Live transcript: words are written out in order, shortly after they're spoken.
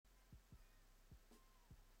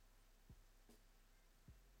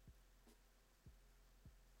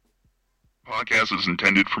Podcast is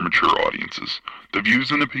intended for mature audiences. The views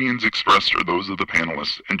and opinions expressed are those of the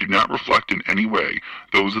panelists and do not reflect in any way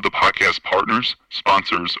those of the podcast partners,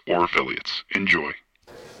 sponsors, or affiliates. Enjoy.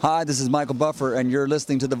 Hi, this is Michael Buffer, and you're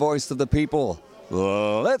listening to the Voice of the People.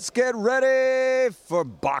 Let's get ready for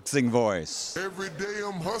Boxing Voice. Every day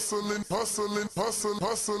I'm hustling, hustling, hustling,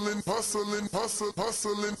 hustling, hustling, hustling,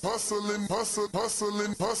 hustling, hustling, hustling,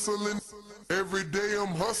 hustling, hustling. Every day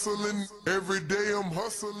I'm hustling, every day I'm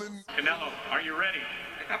hustling. Canelo, are you ready?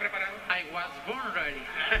 I was born ready.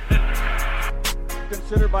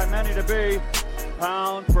 Considered by many to be,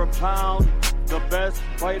 pound for pound, the best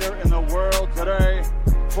fighter in the world today.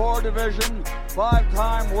 4-division,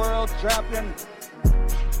 5-time world champion.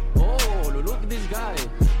 Oh, look at this guy.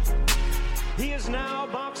 He is now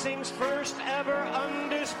boxing's first ever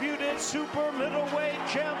undisputed super middleweight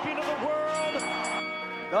champion of the world.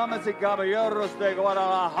 Damas y caballeros de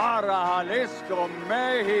Guadalajara, Jalisco,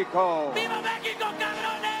 Mexico. ¡Viva México,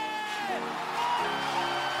 cabrones!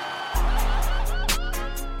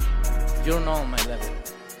 You know my level,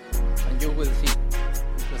 and you will see,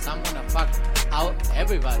 because I'm gonna fuck out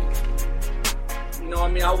everybody. You know,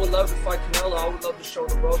 I would love to fight Canelo. I would love to show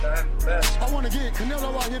the world that I'm the best. I want to get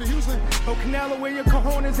Canelo out here to Houston. Oh, Canelo, where your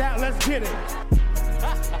cojones at? Let's get it.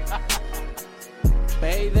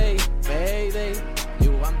 Payday, payday,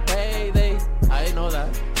 you want payday. I know that.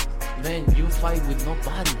 Man, you fight with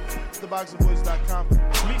nobody. TheBoxingVoice.com.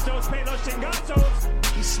 Listos, pelos, chingazos.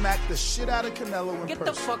 He smacked the shit out of Canelo in Get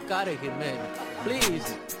person. the fuck out of here, man.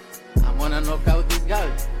 Please. I'm gonna knock out this guy.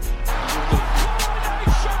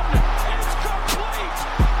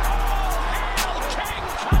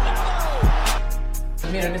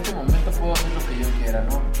 Mira, en este momento puedo hacer lo que yo quiera,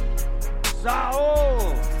 ¿no?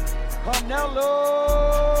 Saul Canelo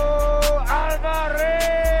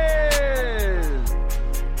Alvarez.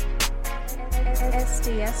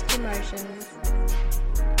 SDS Promotions.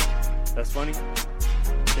 That's funny.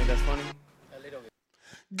 You think that's funny?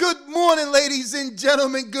 Good morning, ladies and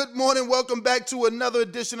gentlemen. Good morning. Welcome back to another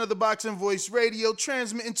edition of the Boxing Voice Radio,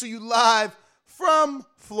 transmitting to you live from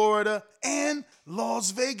Florida and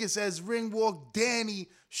Las Vegas as Ring Walk Danny,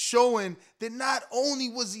 showing that not only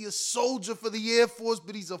was he a soldier for the Air Force,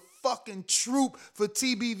 but he's a fucking troop for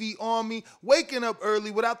TBV Army, waking up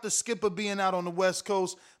early without the skipper being out on the West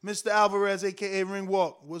Coast. Mr. Alvarez, a.k.a. Ring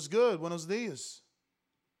Walk, what's good? Buenos dias.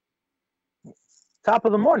 Top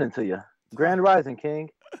of the morning to you. Grand Rising, King.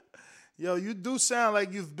 Yo, you do sound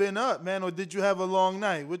like you've been up, man, or did you have a long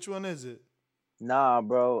night? Which one is it? Nah,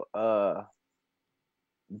 bro.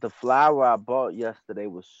 The flour I bought yesterday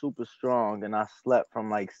was super strong, and I slept from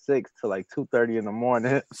like 6 to like 2:30 in the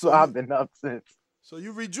morning. So I've been up since. So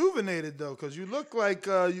you rejuvenated though, because you look like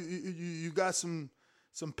you got some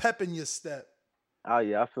pep in your step. Oh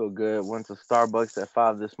yeah, I feel good. Went to Starbucks at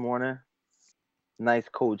 5 this morning. Nice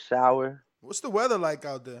cold shower. What's the weather like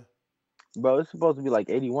out there? Bro, it's supposed to be like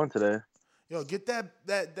 81 today. Yo, get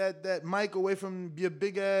that mic away from your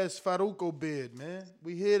big ass Faruko beard, man.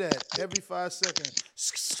 We hear that every 5 seconds.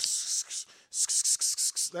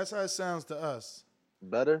 That's how it sounds to us.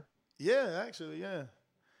 Better? Yeah, actually, yeah.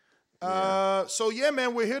 So yeah,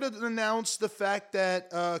 man, we're here to announce the fact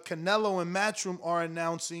that Canelo and Matchroom are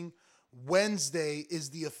announcing Wednesday is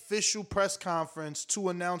the official press conference to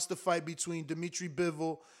announce the fight between Dimitri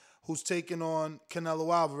Bivol, who's taking on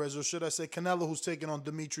Canelo Alvarez, or should I say Canelo, who's taking on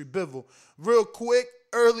Dimitri Bivol. Real quick,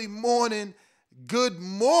 early morning, good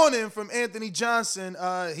morning from Anthony Johnson.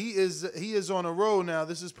 He is on a roll now.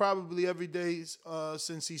 This is probably every day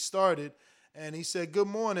since he started. And he said, good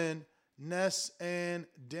morning, Ness and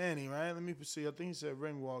Danny, right? Let me see. I think he said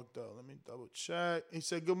Ring Walk, though. Let me double check. He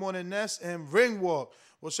said, good morning, Ness and Ring Walk.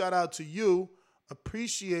 Well, shout out to you.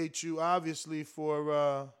 Appreciate you, obviously,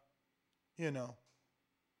 for,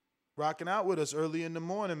 rocking out with us early in the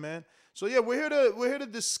morning, man. So yeah, we're here to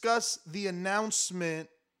discuss the announcement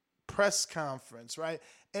press conference, right?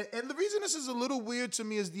 And the reason this is a little weird to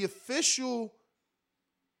me is the official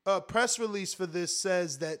press release for this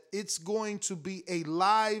says that it's going to be a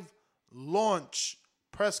live launch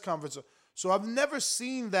press conference. So I've never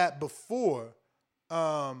seen that before.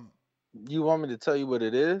 You want me to tell you what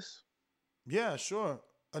it is? Yeah, sure.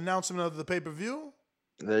 Announcement of the pay-per-view?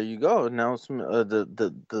 There you go. Announcement of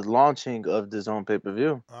the launching of the DAZN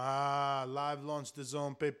pay-per-view. Live launch the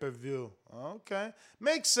DAZN pay-per-view. Okay.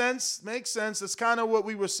 Makes sense. That's kind of what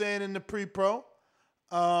we were saying in the pre-pro.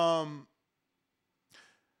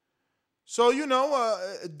 So,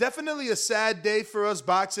 definitely a sad day for us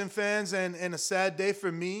boxing fans and a sad day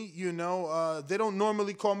for me. They don't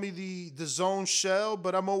normally call me the DAZN shell,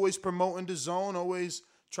 but I'm always promoting DAZN, always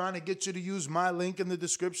trying to get you to use my link in the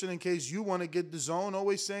description in case you want to get the zone.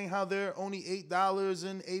 Always saying how they're only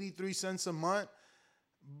 $8.83 a month.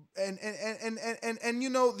 And you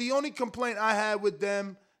know, the only complaint I had with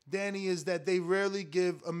them, Danny, is that they rarely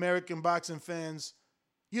give American boxing fans,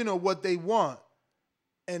 you know, what they want.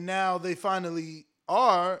 And now they finally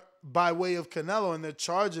are by way of Canelo, and they're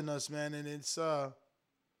charging us, man. And it's a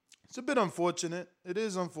bit unfortunate. It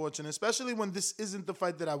is unfortunate, especially when this isn't the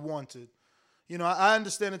fight that I wanted. You know, I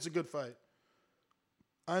understand it's a good fight.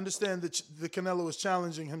 I understand that the Canelo is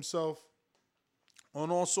challenging himself on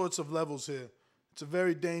all sorts of levels here. It's a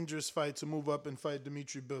very dangerous fight to move up and fight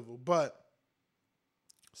Dimitri Bivol, but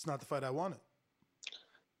it's not the fight I wanted.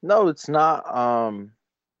 No, it's not.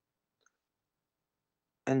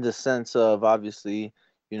 In the sense of, obviously,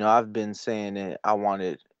 you know, I've been saying it. I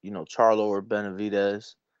wanted, you know, Charlo or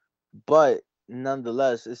Benavidez, but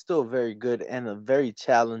nonetheless, it's still very good and a very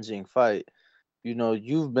challenging fight. You know,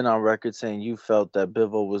 you've been on record saying you felt that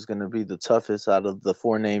Bivol was going to be the toughest out of the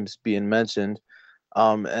four names being mentioned.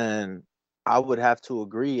 And I would have to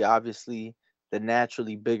agree. Obviously, the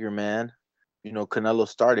naturally bigger man, you know, Canelo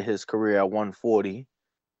started his career at 140,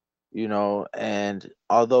 you know, and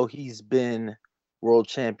although he's been world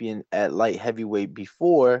champion at light heavyweight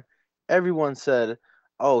before, everyone said,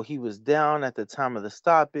 oh, he was down at the time of the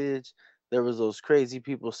stoppage. There was those crazy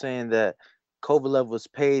people saying that Kovalev was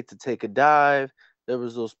paid to take a dive. There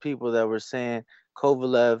was those people that were saying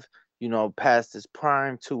Kovalev, you know, past his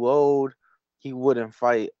prime, too old. He wouldn't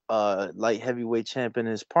fight a light heavyweight champion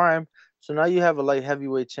in his prime. So now you have a light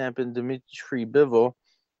heavyweight champion, Dimitri Bivol,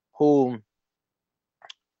 who,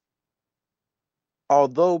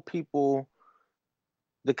 although people,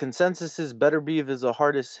 the consensus is Beterbiev is the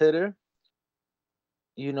hardest hitter.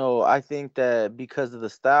 You know, I think that because of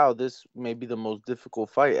the style, this may be the most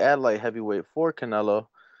difficult fight at light heavyweight for Canelo.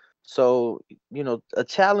 So, you know, a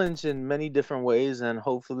challenge in many different ways, and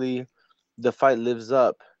hopefully the fight lives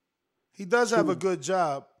up. He does have a good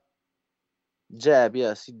jab. Jab,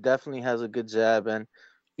 yes, he definitely has a good jab. And,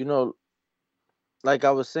 you know, like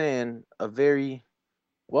I was saying, I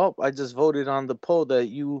just voted on the poll that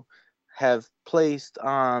you have placed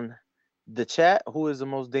on the chat, who is the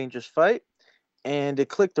most dangerous fight, and it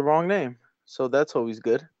clicked the wrong name. So that's always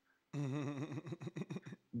good.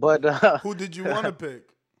 But who did you want to pick?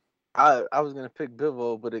 I was going to pick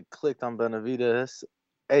Bivol, but it clicked on Benavidez.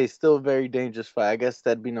 Hey, still a very dangerous fight. I guess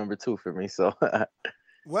that'd be number 2 for me. So,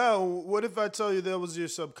 well, what if I tell you that was your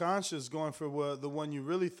subconscious going for the one you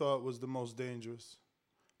really thought was the most dangerous?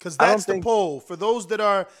 Because that's the poll. For those that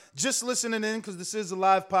are just listening in, because this is a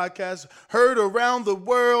live podcast, heard around the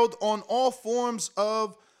world on all forms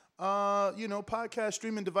of, podcast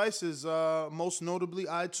streaming devices, most notably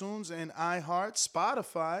iTunes and iHeart,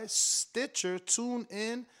 Spotify, Stitcher,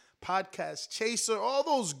 TuneIn, Podcast Chaser, all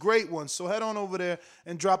those great ones. So head on over there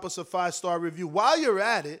and drop us a 5-star review. While you're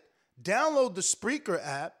at it, download the Spreaker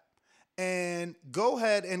app and go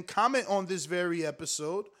ahead and comment on this very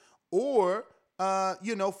episode, or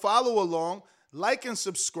follow along, like and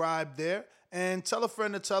subscribe there, and tell a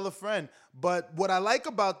friend to tell a friend. But what I like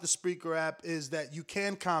about the Spreaker app is that you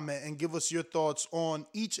can comment and give us your thoughts on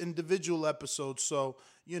each individual episode. So,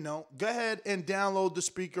 go ahead and download the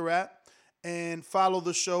Spreaker app and follow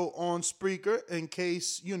the show on Spreaker in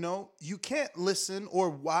case, you can't listen or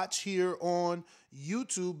watch here on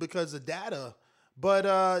YouTube because of data.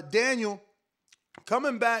 But, Daniel,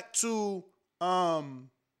 coming back to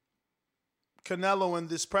Canelo and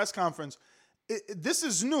this press conference, this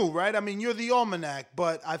is new, right? I mean, you're the almanac,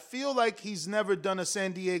 but I feel like he's never done a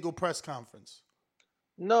San Diego press conference.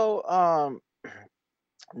 No,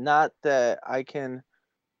 not that I can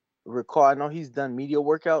recall. I know he's done media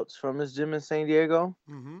workouts from his gym in San Diego.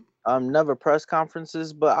 Never press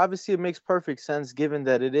conferences, but obviously it makes perfect sense given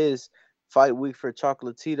that it is fight week for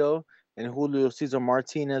Chocolatito and Julio Cesar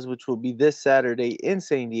Martinez, which will be this Saturday in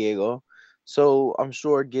San Diego. So I'm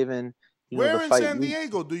sure given... Where in San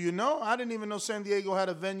Diego? Do you know? I didn't even know San Diego had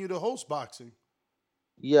a venue to host boxing.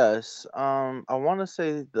 Yes. I want to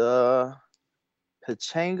say the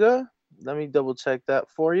Pechanga. Let me double check that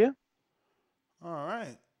for you. All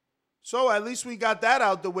right. So at least we got that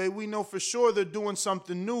out the way. We know for sure they're doing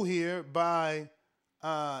something new here by,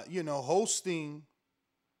 hosting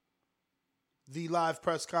the live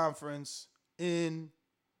press conference in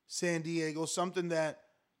San Diego, something that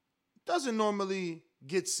doesn't normally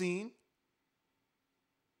get seen.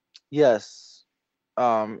 Yes,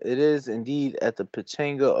 it is indeed at the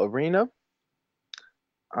Pechanga Arena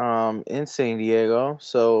in San Diego.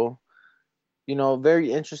 So,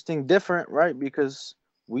 very interesting, different, right? Because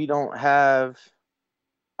we don't have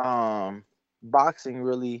boxing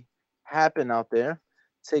really happen out there.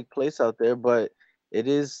 take place out there, but it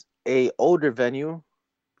is a older venue.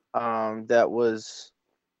 That was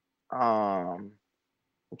I'm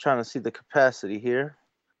trying to see the capacity here,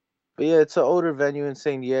 but yeah, it's an older venue in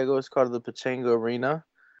San Diego. It's called the Pechanga Arena,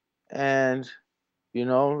 and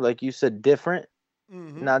like you said, different.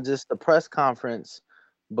 Mm-hmm. Not just the press conference,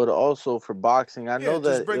 but also for boxing. I Yeah, know just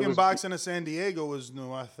that it bringing was. boxing to San Diego was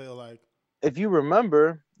new. I feel like. If you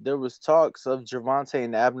remember, there was talks of Gervonta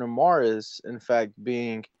and Abner Mares, in fact,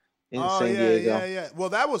 being in Oh San yeah, yeah, Diego. yeah. Well,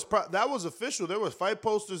 that was official. There was fight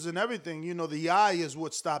posters and everything. You know, the eye is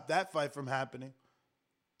what stopped that fight from happening.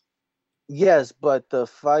 Yes, but the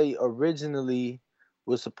fight originally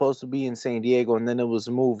was supposed to be in San Diego, and then it was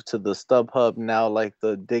moved to the StubHub, now like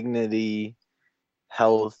the Dignity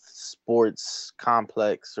Health Sports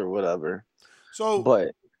Complex or whatever. So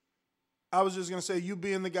But I was just gonna say, you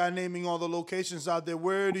being the guy naming all the locations out there,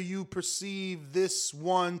 where do you perceive this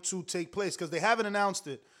one to take place? Because they haven't announced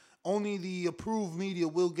it. Only the approved media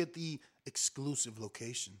will get the exclusive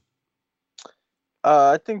location.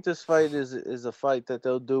 I think this fight is a fight that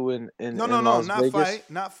they'll do in No, Las not Vegas. fight,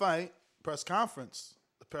 not fight. Press conference.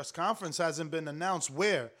 The press conference hasn't been announced.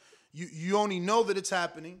 Where you only know that it's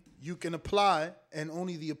happening. You can apply, and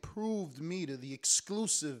only the approved media, the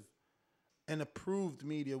exclusive and approved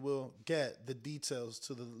media, will get the details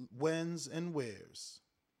to the whens and wheres.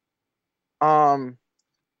 Um,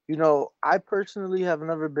 I personally have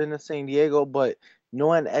never been to San Diego, but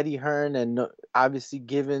knowing Eddie Hearn and obviously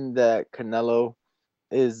given that Canelo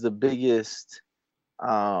is the biggest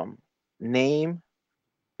um, name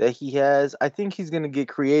that he has, I think he's going to get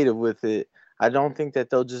creative with it. I don't think that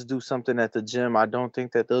they'll just do something at the gym. I don't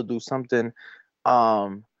think that they'll do something,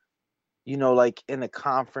 um, like in a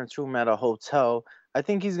conference room at a hotel. I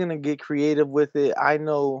think he's going to get creative with it. I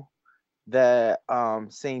know that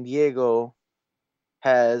San Diego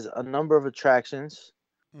has a number of attractions.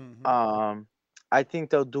 Mm-hmm. I think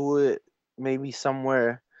they'll do it maybe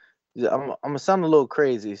somewhere. I'm gonna sound a little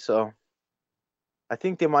crazy, so I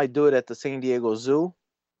think they might do it at the San Diego Zoo,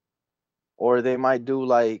 or they might do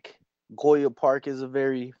like Goya Park is a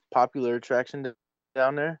very popular attraction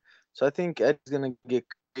down there. So I think Ed's gonna get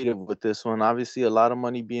creative with this one. Obviously, a lot of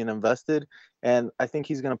money being invested, and I think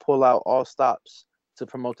he's gonna pull out all stops to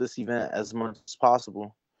promote this event as much as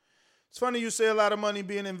possible. It's funny you say a lot of money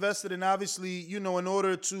being invested, and obviously, in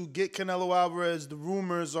order to get Canelo Alvarez, the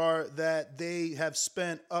rumors are that they have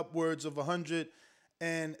spent upwards of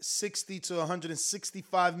 160 to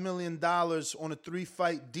 165 million dollars on a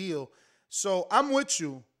 3-fight deal. So I'm with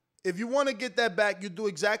you. If you want to get that back, you do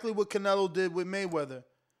exactly what Canelo did with Mayweather.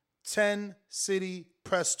 10-city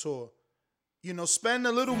press tour. Spend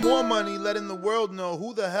a little more money letting the world know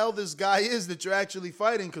who the hell this guy is that you're actually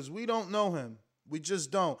fighting, because we don't know him. We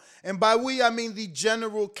just don't. And by we, I mean the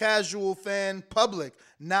general casual fan public,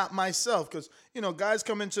 not myself. Because, guys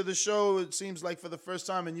come into the show, it seems like for the first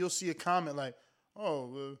time, and you'll see a comment like,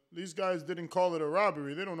 oh, these guys didn't call it a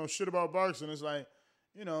robbery. They don't know shit about boxing. It's like,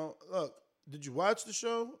 look, did you watch the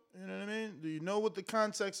show? You know what I mean? Do you know what the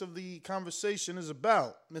context of the conversation is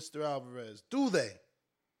about, Mr. Alvarez? Do they?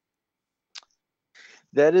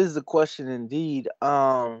 That is the question indeed.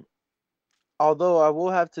 Although I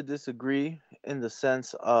will have to disagree in the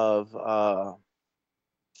sense of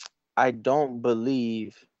I don't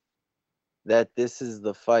believe that this is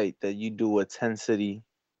the fight that you do a 10-city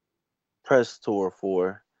press tour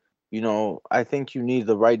for. I think you need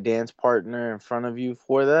the right dance partner in front of you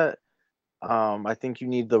for that. I think you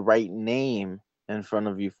need the right name in front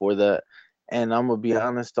of you for that. And I'm going to be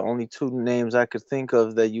honest, the only two names I could think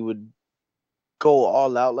of that you would go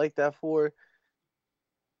all out like that for,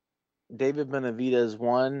 David Benavidez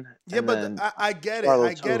one. Yeah, but I get it.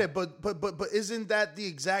 I get it. But isn't that the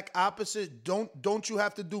exact opposite? Don't you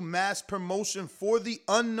have to do mass promotion for the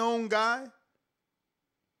unknown guy?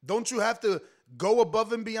 Don't you have to go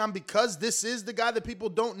above and beyond, because this is the guy that people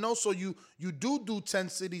don't know? So you do 10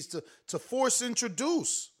 cities to force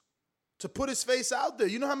introduce, to put his face out there.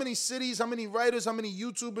 You know how many cities, how many writers, how many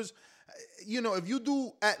YouTubers, if you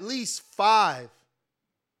do at least five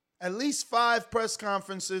press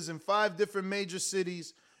conferences in 5 different major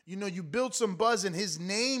cities, you build some buzz and his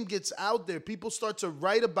name gets out there. People start to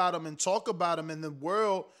write about him and talk about him, and the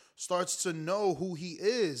world starts to know who he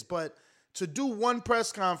is. But to do one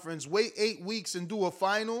press conference, wait 8 weeks and do a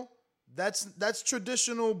final, that's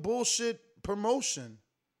traditional bullshit promotion.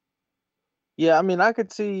 Yeah, I mean, I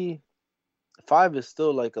could see 5 is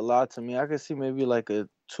still like a lot to me. I could see maybe like a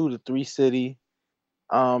 2 to 3 city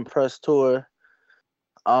press tour.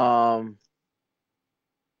 I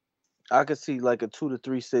could see like a 2 to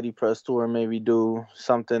 3 city press tour, maybe do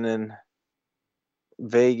something in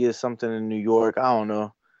Vegas, something in New York. I don't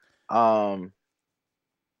know. Um,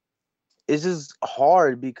 it's just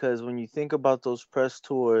hard because when you think about those press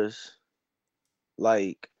tours,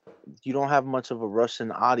 like you don't have much of a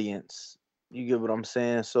Russian audience. You get what I'm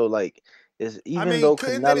saying? So like, it's I even mean, though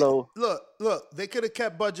couldn't they, Canelo, look, they could have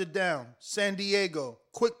kept budget down. San Diego,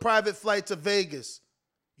 quick private flight to Vegas,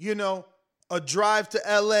 you know, a drive to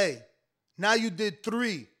LA. Now you did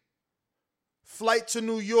 3. Flight to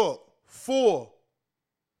New York, 4.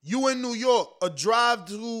 You in New York, a drive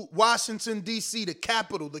to Washington, D.C., the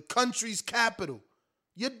capital, the country's capital.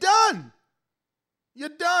 You're done. You're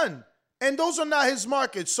done. And those are not his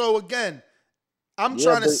markets. So again, I'm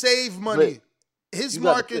trying to save money. His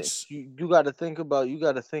markets. You got to think about. You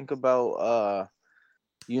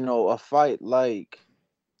know, a fight like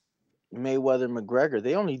Mayweather McGregor.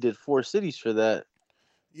 They only did 4 cities for that.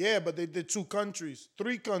 Yeah, but they did 2 countries,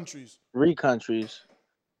 3 countries. 3 countries.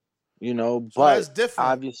 You know, so but that's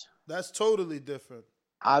different. That's totally different.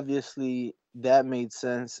 Obviously, that made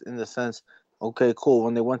sense in the sense. Okay, cool.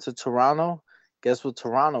 When they went to Toronto, guess what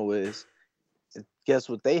Toronto is? Guess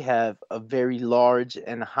what they have? A very large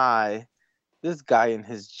and high. This guy in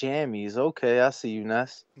his jammies. Okay, I see you,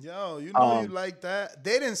 Ness. Yo, you know you like that.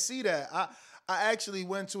 They didn't see that. I actually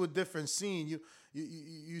went to a different scene.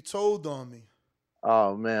 You told on me.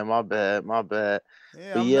 Oh man, my bad.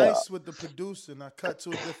 Yeah, I'm nice with the producing. I cut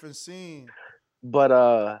to a different scene.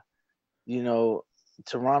 But you know,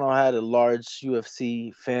 Toronto had a large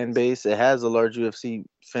UFC fan base. It has a large UFC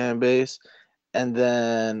fan base. And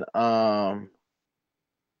then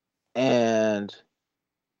and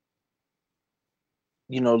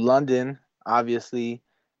you know, London, obviously,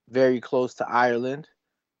 very close to Ireland,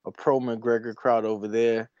 a pro McGregor crowd over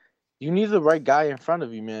there. You need the right guy in front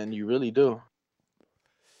of you, man. You really do.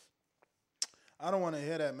 I don't want to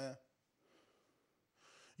hear that, man.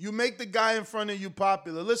 You make the guy in front of you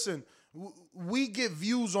popular. Listen, we get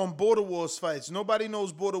views on Border Wars fights. Nobody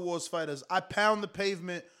knows Border Wars fighters. I pound the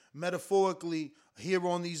pavement metaphorically here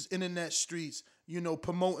on these internet streets, you know,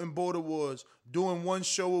 promoting Border Wars, doing 1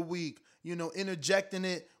 show a week, you know, interjecting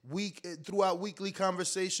it throughout weekly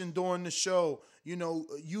conversation during the show, you know,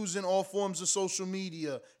 using all forms of social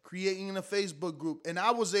media, creating a Facebook group. And I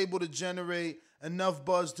was able to generate enough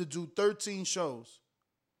buzz to do 13 shows.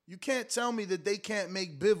 You can't tell me that they can't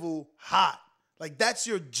make Bivol hot. Like, that's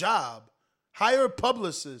your job. Hire a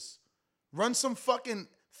publicist. Run some fucking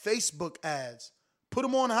Facebook ads. Put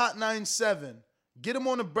him on Hot 97. Get him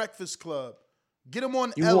on the Breakfast Club. Get him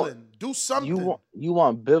on Ellen. Do something. You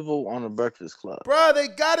want Bivol on the Breakfast Club. Bruh, they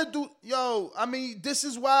gotta do. Yo, I mean, this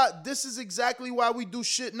is exactly why we do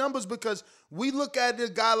shit numbers, because we look at a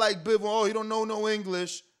guy like Bivol, oh, he don't know no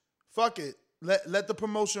English. Fuck it. Let the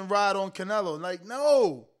promotion ride on Canelo. Like,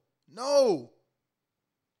 no,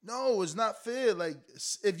 it's not fair. Like,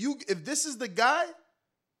 if this is the guy,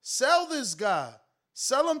 sell this guy.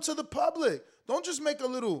 Sell him to the public. Don't just make a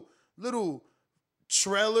little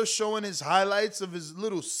trailer showing his highlights of his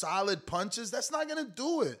little solid punches. That's not gonna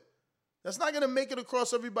do it. That's not gonna make it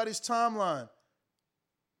across everybody's timeline.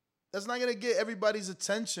 That's not gonna get everybody's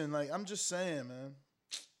attention. Like, I'm just saying, man.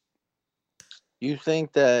 You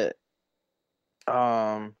think that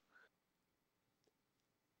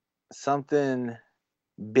something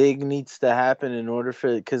big needs to happen in order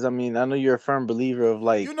for, because I mean, I know you're a firm believer of,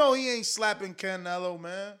 like, you know, he ain't slapping Canelo,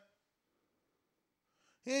 man.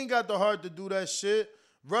 He ain't got the heart to do that shit.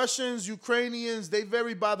 Russians, Ukrainians, they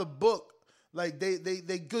vary by the book. Like,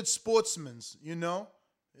 they good sportsmen, you know?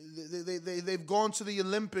 They've gone to the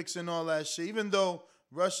Olympics and all that shit. Even though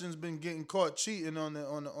Russians been getting caught cheating on the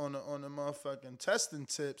motherfucking testing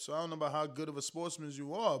tip. So I don't know about how good of a sportsman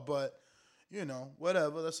you are, but you know,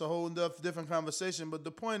 whatever. That's a whole different conversation. But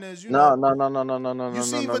the point is, no. You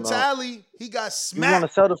see Vitali, he got smacked. You want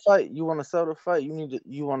to sell the fight? You want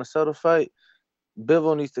to sell the fight?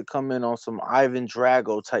 Bivol needs to come in on some Ivan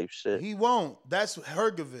Drago type shit. He won't. That's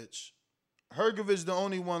Hrgovic. Hrgovic the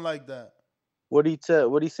only one like that. What he say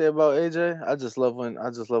about AJ? I just love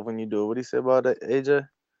when you do it. What he say about AJ?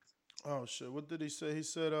 Oh shit! What did he say? He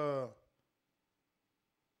said about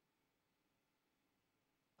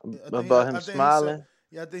him smiling.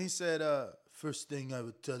 I think he said first thing I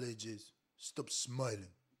would tell AJ is stop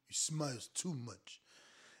smiling. He smiles too much.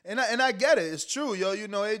 And I get it. It's true, yo. You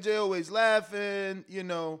know, AJ always laughing. You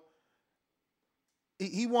know,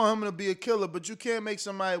 he want him to be a killer, but you can't make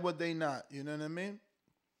somebody what they not. You know what I mean?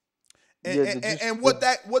 And what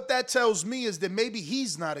that tells me is that maybe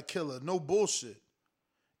he's not a killer. No bullshit.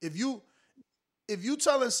 If you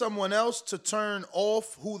telling someone else to turn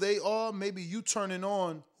off who they are, maybe you turning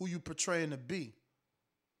on who you portraying to be.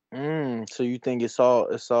 So you think it's all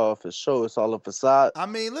for show? It's all a facade? I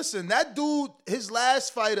mean, listen, that dude, his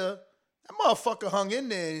last fighter, that motherfucker hung in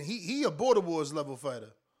there, and he a Border Wars level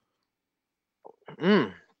fighter.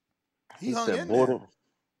 He hung said in border.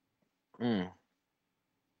 there.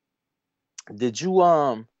 Did you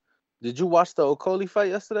watch the Okoli fight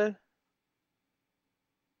yesterday?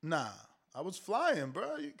 Nah, I was flying,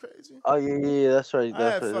 bro. You crazy? Oh yeah, that's right. I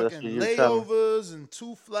had That's fucking what you were telling me. layovers and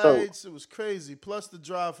 2 flights. It was crazy. Plus the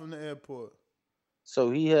drive from the airport. So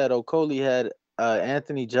Okoli had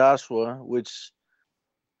Anthony Joshua, which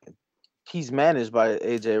he's managed by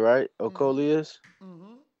AJ, right? Okoli is.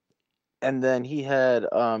 And then he had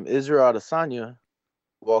Israel Adesanya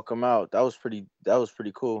walk him out. That was pretty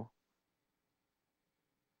cool.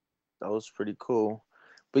 That was pretty cool.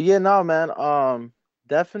 But yeah, no, man.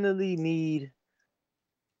 Definitely need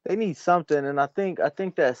something, and I think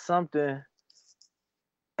that something,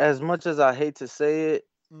 as much as I hate to say it,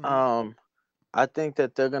 I think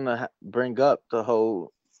that they're gonna bring up the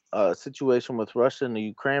whole situation with Russia and the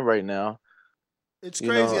Ukraine right now. It's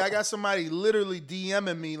crazy. I got somebody literally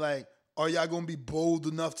DMing me like, "Are y'all gonna be bold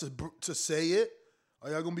enough to say it? Are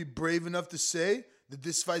y'all gonna be brave enough to say that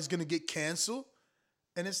this fight's gonna get canceled?"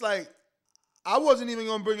 And it's like, I wasn't even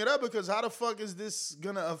gonna bring it up because how the fuck is this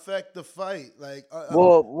gonna affect the fight? Like,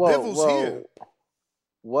 Bivens here.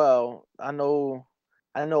 Well, I know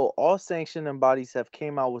all sanctioning bodies have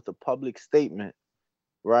came out with a public statement,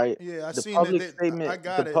 right? Yeah, I the seen public it. statement. I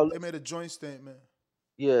got it. They made a joint statement.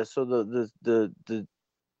 Yeah, so the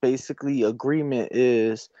basically agreement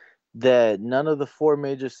is that none of the 4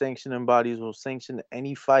 major sanctioning bodies will sanction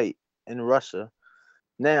any fight in Russia.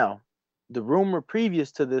 Now, the rumor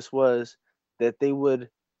previous to this was that they would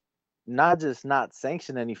not just not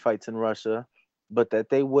sanction any fights in Russia, but that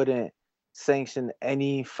they wouldn't sanction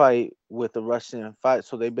any fight with a Russian fight.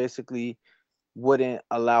 So they basically wouldn't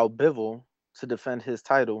allow Bivol to defend his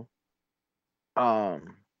title. That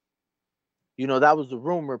was the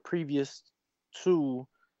rumor previous to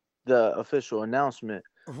the official announcement.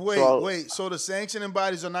 Wait. So the sanctioning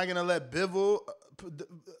bodies are not going to let Bivol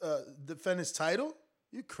defend his title?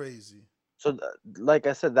 You crazy. So, like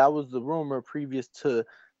I said, that was the rumor previous to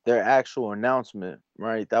their actual announcement,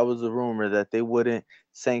 right? That was the rumor that they wouldn't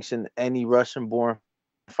sanction any Russian-born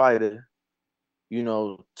fighter,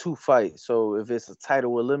 to fight. So if it's a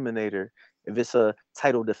title eliminator, if it's a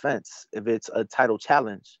title defense, if it's a title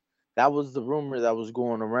challenge, that was the rumor that was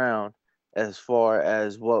going around as far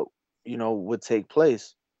as what, would take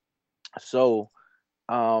place. So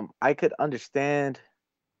I could understand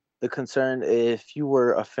the concern if you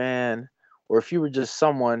were a fan or if you were just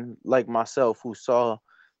someone like myself who saw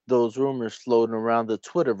those rumors floating around the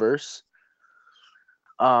Twitterverse.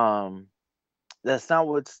 That's not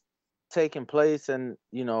what's taking place, and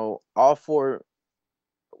all 4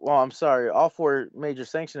 major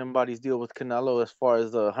sanctioning bodies deal with Canelo as far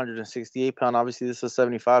as the 168-pound. Obviously, this is a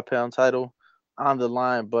 75-pound title on the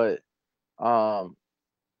line, but I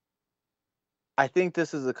think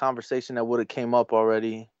this is a conversation that would have came up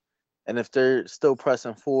already. And if they're still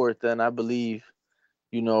pressing forward, then I believe,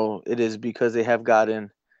 it is because they have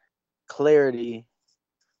gotten clarity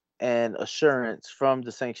and assurance from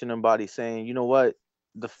the sanctioning body saying, you know what,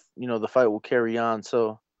 the fight will carry on.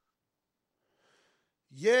 So,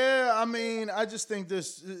 yeah, I mean, I just think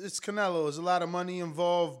it's Canelo. There's a lot of money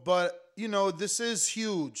involved, but this is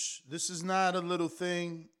huge. This is not a little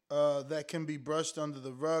thing that can be brushed under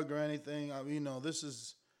the rug or anything. This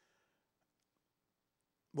is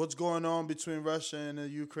what's going on between Russia and the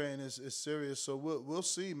Ukraine is serious. So we'll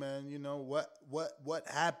see, man. What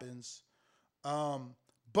happens.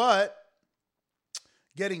 But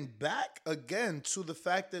getting back again to the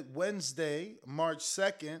fact that Wednesday, March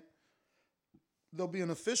 2nd, there'll be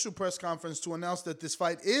an official press conference to announce that this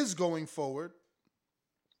fight is going forward.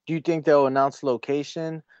 Do you think they'll announce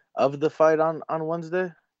location of the fight on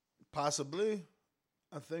Wednesday? Possibly.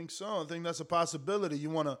 I think so. I think that's a possibility. You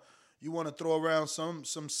wanna throw around some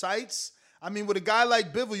sites. I mean, with a guy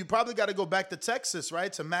like Bivol, you probably got to go back to Texas,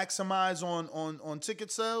 right, to maximize on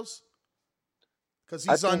ticket sales. Because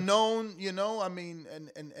he's unknown, I mean, and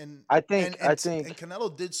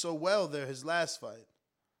Canelo did so well there his last fight.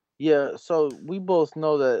 Yeah, so we both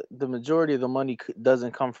know that the majority of the money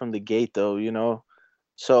doesn't come from the gate, though,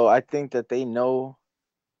 So I think that they know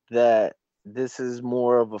that this is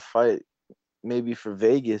more of a fight maybe for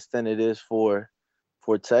Vegas than it is for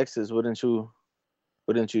Texas. Wouldn't you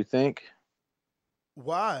think?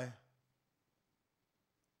 Why?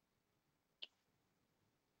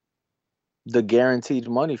 The guaranteed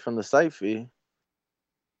money from the site fee.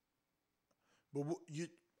 But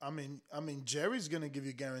Jerry's gonna give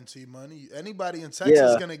you guaranteed money. Anybody in Texas is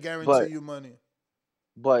Yeah, gonna guarantee but you money.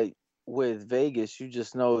 but with Vegas, you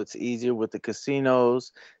just know it's easier with the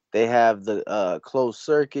casinos. They have the closed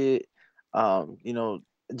circuit, you know,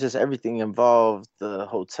 just everything involved, the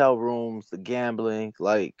hotel rooms, the gambling,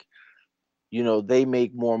 like, you know, they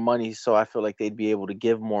make more money, so I feel like they'd be able to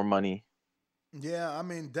give more money. Yeah,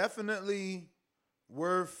 definitely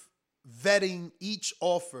worth vetting each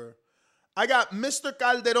offer. I got Mr.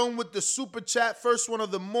 Calderon with the super chat, first one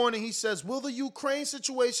of the morning. He says, will the Ukraine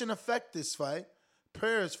situation affect this fight?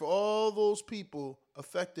 Prayers for all those people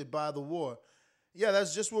affected by the war. Yeah,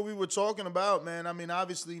 that's just what we were talking about, man.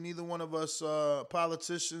 Obviously, neither one of us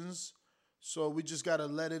politicians, so we just got to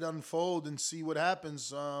let it unfold and see what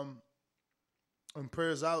happens. And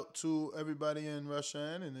prayers out to everybody in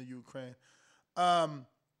Russia and in the Ukraine.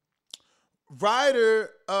 Rider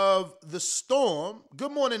of the Storm.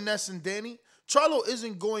 Good morning, Ness and Danny. Charlo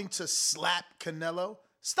isn't going to slap Canelo.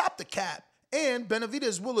 Stop the cap. And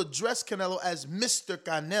Benavidez will address Canelo as Mr.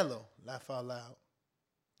 Canelo. Laugh out loud.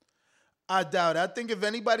 I doubt it. I think if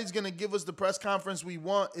anybody's going to give us the press conference we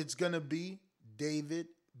want, it's going to be David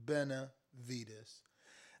Benavidez.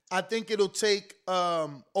 I think it'll take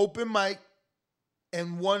open mic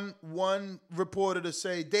and one reporter to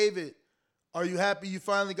say, David, are you happy you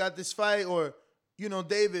finally got this fight? Or,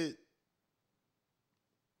 David,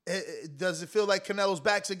 does it feel like Canelo's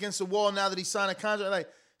back's against the wall now that he signed a contract? Like,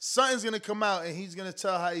 something's going to come out and he's going to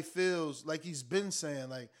tell how he feels, like he's been saying.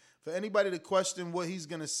 Like, for anybody to question what he's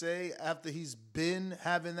going to say after he's been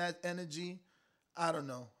having that energy, I don't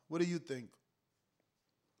know. What do you think?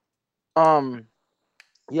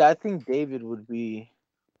 Yeah, I think David would be,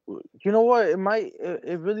 you know what?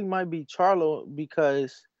 It really might be Charlo,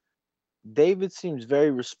 because David seems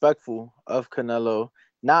very respectful of Canelo.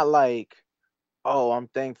 Not like, oh, I'm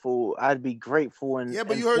thankful, I'd be grateful. And yeah,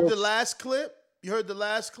 but you heard the last clip?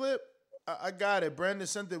 I got it. Brandon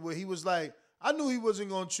sent it where he was like, I knew he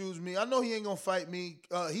wasn't going to choose me. I know he ain't going to fight me.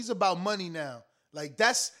 He's about money now. Like,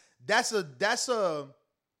 that's a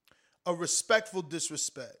respectful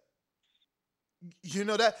disrespect.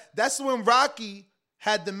 That's when Rocky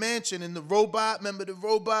had the mansion and the robot. Remember the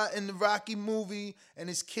robot in the Rocky movie, and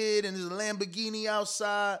his kid and his Lamborghini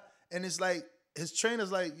outside, and it's like his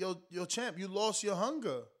trainer's like, yo, champ, you lost your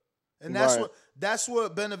hunger. And that's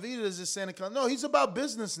what Benavidez is saying. No, he's about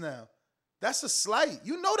business now. That's a slight.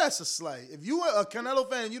 That's a slight. If you are a Canelo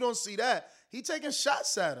fan and you don't see that, he taking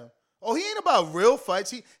shots at him. Oh, he ain't about real fights.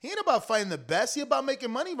 He ain't about fighting the best. He about making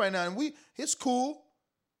money right now. And it's cool.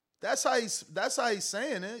 That's how he's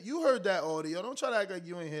saying it. You heard that audio. Don't try to act like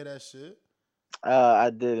you ain't hear that shit. I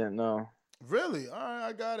didn't know. Really? All right,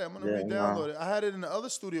 I got it. I'm gonna re-download it. I had it in the other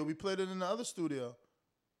studio. We played it in the other studio.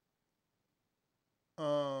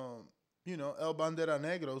 El Bandera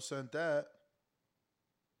Negro sent that.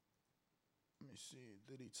 Let me see.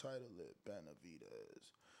 Did he title it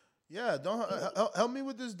Benavidez? Yeah, don't help me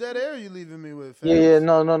with this dead air you leaving me with. Fans. Yeah,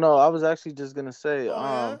 no. I was actually just gonna say,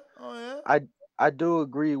 Oh yeah. I do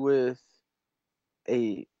agree with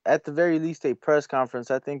at the very least a press conference.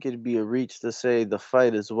 I think it'd be a reach to say the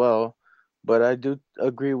fight as well, but I do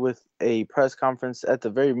agree with a press conference at the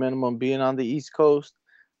very minimum being on the East Coast.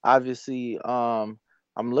 Obviously, I'm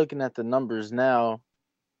looking at the numbers now.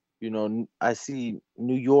 I see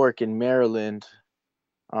New York and Maryland,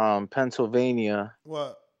 Pennsylvania,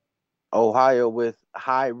 Ohio with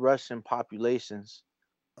high Russian populations.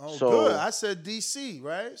 Oh, so, good. I said D.C.,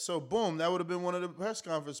 right? So, boom, that would have been one of the press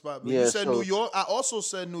conference spots. But you said New York. I also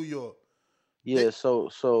said New York. Yeah,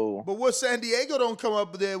 so. But what, San Diego don't come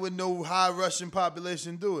up there with no high Russian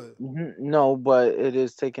population, do it? No, but it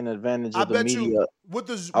is taking advantage of the media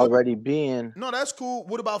already being. No, that's cool.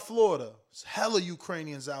 What about Florida? It's hella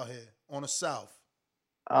Ukrainians out here on the South.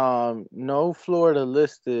 No Florida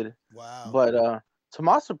listed. Wow. But to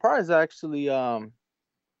my surprise, actually,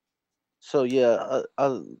 so yeah,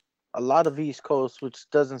 a lot of East Coast, which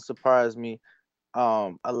doesn't surprise me.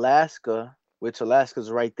 Alaska, which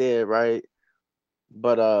Alaska's right there, right?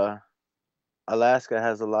 But Alaska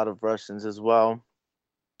has a lot of Russians as well.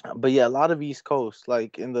 But yeah, a lot of East Coast,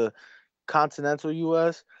 like in the continental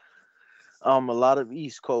U.S., a lot of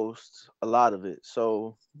East Coast, a lot of it.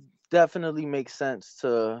 So definitely makes sense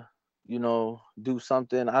to, do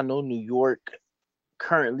something. I know New York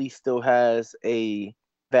currently still has a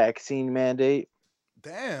vaccine mandate.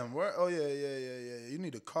 Damn. Where? Oh yeah. You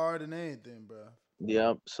need a card and anything, bro.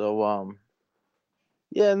 Yep. So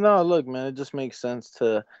yeah, no, look, man, it just makes sense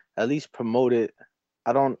to at least promote it.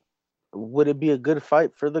 Would it be a good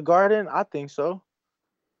fight for the Garden? I think so.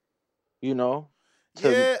 Yeah,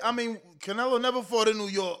 Canelo never fought in New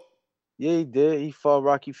York. Yeah, he did. He fought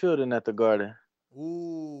Rocky Fielding at the Garden.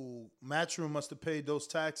 Ooh, Matchroom must have paid those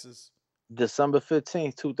taxes. December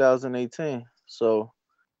 15th, 2018. So,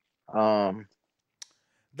 um,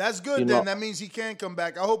 That's good you then. know, That means he can come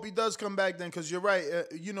back. I hope he does come back then, because you're right.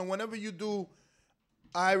 Whenever you do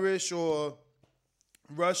Irish or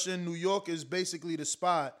Russian, New York is basically the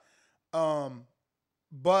spot.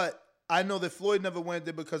 But I know that Floyd never went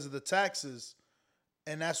there because of the taxes,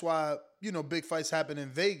 and that's why big fights happen in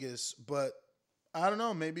Vegas. But I don't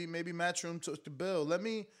know. Maybe Matchroom took the bill. Let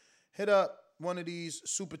me hit up one of these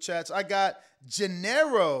super chats. I got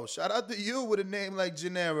Gennaro. Shout out to you with a name like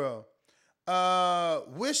Gennaro.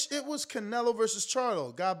 Wish it was Canelo versus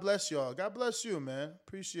Charlo. God bless y'all. God bless you, man.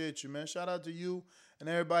 Appreciate you, man. Shout out to you and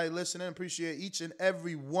everybody listening. Appreciate each and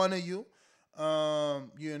every one of you.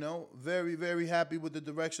 Very, very happy with the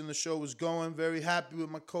direction the show was going. Very happy with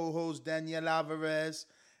my co-host Daniel Alvarez.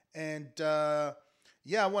 And I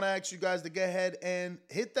want to ask you guys to go ahead and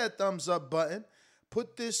hit that thumbs up button.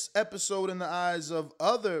 Put this episode in the eyes of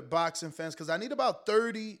other boxing fans, because I need about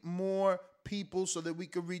 30 more people so that we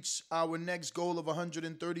could reach our next goal of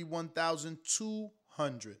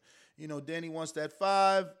 131,200. Danny wants that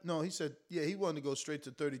 5. No, he said, he wanted to go straight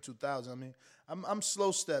to 32,000. I mean, I'm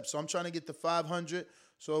slow steps, so I'm trying to get to 500.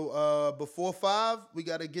 So before 5, we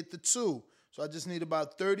got to get to 2. So I just need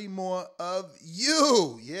about 30 more of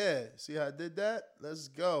you. Yeah, see how I did that? Let's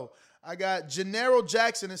go. I got Gennaro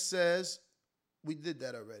Jackson. It says, we did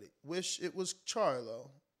that already. Wish it was Charlo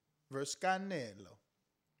versus Canelo.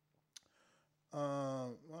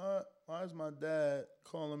 Why is my dad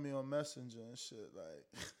calling me on Messenger and shit? Like,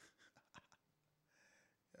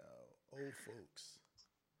 old folks.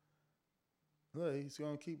 Look, he's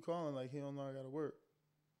gonna keep calling like he don't know I gotta work.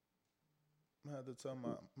 I'm gonna have to tell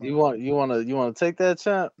my you want to take that,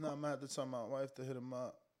 champ? No, I'm gonna have to tell my wife to hit him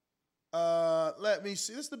up. Let me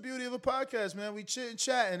see. This is the beauty of a podcast, man. We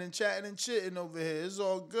chatting and chitting over here. It's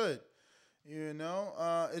all good.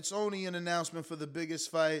 It's only an announcement for the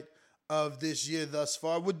biggest fight of this year thus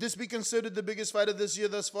far. Would this be considered the biggest fight of this year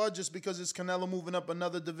thus far, just because it's Canelo moving up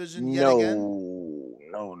another division yet again? No.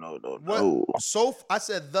 What? So I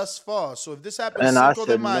said thus far. So if this happens, and I Cinco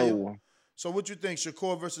said de Mayo. no. So what you think?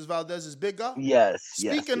 Shakur versus Valdez is bigger? Yes.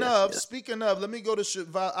 Speaking of, let me go to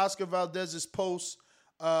Oscar Valdez's post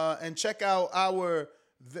and check out our.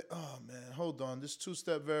 Oh man, hold on. This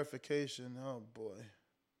 2-step verification. Oh boy,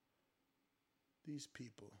 these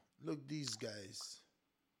people. Look, these guys.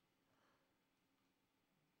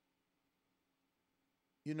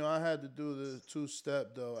 I had to do the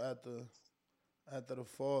 2-step though after the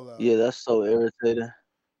fallout. Yeah, that's so irritating.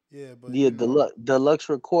 Yeah, but Deluxe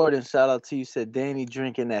Recording, shout out to you, said Danny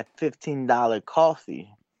drinking that $15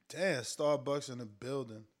 coffee. Damn, Starbucks in the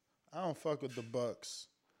building. I don't fuck with the Bucks.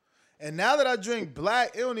 And now that I drink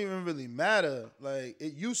black, it don't even really matter. Like,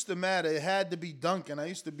 it used to matter. It had to be Dunkin'. I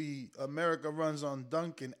used to be America Runs on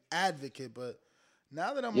Dunkin' advocate, but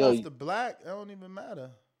now that I'm off the black, it don't even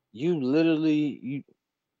matter.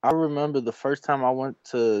 I remember the first time I went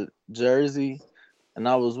to Jersey and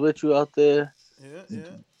I was with you out there. Yeah.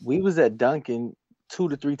 We was at Dunkin' 2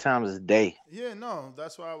 to 3 times a day. Yeah, no,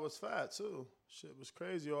 that's why I was fat too. Shit was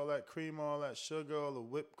crazy. All that cream, all that sugar, all the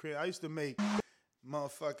whipped cream. I used to make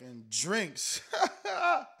motherfucking drinks.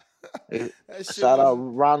 Shout out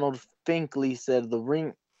Ronald Finkley said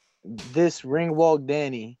this ring walk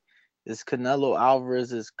Danny is Canelo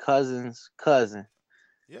Alvarez's cousin's cousin.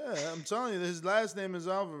 Yeah, I'm telling you, his last name is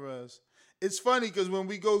Alvarez. It's funny because when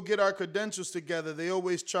we go get our credentials together, they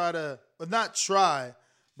always try to, but not try,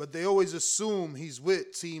 but they always assume he's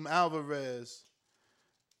with Team Alvarez.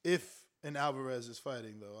 If an Alvarez is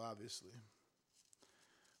fighting, though, obviously.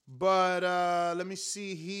 But let me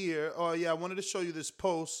see here. Oh, yeah, I wanted to show you this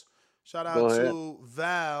post. Shout out to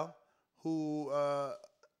Val, who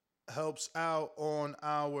helps out on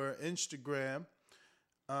our Instagram.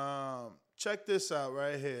 Check this out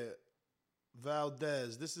right here.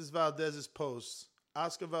 Valdez. This is Valdez's post.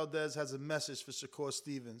 Oscar Valdez has a message for Shakur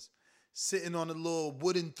Stevens. Sitting on a little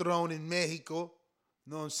wooden throne in Mexico.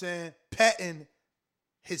 You know what I'm saying? Petting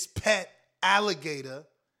his pet alligator.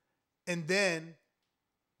 And then,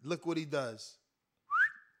 look what he does.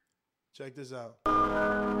 Check this out.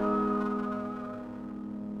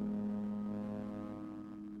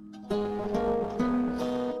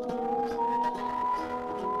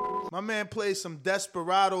 My man plays some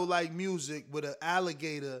Desperado-like music with an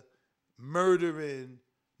alligator murdering,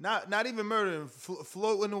 not even murdering,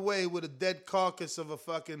 floating away with a dead carcass of a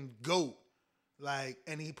fucking goat. Like,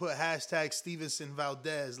 and he put hashtag Stevenson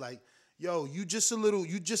Valdez. Like, yo, you just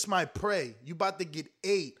my prey. You about to get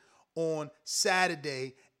ate on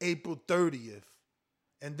Saturday, April 30th.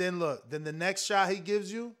 And then look, then the next shot he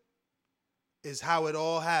gives you is how it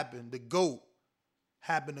all happened. The GOAT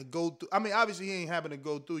happened to go through. I mean, obviously he ain't happened to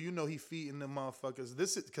go through. You know he feeding them motherfuckers.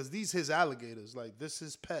 This is because these his alligators. Like this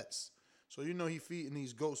his pets. So you know he feeding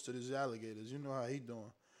these goats to these alligators. You know how he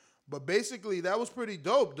doing. But basically that was pretty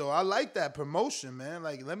dope though. I like that promotion, man.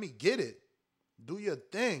 Like let me get it. Do your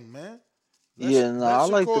thing, man. I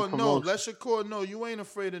like the promotion. Let Shakur know you ain't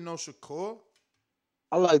afraid of no Shakur.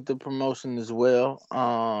 I like the promotion as well.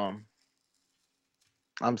 I'm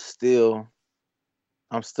still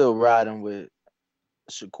riding with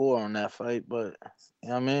Shakur on that fight, but you know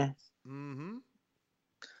what I mean? Mm-hmm.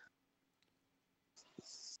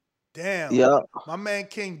 Damn. Yeah. My man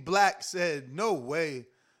King Black said, no way,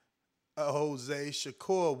 Jose.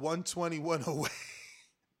 Shakur 121 away.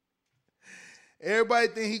 Everybody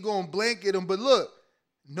think he gonna blanket him, but look,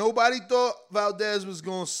 nobody thought Valdez was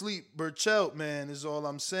gonna sleep Burchelt, man, is all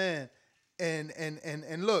I'm saying.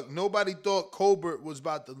 And look, nobody thought Colbert was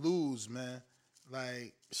about to lose, man.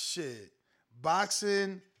 Like, shit.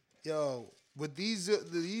 Boxing, yo, with these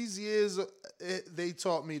years, they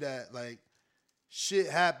taught me that, like, shit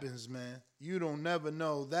happens, man. You don't never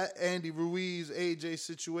know. That Andy Ruiz, AJ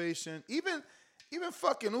situation, even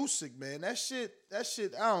fucking Usyk, man. That shit,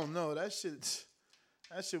 I don't know. That shit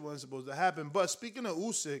wasn't supposed to happen. But speaking of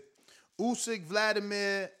Usyk,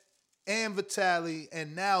 Vladimir, and Vitaly,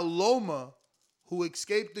 and now Loma, who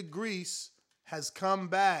escaped to Greece, has come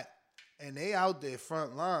back, and they out there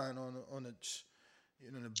front line on the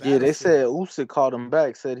yeah, they said Usyk called him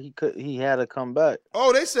back, said he had to come back.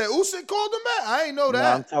 Oh, they said Usyk called him back? I ain't know that. No,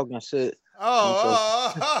 I'm talking shit.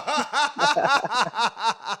 Bruh,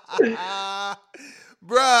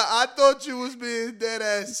 I thought you was being dead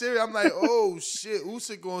ass serious. I'm like, oh shit,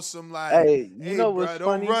 Usyk on some like, hey, you know what's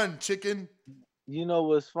funny? Don't run, chicken. You know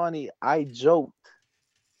what's funny? I joked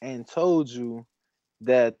and told you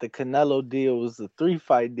that the Canelo deal was a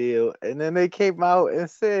 3-fight deal, and then they came out and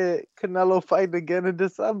said Canelo fighting again in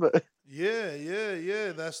December. Yeah.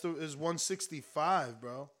 It's 165,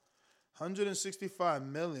 bro. 165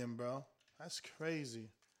 million, bro. That's crazy.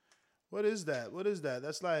 What is that?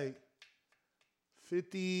 That's like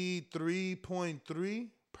 53.3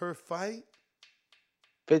 per fight.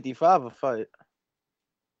 55 a fight.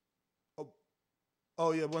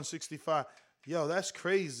 Oh yeah, 165. Yo, that's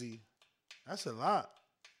crazy. That's a lot.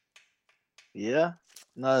 Yeah.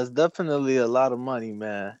 No, it's definitely a lot of money,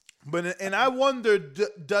 man. But and I wonder,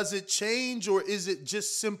 does it change, or is it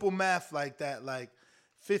just simple math like that, like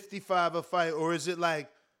 55 a fight, or is it like,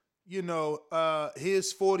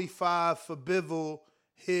 here's 45 for Bivol,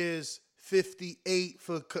 here's 58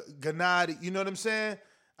 for Gennady. You know what I'm saying?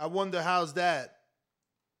 I wonder how's that.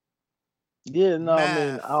 Yeah, no,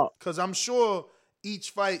 math. I mean, because I'm sure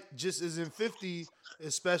each fight just isn't 50,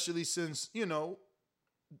 especially since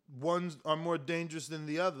ones are more dangerous than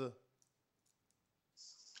the other.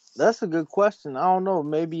 That's a good question. I don't know.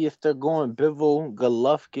 Maybe if they're going Bivol,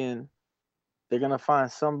 Golovkin, they're gonna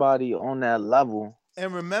find somebody on that level.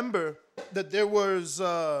 And remember that there was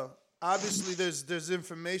obviously there's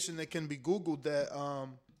information that can be Googled that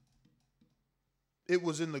it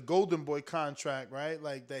was in the Golden Boy contract, right?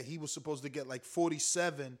 Like that he was supposed to get like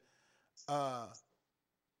 47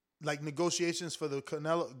 like negotiations for the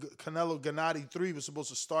Canelo Gennady 3 was supposed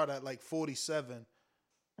to start at like 47.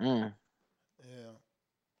 Yeah.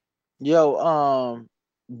 Yo,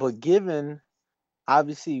 but given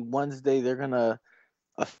obviously Wednesday they're gonna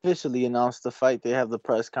officially announce the fight, they have the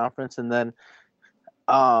press conference, and then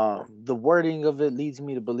the wording of it leads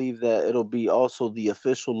me to believe that it'll be also the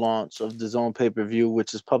official launch of DAZN pay-per-view,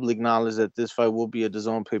 which is public knowledge that this fight will be a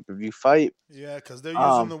DAZN pay-per-view fight. Yeah, because they're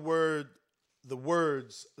using the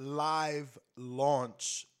words live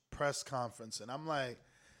launch press conference. And I'm like,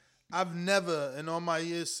 I've never in all my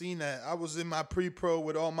years seen that. I was in my pre-pro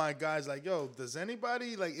with all my guys like, yo, does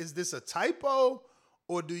anybody, like, is this a typo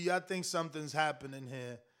or do y'all think something's happening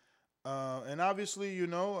here? And obviously,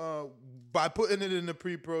 by putting it in the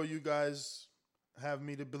pre-pro, you guys have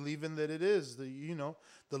me to believing that it is the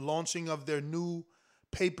launching of their new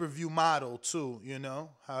pay-per-view model too,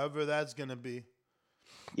 however that's going to be.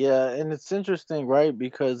 Yeah, and it's interesting, right?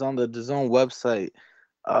 Because on the DAZN website,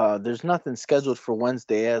 there's nothing scheduled for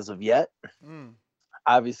Wednesday as of yet.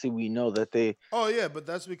 Obviously, we know that they... Oh, yeah, but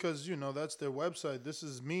that's because, that's their website. This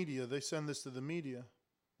is media. They send this to the media.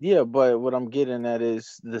 Yeah, but what I'm getting at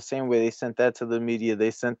is the same way they sent that to the media, they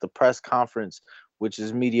sent the press conference, which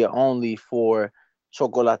is media only for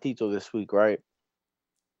Chocolatito this week, right?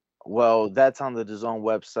 Well, that's on the DAZN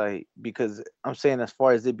website because I'm saying as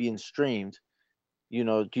far as it being streamed, they're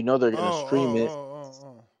going to stream it.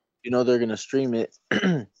 They're going to stream it.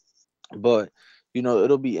 But,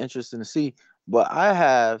 it'll be interesting to see. But I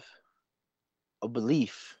have a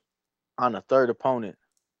belief on a third opponent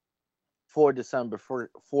for December for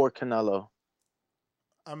Canelo.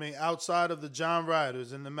 I mean, outside of the John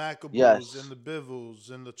Ryders and the Macabrews and Yes. the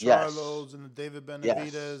Bivels and the Yes. Charlos and the David Yes.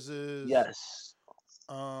 Benavidez's, Yes.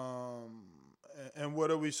 and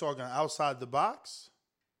what are we talking outside the box?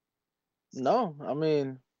 No, I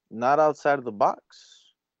mean, not outside of the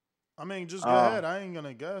box. I mean, just go ahead. I ain't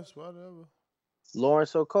gonna guess. Whatever.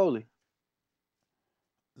 Lawrence Okolie.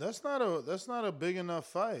 That's not a big enough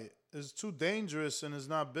fight. It's too dangerous and it's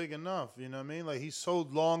not big enough. You know what I mean? Like he's so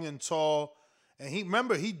long and tall, and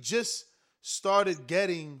he just started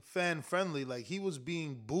getting fan friendly. Like he was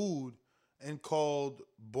being booed and called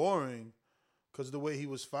boring because the way he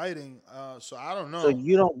was fighting. So I don't know. So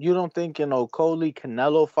you don't think an Okolie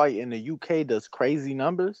Canelo fight in the UK does crazy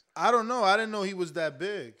numbers? I don't know. I didn't know he was that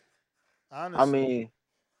big. Honestly. I mean,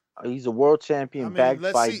 he's a world champion backed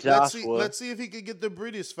by Joshua. Let's see if he could get the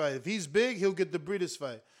Breeders fight. If he's big, he'll get the Breeders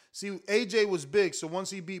fight. See, AJ was big, so once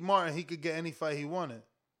he beat Martin, he could get any fight he wanted.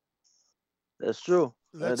 That's true.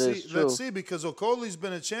 Let's see, because Okolie's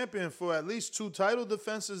been a champion for at least 2 title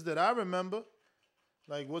defenses that I remember.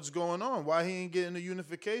 Like, what's going on? Why he ain't getting the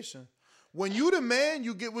unification? When you the man,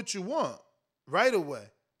 you get what you want right away.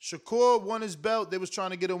 Shakur won his belt. They was trying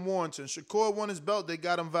to get him Warrington. Shakur won his belt. They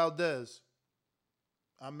got him Valdez.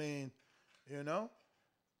 I mean,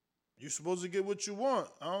 you're supposed to get what you want.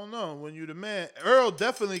 I don't know. When you the man, Earl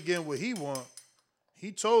definitely getting what he want.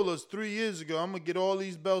 He told us 3 years ago, I'm going to get all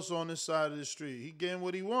these belts on this side of the street. He getting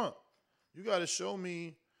what he want. You got to show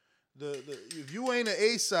me if you ain't an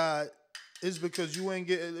A side, it's because you ain't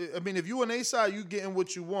getting. I mean, if you an A side, you getting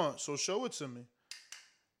what you want. So show it to me.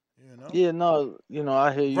 Yeah, no,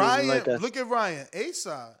 I hear you. Ryan, look at Ryan, A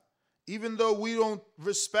side. Even though we don't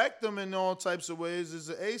respect him in all types of ways, is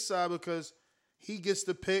an A side because he gets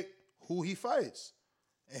to pick who he fights,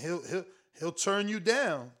 and he'll turn you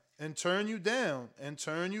down and turn you down and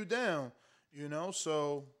turn you down.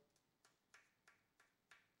 So.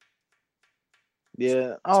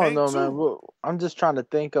 Yeah, I don't know, man. I'm just trying to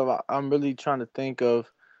think of. I'm really trying to think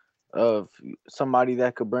of somebody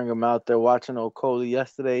that could bring him out there. Watching Okolie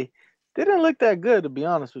yesterday, didn't look that good, to be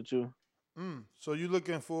honest with you. So you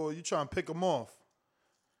trying to pick him off?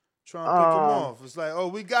 Trying to pick him off. It's like, oh,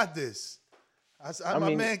 we got this.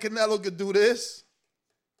 My man Canelo could do this.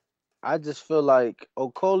 I just feel like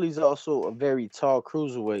Okolie's also a very tall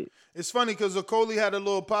cruiserweight. It's funny because Okolie had a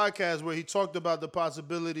little podcast where he talked about the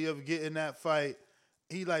possibility of getting that fight.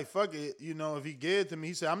 He like, fuck it, if he get it to me,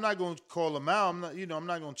 he said, I'm not going to call him out. I'm not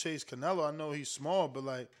going to chase Canelo. I know he's small, but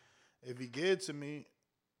like, if he get it to me,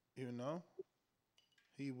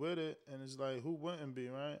 he with it. And it's like, who wouldn't be,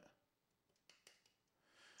 right?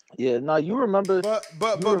 Yeah, no, you remember.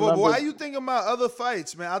 But why you thinking about other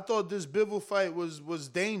fights, man? I thought this Bivol fight was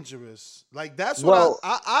dangerous. Like that's what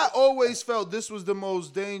I always felt. This was the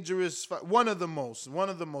most dangerous fight. One of the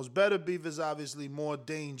most. Better Beef is obviously more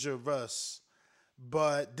dangerous,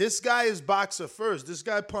 but this guy is boxer first. This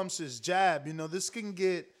guy pumps his jab. This can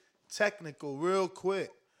get technical real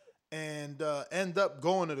quick and end up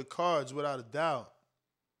going to the cards without a doubt.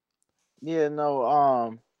 Yeah,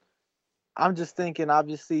 no. I'm just thinking,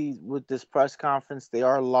 obviously, with this press conference, they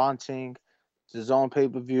are launching DAZN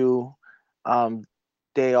pay-per-view.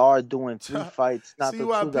 They are doing 3 fights, not the 2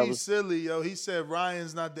 that CYP was silly, yo. He said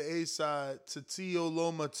Ryan's not the A side to Tio,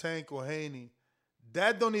 Loma, Tank, or Haney.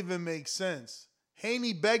 That don't even make sense.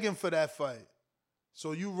 Haney begging for that fight,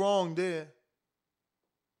 so you wrong there.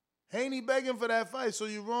 Haney begging for that fight, so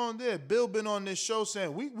you wrong there. Bill been on this show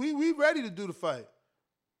saying we ready to do the fight.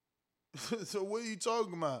 So what are you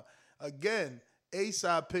talking about? Again,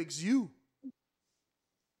 A-side picks you.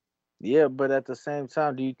 Yeah, but at the same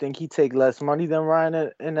time, do you think he take less money than Ryan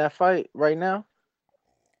in that fight right now?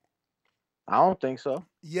 I don't think so.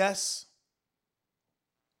 Yes.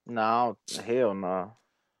 No, hell no.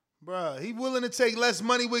 Bruh, he willing to take less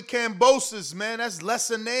money with Kambosos, man. That's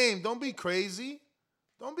lesser name. Don't be crazy.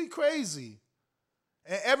 Don't be crazy.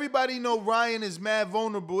 And everybody know Ryan is mad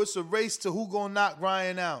vulnerable. It's a race to who gonna knock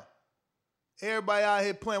Ryan out. Everybody out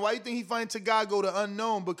here playing. Why you think he fighting Tagago the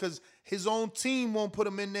unknown? Because his own team won't put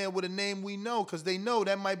him in there with a name we know because they know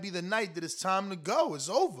that might be the night that it's time to go. It's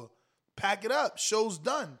over. Pack it up. Show's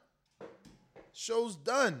done. Show's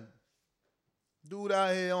done. Dude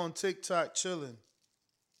out here on TikTok chilling.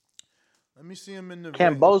 Let me see him in the ring.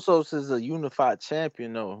 Kambosos is a unified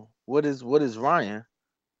champion, though. What is Ryan?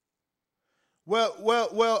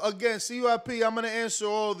 Well, again, CUIP, I'm going to answer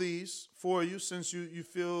all these for you since you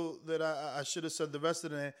feel that I should have said the rest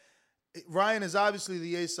of the name. Ryan is obviously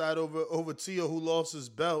the A side over Tio, who lost his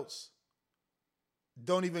belts.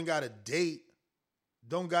 Don't even got a date.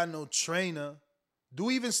 Don't got no trainer. Do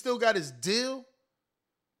we even still got his deal?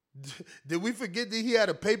 Did we forget that he had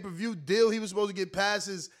a pay-per-view deal? He was supposed to get past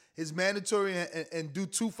his mandatory and do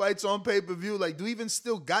 2 fights on pay-per-view. Like, do we even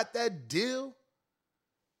still got that deal?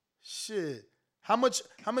 Shit. How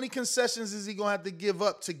many concessions is he gonna have to give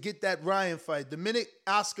up to get that Ryan fight? The minute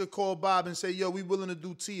Oscar called Bob and say, yo, we willing to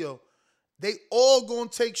do Tio, they all gonna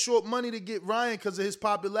take short money to get Ryan because of his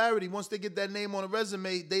popularity. Once they get that name on a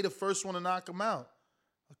resume, they the first one to knock him out.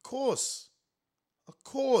 Of course.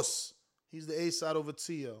 He's the A-side over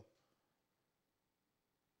Tio.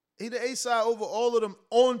 He the A-side over all of them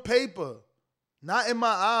on paper. Not in my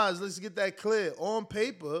eyes. Let's get that clear. On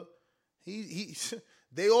paper,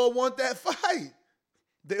 they all want that fight.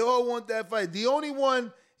 The only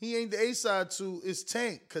one he ain't the A-side to is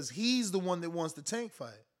Tank, because he's the one that wants the Tank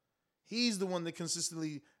fight. He's the one that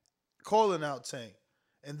consistently calling out Tank.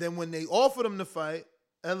 And then when they offered him the fight,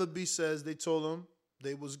 Ellaby says they told him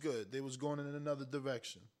they was good. They was going in another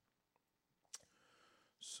direction.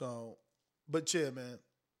 So, but yeah, man.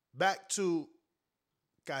 Back to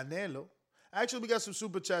Canelo. Actually, we got some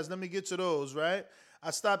super chats. Let me get to those, right?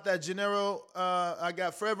 I stopped at Gennaro. I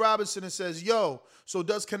got Fred Robinson and says, yo, so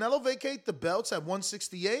does Canelo vacate the belts at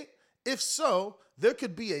 168? If so, there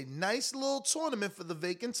could be a nice little tournament for the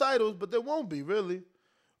vacant titles, but there won't be, really.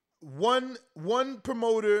 One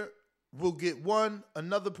promoter will get one,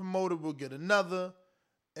 another promoter will get another,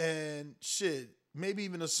 and shit, maybe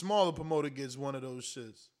even a smaller promoter gets one of those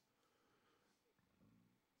shits.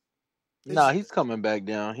 Nah, he's coming back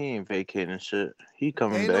down. He ain't vacating shit. He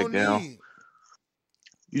coming back down. Need.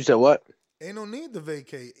 You said what? Ain't no need to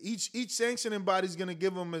vacate. Each sanctioning body's gonna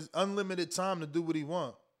give him his unlimited time to do what he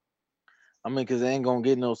want. I mean, because they ain't gonna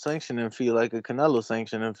get no sanctioning fee like a Canelo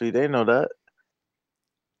sanctioning fee. They know that.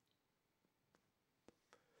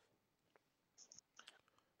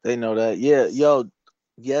 They know that. Yeah, yo.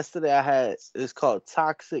 Yesterday I had, it's called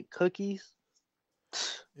Toxic Cookies.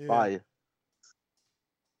 Yeah. Fire.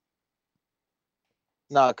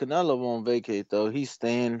 Nah, Canelo won't vacate though. He's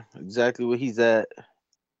staying exactly where he's at.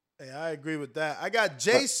 Hey, I agree with that. I got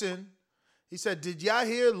Jason. He said, did y'all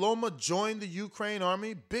hear Loma joined the Ukraine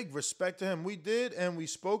army? Big respect to him. We did, and we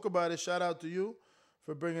spoke about it. Shout out to you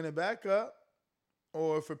for bringing it back up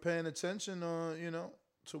or for paying attention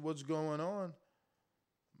to what's going on.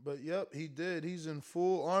 But, yep, he did. He's in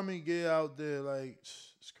full army gear out there. Like,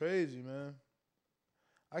 it's crazy, man.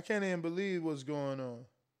 I can't even believe what's going on.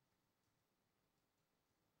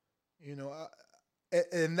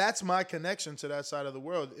 And that's my connection to that side of the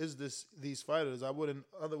world is these fighters. I wouldn't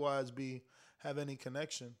otherwise have any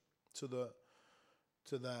connection to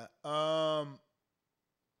that.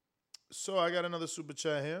 So I got another super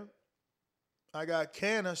chat here. I got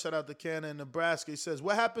Canna, shout out to Canna in Nebraska. He says,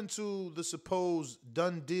 what happened to the supposed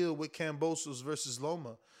done deal with Kambosos versus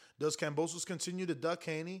Loma? Does Kambosos continue to duck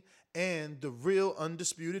Haney and the real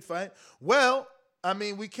undisputed fight? Well, I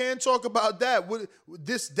mean, we can't talk about that.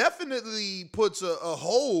 This definitely puts a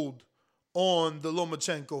hold on the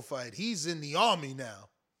Lomachenko fight. He's in the army now.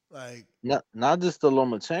 Like, not just the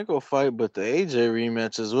Lomachenko fight, but the AJ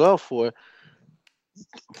rematch as well for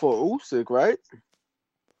Usyk, right?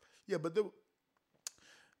 Yeah, but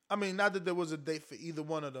not that there was a date for either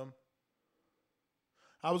one of them.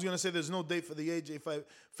 I was going to say there's no date for the AJ fight.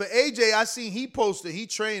 For AJ, I seen he posted, he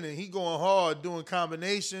training, he going hard, doing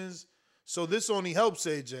combinations. So this only helps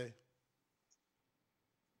AJ.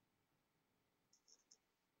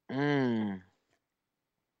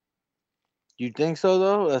 You think so,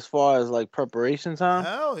 though, as far as, like, preparation time?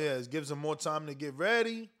 Hell yeah. It gives him more time to get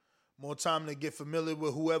ready, more time to get familiar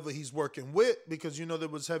with whoever he's working with, because, there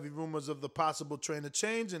was heavy rumors of the possible trainer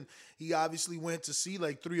change, and he obviously went to see,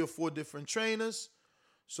 like, 3 or 4 different trainers.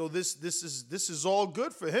 So this is all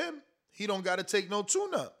good for him. He don't got to take no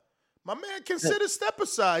tune-up. My man considered step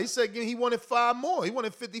aside. He said he wanted 5 more. He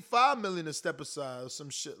wanted $55 million to step aside or some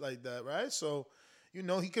shit like that, right? So,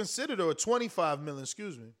 he considered, or $25 million,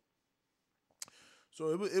 excuse me.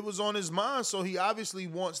 So it was on his mind. So he obviously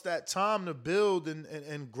wants that time to build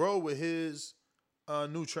and grow with his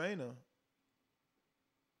new trainer.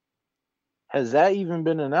 Has that even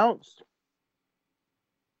been announced?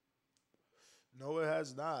 No, it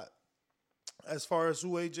has not. As far as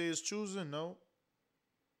who AJ is choosing, no.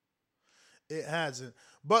 It hasn't.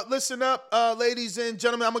 But listen up, ladies and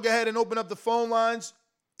gentlemen. I'm going to go ahead and open up the phone lines.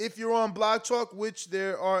 If you're on Blog Talk, which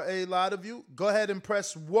there are a lot of you, go ahead and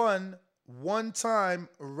press 1 time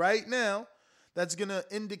right now. That's going to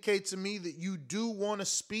indicate to me that you do want to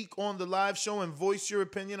speak on the live show and voice your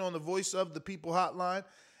opinion on the Voice of the People hotline.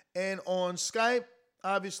 And on Skype,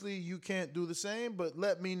 obviously, you can't do the same, but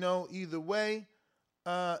let me know either way.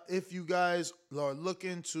 if you guys are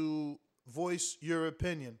looking to voice your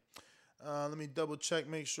opinion. Let me double check,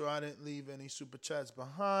 make sure I didn't leave any super chats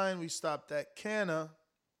behind. We stopped at Canna.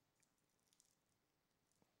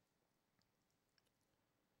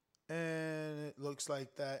 And it looks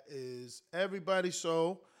like that is everybody.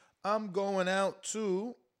 So I'm going out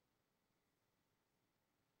to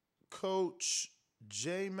Coach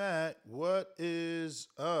J Matt. What is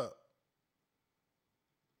up?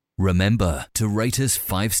 Remember to rate us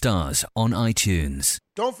 5 stars on iTunes.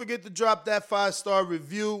 Don't forget to drop that 5-star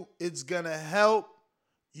review. It's going to help.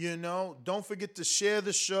 Don't forget to share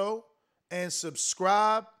the show and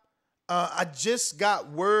subscribe. I just got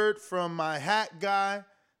word from my hat guy.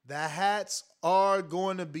 The hats are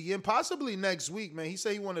going to be in possibly next week, man. He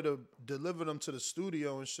said he wanted to deliver them to the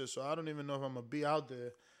studio and shit, so I don't even know if I'm going to be out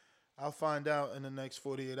there. I'll find out in the next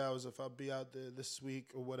 48 hours if I'll be out there this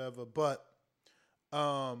week or whatever. But,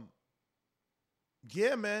 yeah,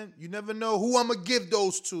 man, you never know who I'm going to give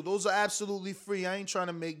those to. Those are absolutely free. I ain't trying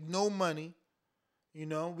to make no money.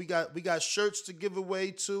 We got shirts to give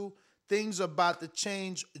away too. Things are about to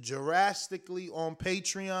change drastically on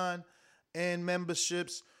Patreon and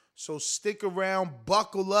memberships. So stick around,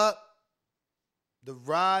 buckle up. The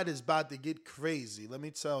ride is about to get crazy. Let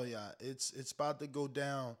me tell y'all, it's about to go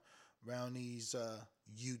down around these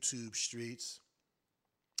YouTube streets.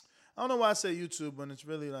 I don't know why I say YouTube when it's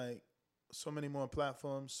really like so many more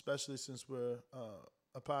platforms, especially since we're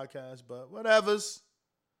a podcast, but whatevers.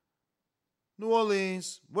 New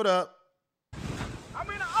Orleans, what up? I'm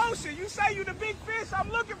in the ocean. You say you the big fish.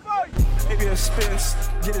 I'm looking for you. Maybe a spins,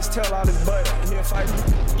 get his tail out his butt, and he'll fight me.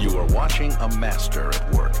 You are watching a master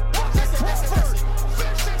at work.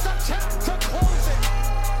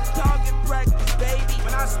 Target practice, baby.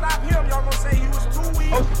 When I stop him, y'all gonna say he was too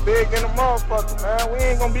weak. Oh, big in the motherfucker, man. We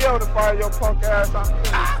ain't gonna be able to fire your punk ass out here.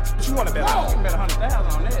 What you wanna bet on? You can bet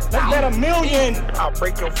 100,000 on that. Let's bet $1 million. I'll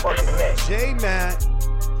break your fucking neck. J-Matt,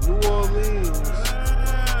 New Orleans.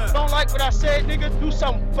 Don't like what I said, nigga? Do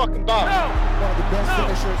something fucking about it. One of the best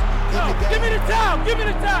finishers in the game. Give me the towel. Give me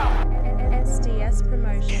the towel. SDS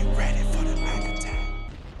Promotion. Get ready for the back attack.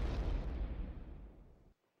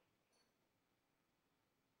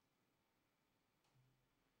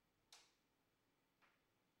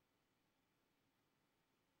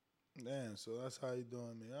 Damn, so that's how you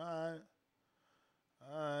doing me. All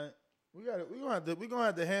right. We're gonna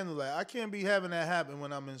have to handle that. I can't be having that happen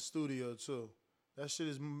when I'm in studio too. That shit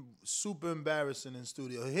is super embarrassing in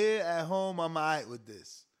studio. Here at home, I'm all right with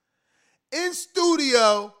this. In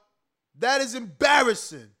studio, that is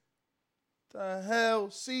embarrassing. The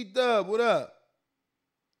hell? C-Dub, what up?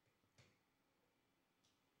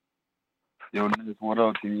 Yo, niggas, what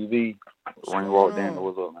up, TV? When you walked in,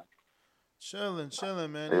 what's up, man? Chilling,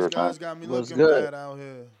 man. These guys got me looking bad out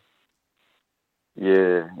here.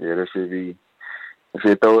 Yeah, that should be. That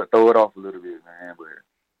should throw it off a little bit, man. But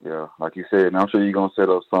yeah, like you said, I'm sure you're gonna set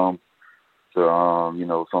up some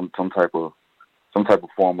type of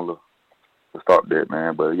formula to stop that,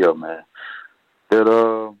 man. But yeah, man, that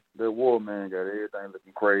war, man, got everything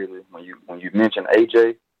looking crazy. When you mention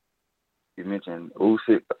AJ, you mentioned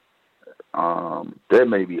Usyk, that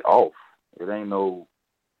may be off. It ain't no.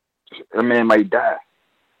 That man might die.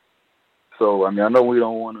 So, I mean, I know we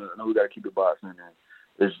got to keep it boxing. And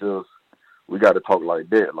it's just, we got to talk like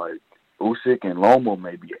that. Like, Usyk and Loma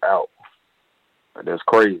may be out. That's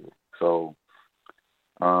crazy. So,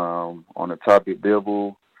 on the topic,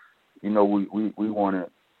 Bivol, we wanted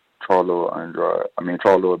Charlo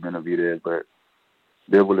Benavidez, but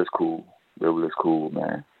Bivol is cool. Bivol is cool,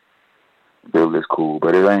 man. Bivol is cool,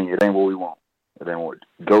 but it ain't what we want. It ain't what.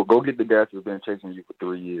 Go get the guys who've been chasing you for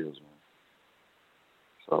 3 years, man.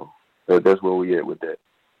 So that's where we at with that.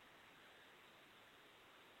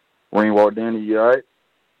 Ringwalk Danny, you all right?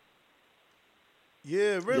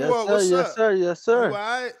 Yeah, Ringwalk, what's yes, up? Sir, yes, sir. You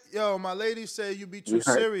all right? Yo, my lady said you be too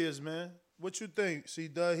serious, man. What you think? See,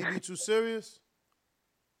 Doug, he be too serious?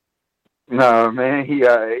 Nah, man, he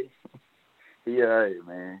all right. He all right,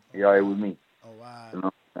 man. He all right with me. Oh,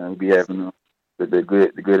 wow. And be having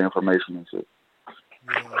the good information and shit.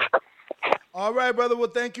 Yeah. All right, brother. Well,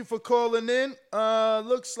 thank you for calling in.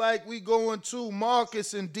 Looks like we going to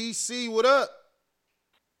Marcus in D.C. What up?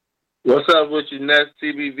 What's up with you, Nest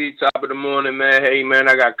TBV, top of the morning, man. Hey, man,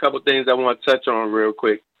 I got a couple things I want to touch on real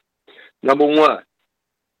quick. Number one,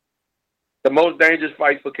 the most dangerous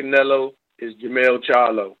fight for Canelo is Jamal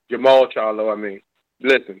Charlo, I mean.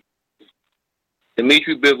 Listen,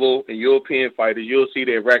 Dimitri Bivol and European fighters, you'll see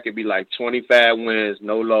their record be like 25 wins,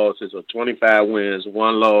 no losses, or 25 wins,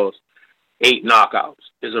 1 loss, 8 knockouts.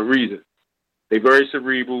 There's a reason. They're very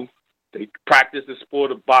cerebral. They practice the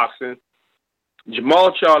sport of boxing.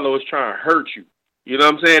 Jamal Charlo is trying to hurt you. You know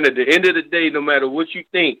what I'm saying? At the end of the day, no matter what you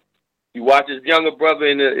think, you watch his younger brother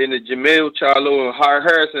in the Jamel Charlo and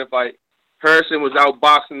Harrison fight. Harrison was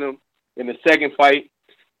outboxing him in the second fight.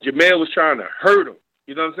 Jamel was trying to hurt him.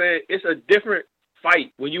 You know what I'm saying? It's a different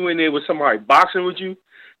fight when you in there with somebody boxing with you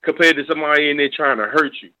compared to somebody in there trying to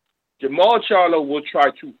hurt you. Jamal Charlo will try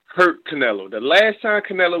to hurt Canelo. The last time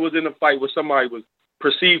Canelo was in a fight where somebody was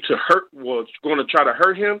perceived to hurt, was going to try to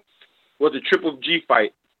hurt him, was the Triple G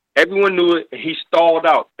fight. Everyone knew it, and he stalled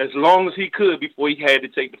out as long as he could before he had to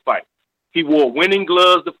take the fight. He wore winning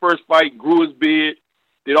gloves the first fight, grew his beard,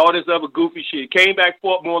 did all this other goofy shit, came back,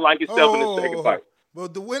 fought more like himself in the second fight.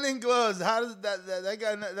 But the winning gloves, how does that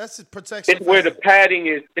guy? That's his protection. It's where the padding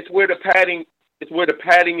is. It's where the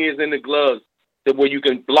padding is in the gloves, where you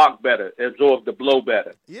can block better, absorb the blow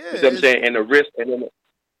better. Yeah, you know what I'm saying? And the wrist, and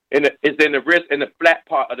then it's in the wrist and the flat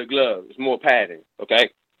part of the glove. It's more padding. Okay,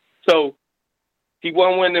 so he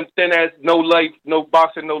won one of them thin ass, no life, no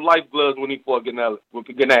boxing, no life gloves when he fought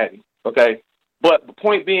Gennady. Okay, but the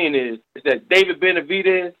point being is that David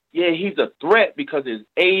Benavidez, yeah, he's a threat because of his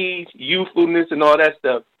age, youthfulness, and all that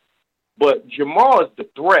stuff. But Jamal is the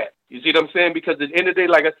threat. You see what I'm saying? Because at the end of the day,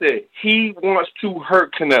 like I said, he wants to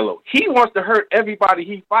hurt Canelo. He wants to hurt everybody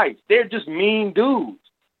he fights. They're just mean dudes.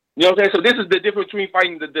 You know what I'm saying? So this is the difference between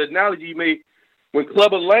fighting. The analogy you made when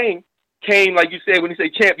Clubber Lang came, like you said, when he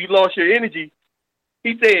said, "Champ, you lost your energy."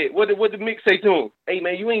 He said, what did Mick say to him? Hey,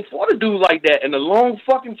 man, you ain't fought a dude like that in a long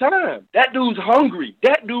fucking time. That dude's hungry.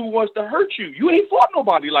 That dude wants to hurt you. You ain't fought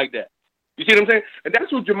nobody like that. You see what I'm saying? And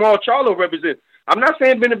that's what Jamal Charlo represents. I'm not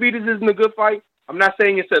saying Benavidez isn't a good fight. I'm not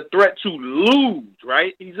saying it's a threat to lose,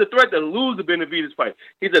 right? He's a threat to lose the Benavidez fight.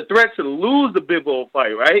 He's a threat to lose the Bivol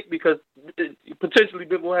fight, right? Because potentially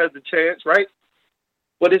Bivol has the chance, right?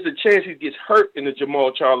 But it's a chance he gets hurt in the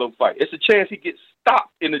Jamal Charlo fight. It's a chance he gets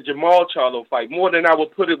stopped in the Jamal Charlo fight more than I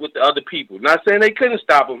would put it with the other people. Not saying they couldn't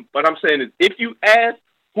stop him, but I'm saying is if you ask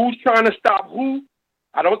who's trying to stop who,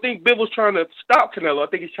 I don't think Bivol's trying to stop Canelo. I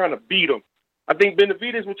think he's trying to beat him. I think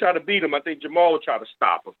Benavidez will try to beat him. I think Jamal will try to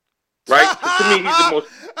stop him. Right? So to me, he's the most...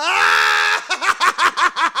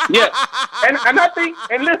 Yeah. And I think,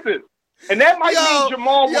 and listen, and that might mean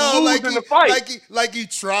Jamal will lose in the fight. Like he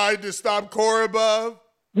tried to stop Korobov?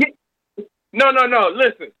 Yeah. No.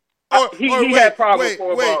 Listen. He had problems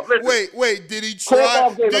with Korobov. Wait. Did he try?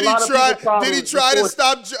 Did he try to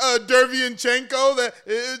stop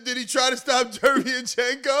Derevyanchenko? Did he try to stop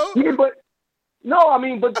Derevyanchenko? Yeah, but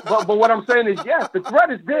what I'm saying is yes, the threat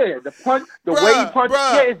is there. The punch, the way he punches,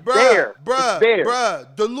 it's there. It's there.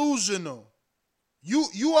 Delusional.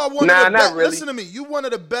 You are one of the best. Really. Listen to me. You one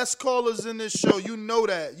of the best callers in this show. You know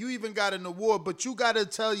that. You even got an award, but you got to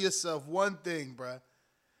tell yourself one thing, bruh.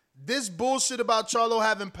 This bullshit about Charlo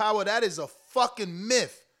having power, that is a fucking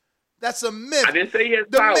myth. That's a myth. I didn't say he has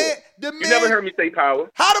power. You never heard me say power.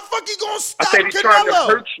 How the fuck he gonna stop Canelo? I said he's trying to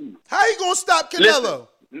hurt you. How he gonna stop Canelo?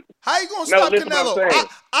 How you gonna stop Canelo?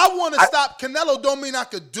 I want to stop Canelo. Don't mean I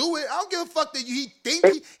could do it. I don't give a fuck that he think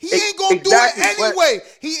he ain't gonna do it anyway.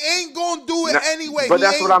 He ain't gonna do it anyway. But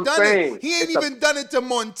that's what I'm saying. He ain't even done it to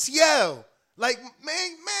Montiel. Like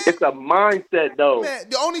man, it's a mindset though. Man,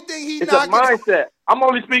 the only thing it's a mindset. I'm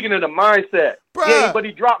only speaking of the mindset. Bruh. Yeah, but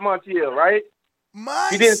he dropped Montiel, right?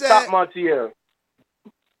 Mindset. He didn't stop Montiel.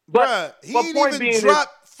 But he didn't even drop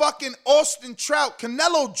fucking Austin Trout.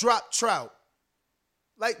 Canelo dropped Trout.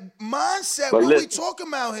 Like, mindset, what we talking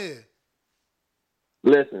about here?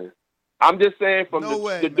 Listen, I'm just saying from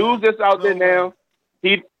the dudes that's out there now,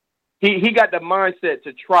 he got the mindset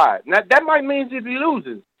to try it. Now, that might mean if he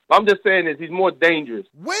loses. I'm just saying is he's more dangerous.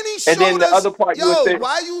 When he showed and then the other part,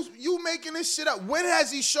 why you making this shit up? When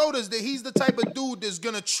has he showed us that he's the type of dude that's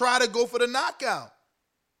going to try to go for the knockout?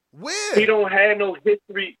 Where? He don't have no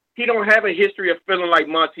history. He don't have a history of feeling like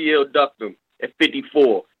Montiel ducked him at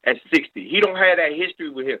 54. At 60. He don't have that history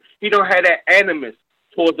with him. He don't have that animus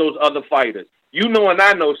towards those other fighters. You know and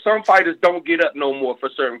I know some fighters don't get up no more for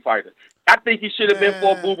certain fighters. I think he should have been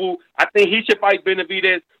for Boo-Boo. I think he should fight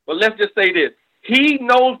Benavidez. But let's just say this. He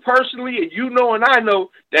knows personally, and you know and I know,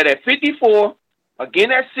 that at 54,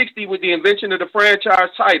 again at 60 with the invention of the franchise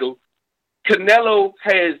title, Canelo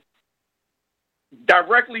has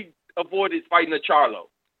directly avoided fighting a Charlo.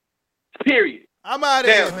 Period. I'm out of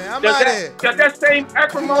here, man. I'm out of here. Does that same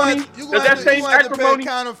acrimony? You have to pay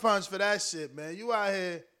counter funds for that shit, man. You out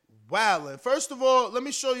here wilding. First of all, let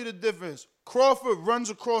me show you the difference. Crawford runs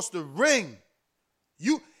across the ring.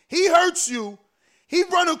 He hurts you. He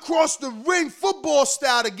run across the ring football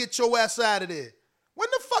style to get your ass out of there. When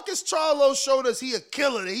the fuck is Charlo showed us he a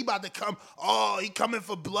killer? He about to come. Oh, he coming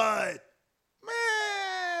for blood.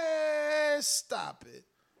 Man, stop it.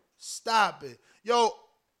 Stop it. Yo,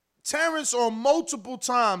 Terrence on multiple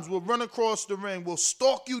times will run across the ring, will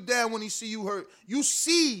stalk you down when he see you hurt. You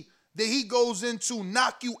see that he goes into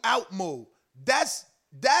knock you out mode. That's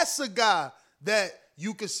a guy that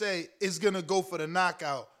you could say is going to go for the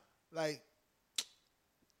knockout. Like,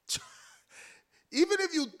 even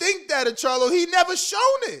if you think that of Charlo, he never shown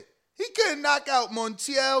it. He couldn't knock out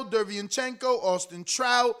Montiel, Derevyanchenko, Austin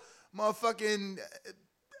Trout, motherfucking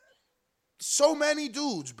so many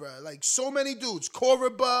dudes, bro. Like, so many dudes.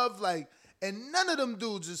 Korobov, like, and none of them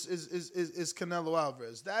dudes is Canelo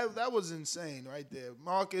Alvarez. That was insane right there.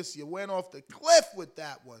 Marcus, you went off the cliff with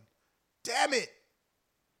that one. Damn it.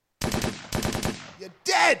 You're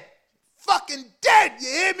dead. Fucking dead. You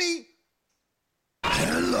hear me?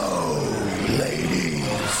 Hello, ladies.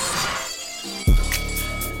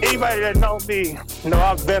 Anybody that know me know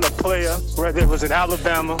I've been a player, whether it was in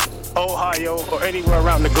Alabama, Ohio, or anywhere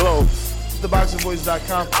around the globe.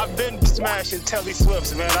 TheBoxingVoice.com. I've been smashing Telly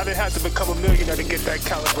Swifts, man. I didn't have to become a millionaire to get that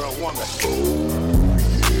caliber of woman.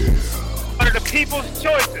 One of the people's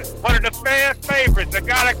choices, one of the fans' favorites, a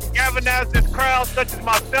guy that can galvanize this crowd, such as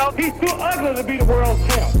myself. He's too ugly to be the world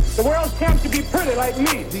champ. The world champ should be pretty like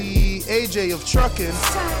me. The AJ of trucking.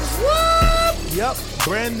 Whoop! Yep,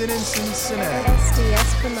 Brandon in Cincinnati.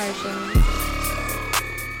 SDS Promotions.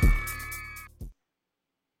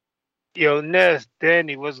 Yo, Ness,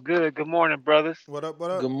 Danny, what's good? Good morning, brothers. What up,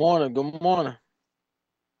 what up? Good morning, good morning.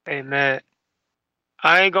 Hey, man,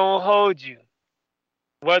 I ain't gonna hold you.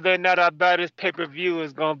 Whether or not I buy this pay-per-view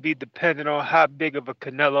is gonna be dependent on how big of a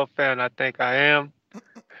Canelo fan I think I am.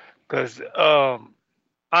 Because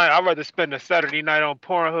I'd rather spend a Saturday night on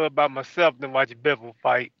Pornhub by myself than watch Bivol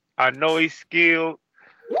fight. I know he's skilled.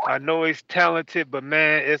 I know he's talented, but,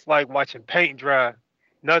 man, it's like watching paint dry.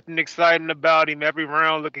 Nothing exciting about him. Every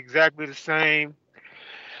round look exactly the same.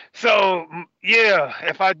 So, yeah,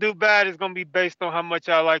 if I do bad, it's going to be based on how much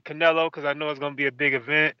I like Canelo because I know it's going to be a big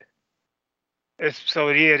event. This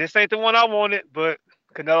ain't the one I wanted, but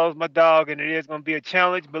Canelo's my dog, and it is going to be a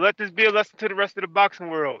challenge. But let this be a lesson to the rest of the boxing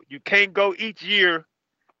world. You can't go each year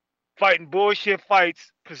fighting bullshit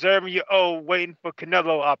fights, preserving your O, waiting for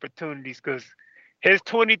Canelo opportunities because his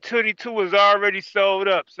 2022 was already sold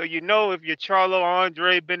up. So you know if you're Charlo,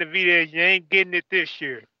 Andre, Benavidez, you ain't getting it this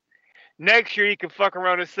year. Next year, you can fuck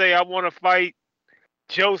around and say, I want to fight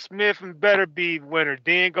Joe Smith and better be winner.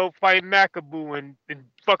 Then go fight McAboo and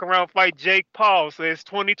fuck around and fight Jake Paul. So his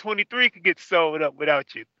 2023 could get sold up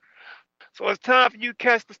without you. So it's time for you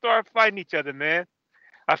cats to start fighting each other, man.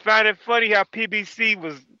 I find it funny how PBC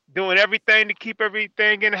was doing everything to keep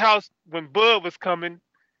everything in-house when Bud was coming.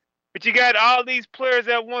 But you got all these players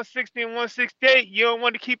at 160 and 168. You don't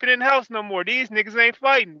want to keep it in-house no more. These niggas ain't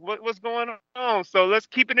fighting. What's going on? So let's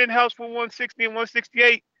keep it in-house for 160 and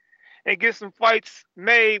 168 and get some fights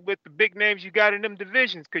made with the big names you got in them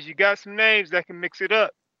divisions because you got some names that can mix it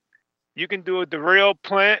up. You can do a Darrell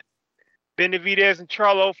Plant, Benavidez, and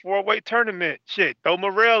Charlo 4-way tournament. Shit, throw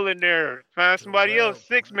Morrell in there. Find somebody else,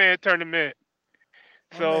 6-man tournament.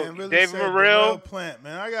 So, man, really David Morrell. Plant,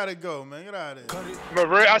 man. I gotta go, man. Get out of here.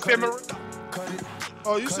 Morrell, I said Morrell.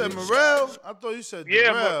 Oh, you said Morrell? I thought you said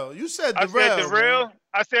Darrell. You said Darrell. I said Darrell.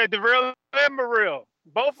 I said Darrell and Morrell.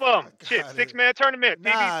 Both of them. Shit, 6-man tournament.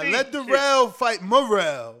 Nah, PBC. let Darrell fight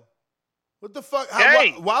Morrell. What the fuck?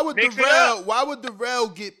 Why would Darrell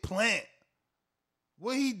get Plant?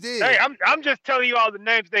 What he did? Hey, I'm just telling you all the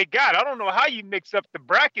names they got. I don't know how you mix up the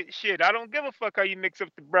bracket shit. I don't give a fuck how you mix up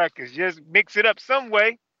the brackets. Just mix it up some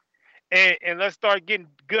way, and let's start getting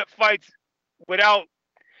good fights without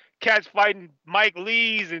cats fighting Mike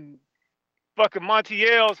Lees and fucking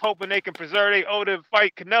Montiel's hoping they can preserve their O to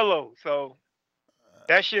fight Canelo. So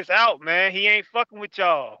that shit's out, man. He ain't fucking with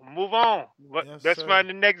y'all. Move on. Let's find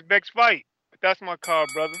the next best fight. But that's my call,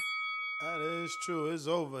 brother. That is true. It's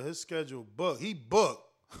over. His schedule booked. He booked.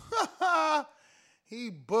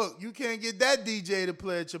 He booked. You can't get that DJ to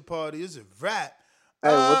play at your party. It's a wrap.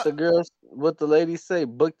 Hey, what the ladies say?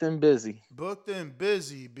 Booked and busy. Booked and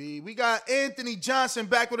busy, B. We got Anthony Johnson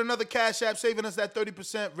back with another Cash App, saving us that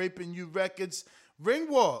 30%, Raping You Records.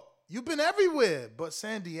 Ringwalk, you've been everywhere, but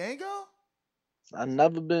San Diego? I've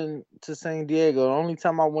never been to San Diego. The only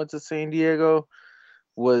time I went to San Diego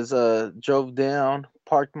was drove down,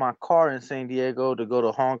 parked my car in San Diego to go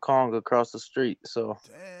to Hong Kong across the street. So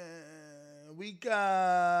damn, we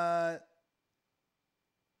got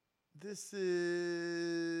this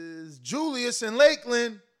is Julius in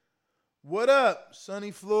Lakeland. What up,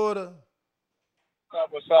 sunny Florida?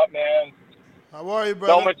 What's up, man? How are you,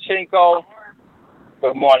 brother? Lomachenko.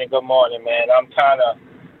 Good morning, man. I'm kind of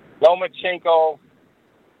Lomachenko.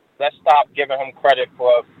 Let's stop giving him credit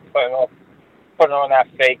for putting on that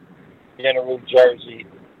fake General Jersey.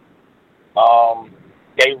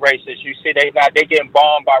 They racist. You see, they getting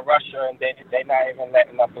bombed by Russia, and they not even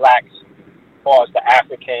letting the blacks, as far as the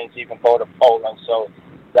Africans, even go to Poland. So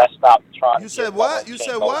let's stop trying. You said what? You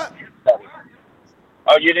said what?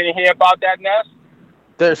 Oh, you didn't hear about that, Ness?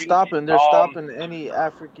 They're stopping any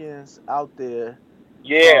Africans out there.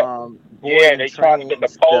 Yeah, they trying to get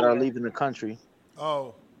the Poland that are leaving the country.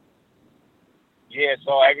 Oh. Yeah,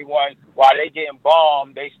 so everyone, while they getting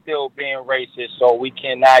bombed, they still being racist. So we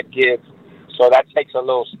cannot give. So that takes a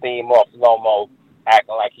little steam off Lomo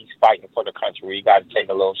acting like he's fighting for the country. We got to take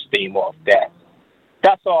a little steam off that.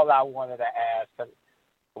 That's all I wanted to add.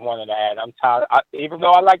 I'm tired. Even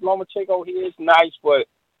though I like Lomachenko, he is nice, but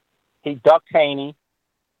he ducked Haney.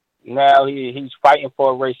 Now he's fighting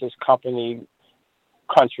for a racist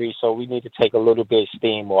country, so we need to take a little bit of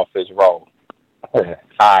steam off his role. All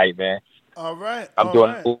right, man. All right. I'm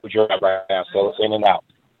doing a good job right now, so it's in and out.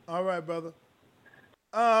 All right, brother.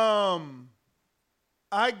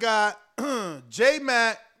 I got J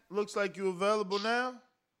Mac. Looks like you available now.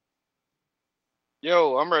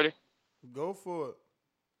 Yo, I'm ready. Go for it.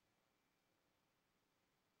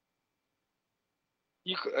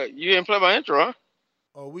 You didn't play my intro, huh?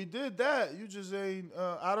 Oh, we did that. You just ain't.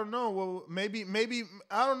 I don't know. Well, maybe.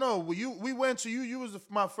 I don't know. We went to you. You was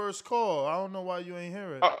my first call. I don't know why you ain't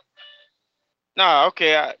hear it. Nah,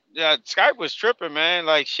 okay. Skype was tripping, man.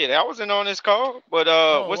 Like shit. I wasn't on this call, but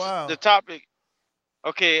what's the topic?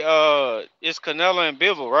 Okay, it's Canelo and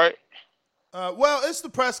Bivol, right? Well, it's the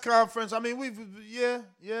press conference. I mean, we've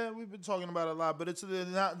been talking about it a lot, but it's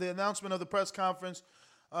the announcement of the press conference.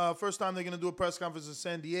 First time they're gonna do a press conference in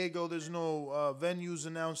San Diego. There's no venues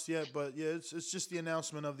announced yet, but yeah, it's just the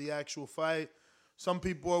announcement of the actual fight. Some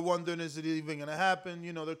people are wondering, is it even gonna happen?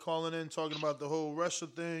 You know, they're calling in talking about the whole Russia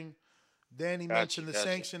thing. Danny mentioned the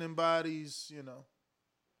sanctioning bodies. You know.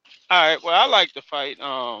 All right. Well, I like the fight.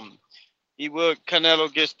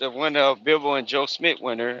 Canelo gets the winner of Bivol and Joe Smith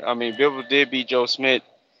winner. I mean, Bivol did beat Joe Smith.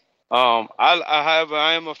 I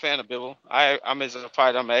am a fan of Bivol. I'm as a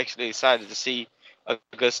fighter. I'm actually excited to see a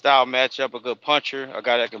good style matchup, a good puncher, a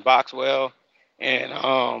guy that can box well, and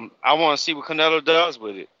I want to see what Canelo does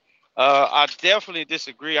with it. I definitely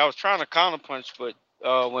disagree. I was trying to counterpunch, but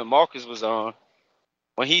when Marcus was on,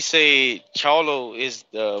 when he said Charlo is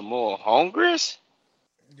the more hungriest,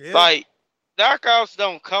 like knockouts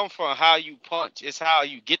don't come from how you punch; it's how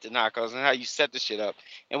you get the knockouts and how you set the shit up.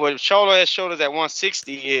 And what Charlo has showed us at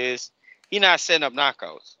 160 is he not setting up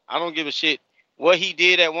knockouts. I don't give a shit what he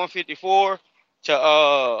did at 154.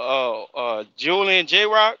 To Julian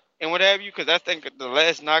J-Rock and what have you, because I think the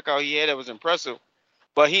last knockout he had that was impressive,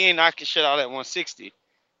 but he ain't knocking shit out at 160.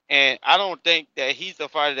 And I don't think that he's the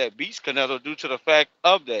fighter that beats Canelo due to the fact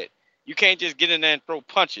of that. You can't just get in there and throw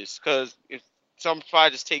punches, because if some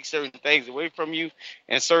fighters take certain things away from you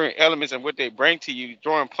and certain elements and what they bring to you,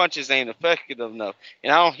 throwing punches ain't effective enough.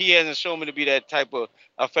 And he hasn't shown me to be that type of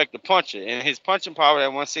effective puncher. And his punching power at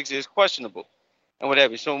 160 is questionable. And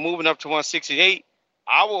whatever. So moving up to 168,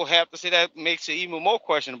 I will have to say that makes it even more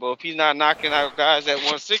questionable if he's not knocking out guys at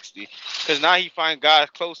 160. Because now he finds guys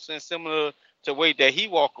close and similar to weight that he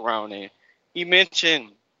walk around in. He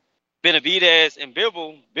mentioned Benavidez and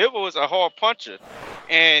Bivol. Bivol is a hard puncher.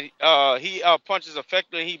 And he punches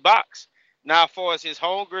effectively and he boxes. Now, as far as his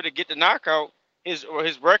hunger to get the knockout, his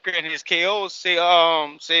record and his KOs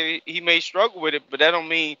say he may struggle with it, but that don't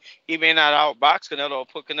mean he may not outbox Canelo or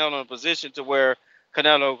put Canelo in a position to where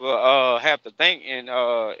Canelo will have to think, and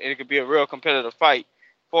it could be a real competitive fight.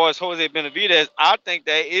 As far as Jose Benavidez, I think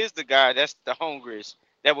that is the guy that's the hungriest,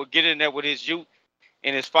 that will get in there with his youth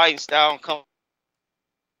and his fighting style and come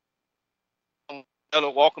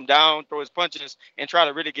Canelo, walk him down, throw his punches, and try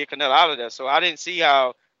to really get Canelo out of there. So I didn't see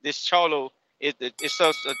how this Charlo is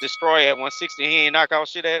such a destroyer at 160. He ain't knock out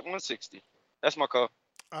shit at 160. That's my call.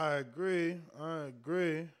 I agree.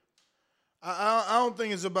 I don't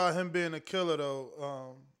think it's about him being a killer,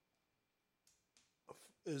 though,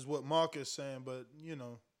 is what Marcus is saying. But, you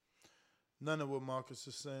know, none of what Marcus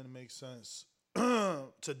is saying makes sense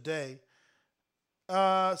today.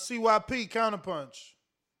 CYP, counterpunch.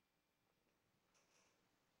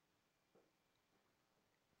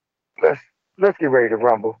 Let's get ready to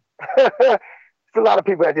rumble. It's a lot of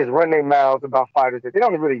people that just run their mouths about fighters that they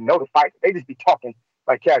don't really know the fight. They just be talking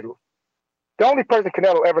like casuals. The only person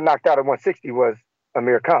Canelo ever knocked out at 160 was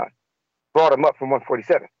Amir Khan. Brought him up from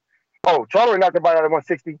 147. Oh, Charlo knocked him out at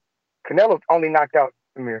 160. Canelo only knocked out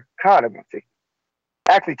Amir Khan at 160.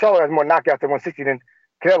 Actually, Charlo has more knockouts at 160 than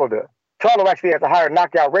Canelo does. Charlo actually has a higher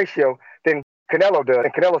knockout ratio than Canelo does.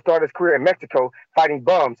 And Canelo started his career in Mexico fighting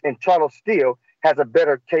bums, and Charlo still has a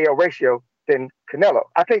better KO ratio than Canelo.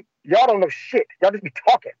 I think y'all don't know shit. Y'all just be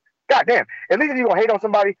talking. Goddamn. At least if you're going to hate on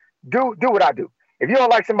somebody, do what I do. If you don't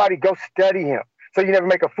like somebody, go study him so you never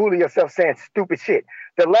make a fool of yourself saying stupid shit.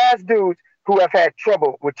 The last dudes who have had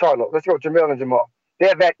trouble with Charlo, let's go Jamil and Jamal. They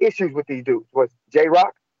have had issues with these dudes. Was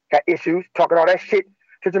J-Rock, had issues, talking all that shit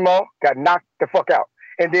to Jamal, got knocked the fuck out.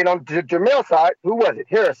 And then on Jamil's side, who was it?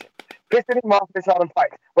 Harrison. Pissing him off and saw them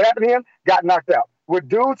fight. What happened to him? Got knocked out. What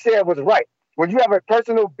dude said was right. When you have a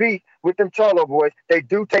personal beef with them Charlo boys, they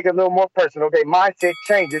do take a little more personal. Their mindset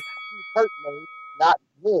changes personally, not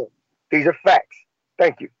win. These are facts.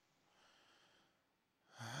 Thank you.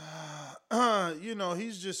 You know,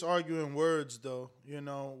 he's just arguing words, though. You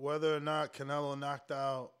know, whether or not Canelo knocked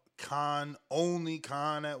out only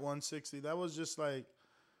Khan at 160, that was just like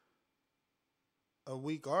a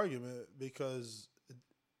weak argument because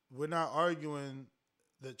we're not arguing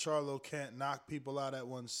that Charlo can't knock people out at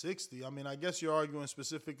 160. I mean, I guess you're arguing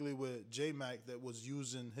specifically with J-Mac that was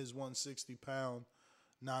using his 160-pound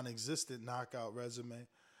non-existent knockout resume.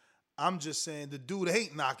 I'm just saying the dude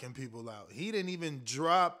ain't knocking people out. He didn't even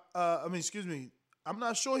drop, I'm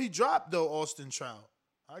not sure he dropped, though, Austin Trout.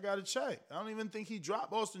 I got to check. I don't even think he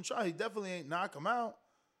dropped Austin Trout. He definitely ain't knock him out.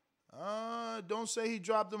 Don't say he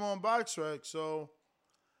dropped him on BoxRec. So,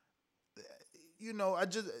 you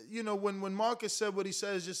know, when Marcus said what he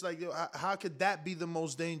said, it's just like, how could that be the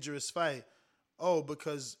most dangerous fight? Oh,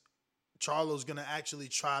 because Charlo's going to actually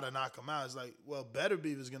try to knock him out. It's like, well,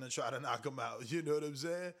 Beterbiev is going to try to knock him out. You know what I'm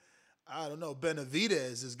saying? I don't know.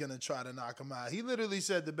 Benavidez is going to try to knock him out. He literally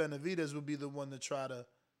said that Benavidez would be the one to try to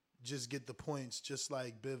just get the points, just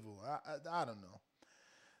like Bivol. I don't know.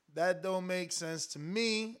 That don't make sense to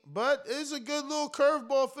me, but it's a good little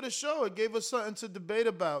curveball for the show. It gave us something to debate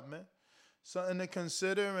about, man. Something to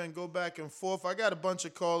consider and go back and forth. I got a bunch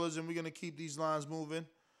of callers, and we're going to keep these lines moving.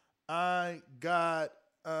 I got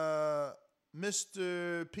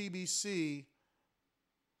Mr. PBC.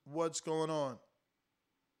 What's going on?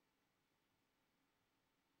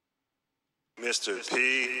 Mr.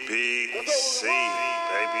 PBC,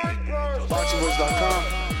 baby. BoxingVoice.com.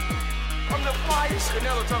 I'm the finest.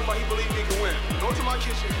 Canelo talking about he believe he can win. Go to my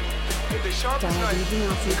kitchen, get the sharpest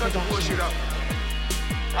knife, and cut the bullshit out.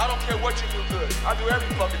 I don't care what you do good. I do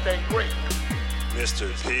every fucking thing great.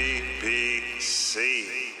 Mr. PBC,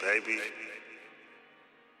 baby.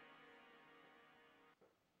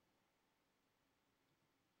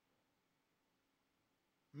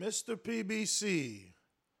 Mr. PBC.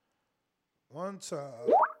 One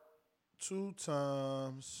time, two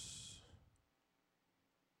times.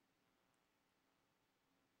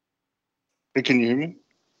 Hey, can you hear me?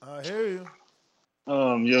 I hear you.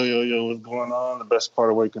 Yo, what's going on? The best part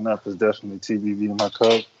of waking up is definitely TBV in my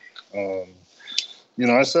cup. You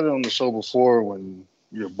know, I said it on the show before when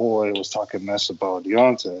your boy was talking mess about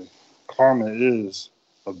Deontay. Karma is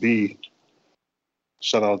a B.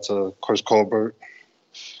 Shout out to Chris Colbert.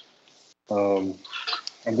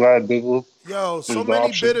 I'm glad Bivol. Yo, so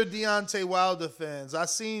many bitter Deontay Wilder fans. I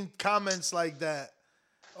seen comments like that.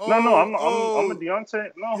 I'm a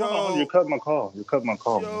Deontay. No, hold on. You cut my call.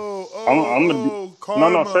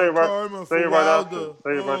 Karma, say it right. Karma Say it right after.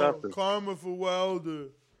 Say it right after. Karma for Wilder.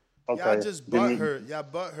 Okay. Y'all just butthurt. Y'all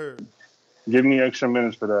butthurt. Give me extra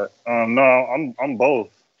minutes for that. No, I'm both.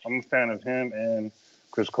 I'm a fan of him and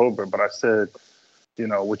Chris Colbert, but I said, you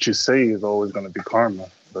know, what you say is always going to be karma.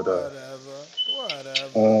 But Whatever.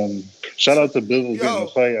 shout out to Bivol getting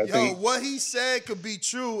the fight. I think what he said could be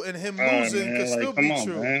true, and him losing could still be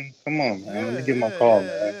true. Man. Come on, man. Let me get my call,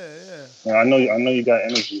 man. Yeah. I know you got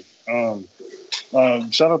energy. Shout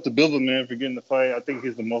out to Bivol, man, for getting the fight. I think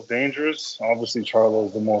he's the most dangerous. Obviously, Charlo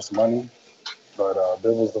is the most money, but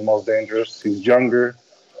Bivol's the most dangerous. He's younger.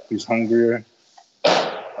 He's hungrier.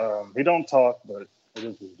 He don't talk, but it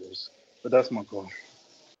is what it is. But that's my call.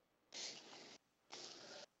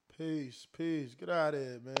 Peace. Get out of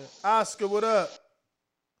here, man. Oscar, what up?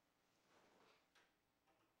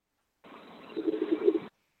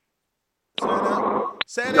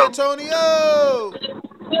 San Antonio!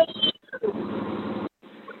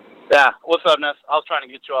 Yeah, what's up, Ness? I was trying to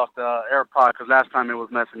get you off the AirPod because last time it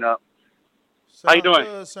was messing up. How you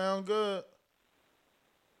doing? Sound good.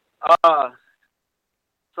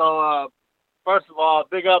 First of all,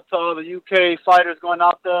 big up to all the UK fighters going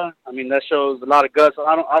out there. I mean, that shows a lot of guts.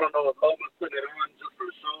 I don't know if Loma's putting it on just for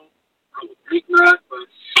the show. I would think not,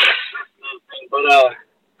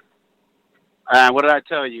 but what did I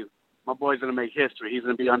tell you? My boy's gonna make history. He's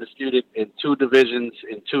gonna be undisputed in 2 divisions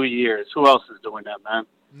in 2 years. Who else is doing that, man?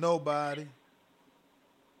 Nobody.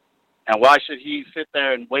 And why should he sit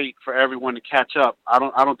there and wait for everyone to catch up? I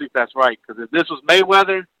don't think that's right. Because if this was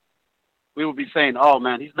Mayweather, we would be saying, oh,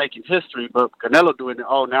 man, he's making history. But Canelo doing it,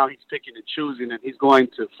 oh, now he's picking and choosing, and he's going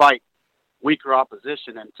to fight weaker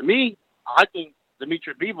opposition. And to me, I think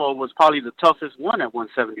Dimitri Bivol was probably the toughest one at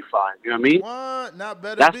 175. You know what I mean? What? Not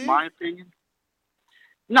better. That's my opinion.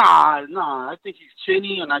 Nah. I think he's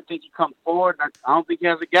chinny, and I think he comes forward. And I don't think he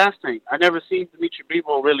has a gas tank. I never seen Dimitri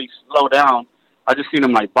Bivol really slow down. I just seen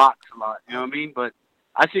him like box a lot. You know what I mean? But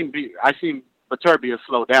I seen Beterbiev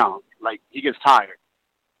slow down. Like he gets tired.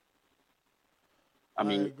 I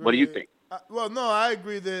mean, what do you think? I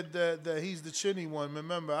agree that he's the chinny one.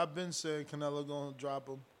 Remember, I've been saying Canelo gonna drop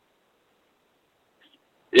him.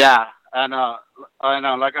 Yeah, and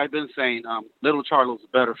like I've been saying, Little Charlo's a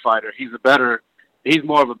better fighter. He's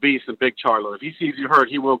more of a beast than Big Charlo. If he sees you hurt,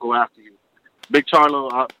 he will go after you. Big Charlo,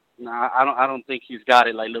 I don't think he's got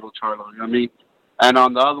it like Little Charlo. You know what I mean? And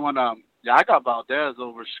on the other one, I got Valdez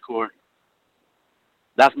over Shakur.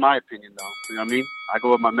 That's my opinion, though. You know what I mean? I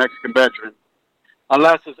go with my Mexican veteran.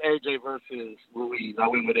 Unless it's AJ versus Ruiz, I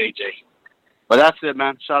win with AJ. But that's it,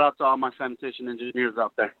 man. Shout out to all my sanitation engineers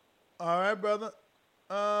out there. All right, brother.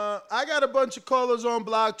 I got a bunch of callers on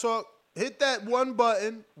Blog Talk. Hit that one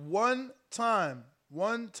button one time.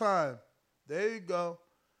 One time. There you go.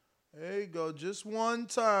 There you go. Just one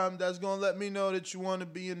time. That's going to let me know that you want to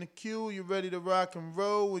be in the queue. You're ready to rock and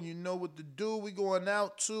roll and you know what to do. We going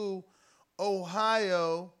out to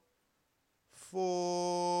Ohio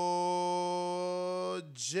for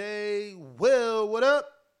J. Will. What up?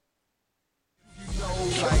 You know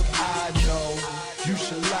like I know, you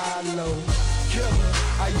should lie low. Killer,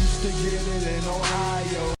 I used to get it in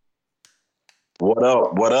Ohio. What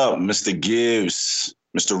up, Mr. Gibbs,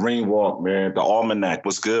 Mr. Ringwalk, man, the Almanac.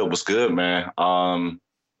 What's good, man?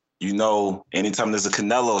 You know, anytime there's a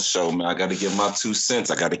Canelo show, man, I got to give my 2 cents.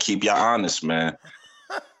 I got to keep y'all honest, man.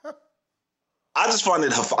 I just find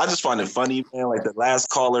it funny, man. Like the last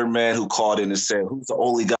caller, man, who called in and said, "Who's the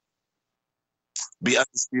only guy to be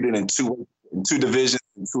undisputed in two divisions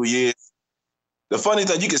in 2 years?" The funny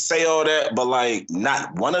thing, you can say all that, but like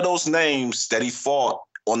not one of those names that he fought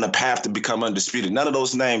on the path to become undisputed, none of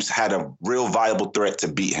those names had a real viable threat to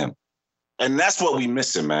beat him. And that's what we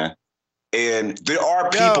missing, man. And there are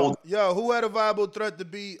people. Yo, who had a viable threat to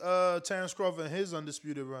beat Terrence Crawford in his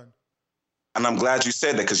undisputed run? And I'm glad you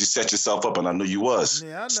said that because you set yourself up and I knew you was.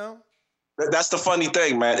 Yeah, I know. That's the funny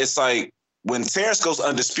thing, man. It's like when Terrence goes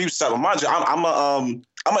undisputed, something, mind you, I'm an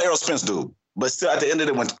Errol Spence dude. But still, at the end of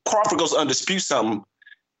it, when Crawford goes undisputed something,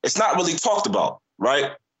 it's not really talked about,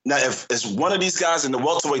 right? Now, if it's one of these guys in the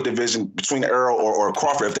welterweight division between Errol or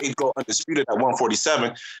Crawford, if they go undisputed at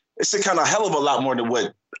 147, it's a kind of hell of a lot more than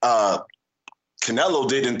what Canelo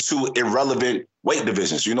did in 2 irrelevant weight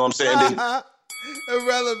divisions. You know what I'm saying?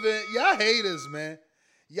 Irrelevant. Y'all haters, man.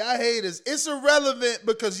 Y'all haters. It's irrelevant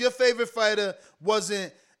because your favorite fighter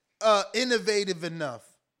wasn't innovative enough.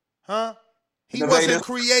 Huh? He wasn't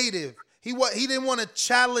creative. He didn't want to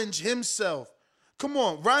challenge himself. Come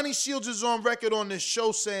on, Ronnie Shields is on record on this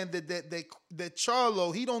show saying that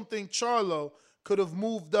Charlo, he don't think Charlo could have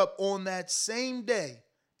moved up on that same day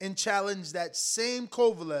and challenged that same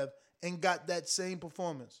Kovalev and got that same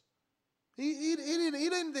performance. He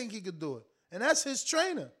didn't think he could do it, and that's his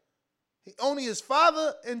trainer. Only his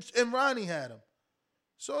father and Ronnie had him.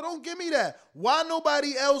 So don't give me that. Why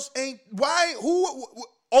nobody else ain't? Why who?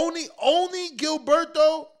 Only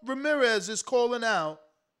Gilberto Ramirez is calling out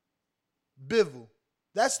Bivol.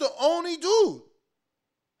 That's the only dude.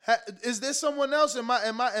 Is there someone else? Am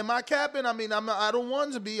I capping? I mean, I don't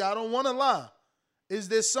want to be. I don't want to lie. Is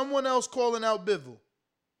there someone else calling out Bivol?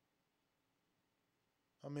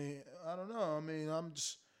 I mean, I don't know. I mean, I'm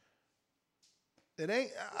just. It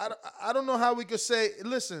ain't. I don't know how we could say.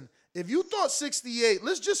 Listen, if you thought 68,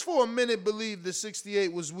 let's just for a minute believe that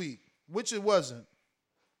 68 was weak, which it wasn't.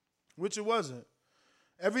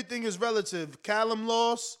 Everything is relative. Callum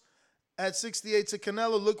lost at 68 to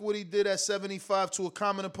Canelo. Look what he did at 75 to a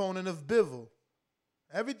common opponent of Bivol.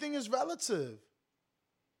 Everything is relative.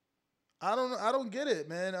 I don't get it,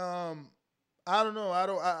 man. I don't know.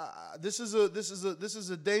 This is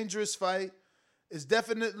a dangerous fight. It's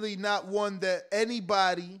definitely not one that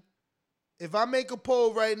anybody. If I make a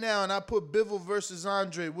poll right now and I put Bivol versus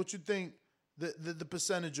Andre, what you think the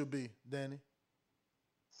percentage will be, Danny?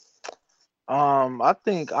 I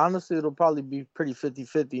think honestly it'll probably be pretty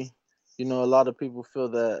 50-50. You know, a lot of people feel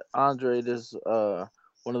that Andre is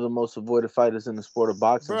one of the most avoided fighters in the sport of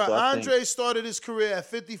boxing. Bro, so Andre started his career at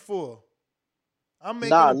 54. I'm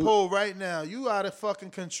making a poll right now. You out of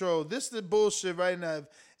fucking control. This is the bullshit right now.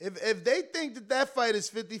 If they think that fight is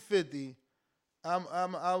 50-50,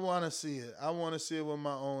 I want to see it. I want to see it with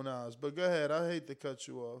my own eyes. But go ahead. I hate to cut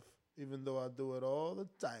you off, even though I do it all the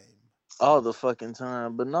time. all the fucking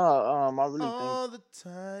time. But no, I really All think the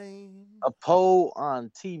time. a poll on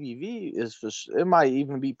TBV is it might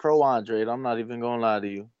even be pro Andre. I'm not even gonna lie to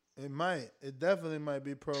you. It might. It definitely might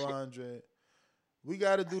be pro Andre. We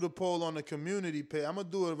got to do the poll on the community page. I'm going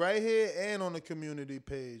to do it right here and on the community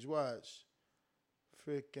page. Watch.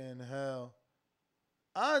 Freaking hell.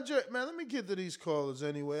 Andre, man, let me get to these callers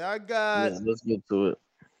anyway. Yeah, let's get to it.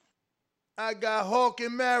 I got Hawk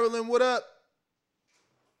in Maryland. What up?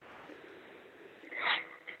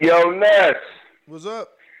 Yo, Ness. What's up?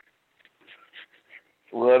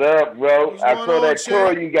 What up, bro? I saw that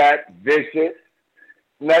tour you got, Vicious.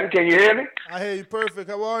 Nothing, can you hear me? I hear you perfect.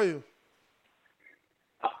 How are you?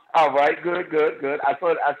 All right, good. I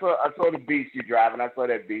saw the beast you driving. I saw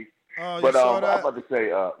that beast. Oh, you but saw that? I'm about to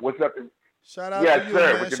say, what's up? Shout out yes, to you,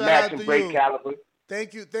 sir, man. with the Shout out matching to break you. caliber.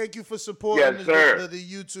 Thank you for supporting Yes, sir. the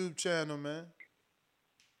YouTube channel, man.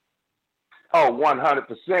 Oh,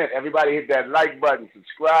 100%. Everybody hit that like button,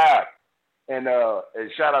 subscribe, and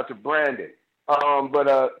shout out to Brandon.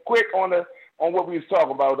 But quick on what we was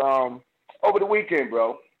talking about over the weekend,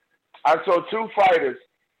 bro. I saw two fighters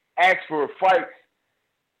ask for fights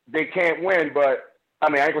they can't win, but I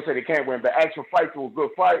mean I ain't gonna say they can't win, but ask for fights that were good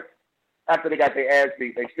fights. After they got their ass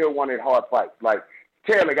beat, they still wanted hard fights. Like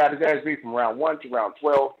Taylor got his ass beat from round 1 to round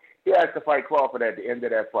 12. He asked to fight Crawford at the end of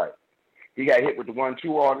that fight. He got hit with the 1-2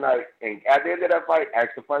 all night, and at the end of that fight,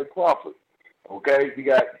 asked to fight Crawford. Okay, you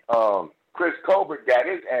got Chris Colbert got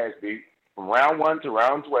his ass beat from round 1 to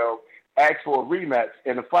round 12. Asked for a rematch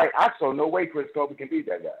in the fight. I saw no way Chris Colbert can beat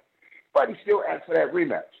that guy, but he still asked for that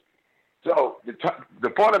rematch. So the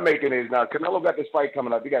point I'm making is now Canelo got this fight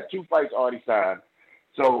coming up. He got 2 fights already signed.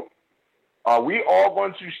 So are we all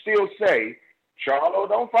going to still say Charlo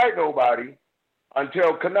don't fight nobody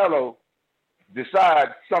until Canelo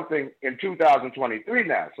decides something in 2023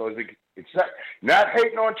 now? So it's not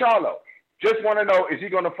hating on Charlo. Just want to know, is he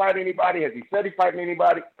going to fight anybody? Has he said he's fighting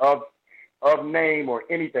anybody of name or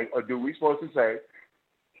anything? Or do we supposed to say,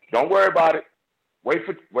 don't worry about it. Wait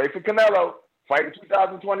for Canelo, fight in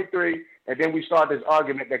 2023, and then we start this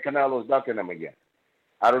argument that Canelo's ducking him again.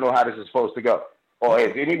 I don't know how this is supposed to go. Or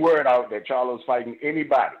is any word out that Charlo's fighting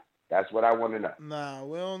anybody? That's what I want to know. Nah,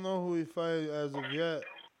 we don't know who he fight as of yet.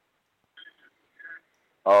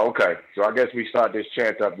 Oh, okay. So I guess we start this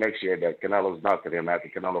chant up next year that Canelo's knocking him after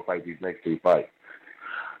Canelo fights these next 3 fights.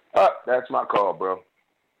 That's my call, bro.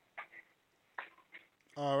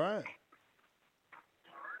 All right.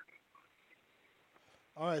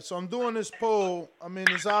 All right, so I'm doing this poll. I mean,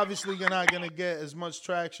 it's obviously not going to get as much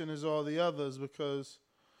traction as all the others because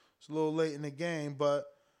it's a little late in the game, but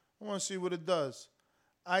I want to see what it does.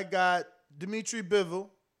 I got Dimitri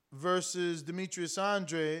Bivol versus Demetrius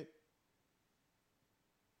Andrade.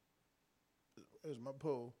 There's my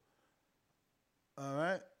poll. All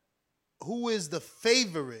right. Who is the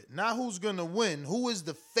favorite? Not who's going to win. Who is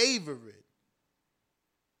the favorite?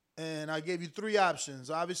 And I gave you 3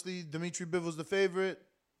 options. Obviously, Dimitri Bivol's the favorite.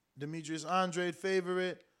 Demetrius Andrade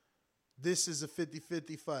favorite. This is a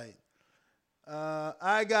 50-50 fight.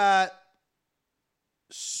 I got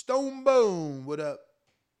Stone Bone. What up?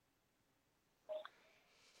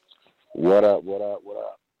 What up?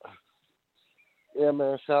 Yeah,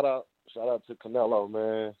 man, shout out to Canelo,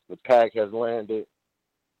 man. The pack has landed.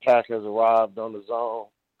 Pack has arrived on the zone.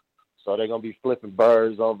 So they're going to be flipping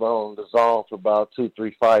birds over on the zone for about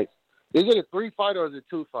 2-3 fights. Is it a 3 fight or is it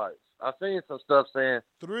 2 fights? I seen some stuff saying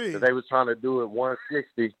 3 that they was trying to do it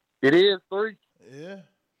 160. It is 3? Yeah.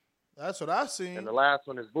 That's what I seen. And the last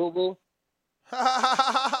one is Boo Boo.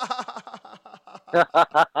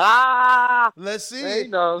 Let's see. Hey,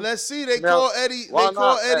 no. Let's see. They Now, call Eddie.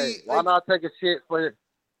 Why not take a shit for it?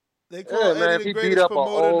 They call Eddie the greatest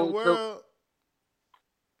promoter in the world.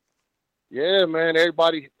 Yeah, man.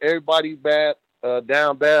 Everybody bad,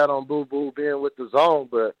 down bad on Boo Boo being with the zone,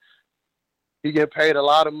 but he get paid a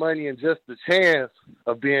lot of money and just the chance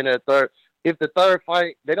of being at third. If the third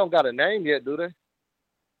fight, they don't got a name yet, do they?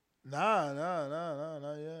 Nah,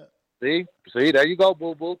 not yet. See, there you go,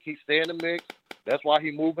 Boo Boo. Keep staying in the mix. That's why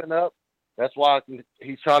he moving up. That's why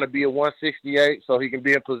he's trying to be a 168 so he can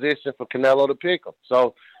be in position for Canelo to pick him.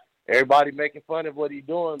 So everybody making fun of what he's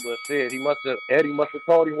doing, but Eddie must have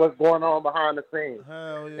told him what's going on behind the scenes.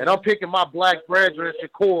 Hell yeah. And I'm picking my black brethren,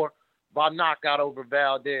 Shakur, by knockout over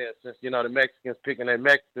Valdez, since, the Mexicans picking their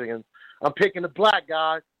Mexicans. I'm picking the black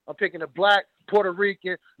guys. I'm picking the black Puerto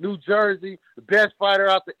Rican, New Jersey, the best fighter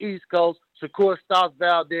out the East Coast. Shakur stops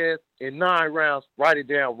Valdez in 9 rounds. Write it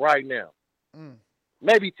down right now.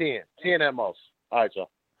 Maybe 10. 10 at most. All right, y'all.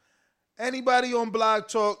 Anybody on Blog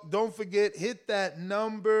Talk, don't forget, hit that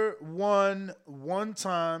number one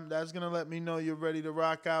time. That's going to let me know you're ready to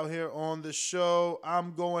rock out here on the show.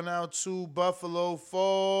 I'm going out to Buffalo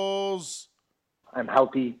Falls. I'm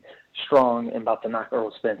healthy, strong, and about to knock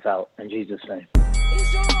Earl Spence out in Jesus' name.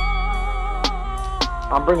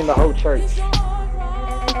 I'm bringing the whole church.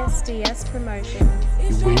 SDS Promotion.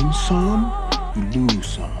 You win some, you lose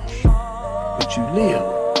some. But you live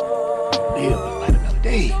and fight another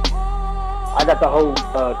day. I got the whole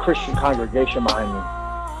Christian congregation behind me.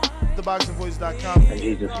 TheBoxingVoice.com. In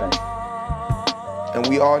Jesus' name. And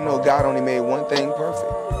we all know God only made one thing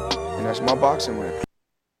perfect, and that's my boxing ring.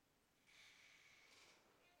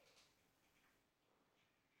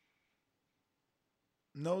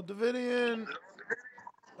 No Davidian.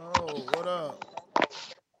 Oh, what up?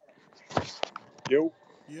 Yo.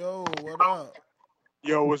 Yo, what up?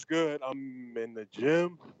 Yo, what's good? I'm in the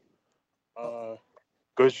gym.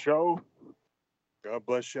 Good show. God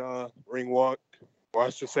bless y'all. Ring walk. Or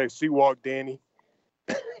I should say sea walk, Danny.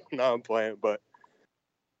 No, I'm playing, but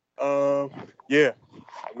yeah.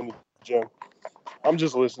 I'm in the gym. I'm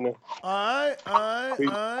just listening. All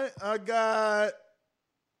right. I got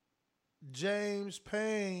James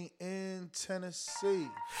Payne in Tennessee.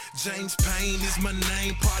 James Payne is my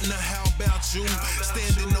name, partner. How about you?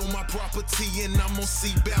 Standing on my property and I'm gonna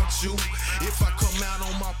see about you. If I come out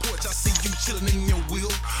on my porch, I see you chilling in your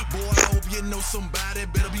wheel. Boy, I hope you know somebody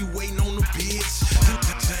better be waiting on the bitch.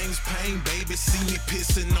 James Payne, baby, see me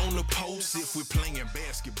pissing on the post. If we're playing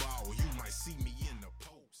basketball, you might see me in the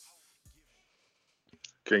post.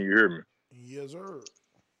 Can you hear me? Yes, sir.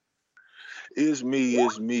 It's me.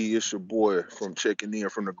 It's your boy from checking in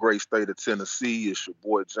from the great state of Tennessee. It's your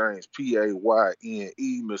boy James, Payne,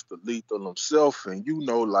 Mr. Lethal himself. And you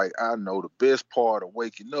know, like I know, the best part of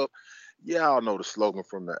waking up, y'all know the slogan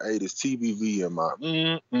from the 80s, TBV in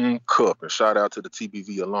my cup. And shout out to the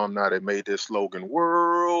TBV alumni that made this slogan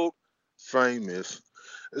world famous.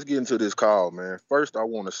 Let's get into this call, man. First, I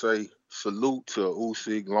want to say salute to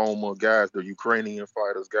Usyk, Loma, guys, the Ukrainian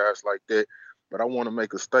fighters, guys like that. But I want to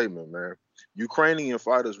make a statement, man. Ukrainian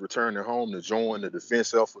fighters returning home to join the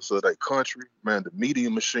defense efforts of their country, man, the media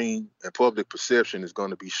machine and public perception is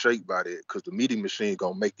going to be shaped by that because the media machine is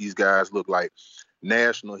going to make these guys look like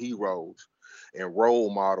national heroes and role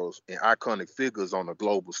models and iconic figures on the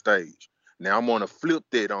global stage. Now, I'm going to flip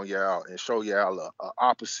that on y'all and show y'all a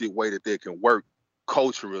opposite way that they can work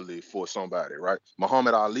culturally for somebody, right?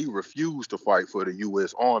 Muhammad Ali refused to fight for the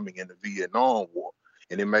U.S. Army in the Vietnam War.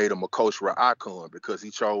 And it made him a cultural icon because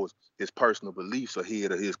he chose his personal beliefs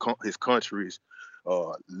ahead of his country's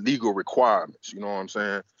legal requirements. You know what I'm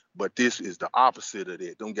saying? But this is the opposite of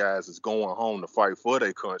that. Them guys is going home to fight for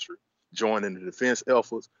their country, joining the defense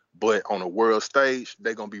efforts. But on a world stage,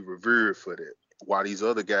 they're going to be revered for that. While these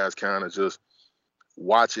other guys kind of just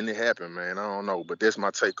watching it happen, man. I don't know. But that's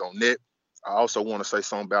my take on that. I also want to say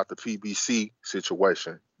something about the PBC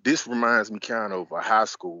situation. This reminds me kind of a high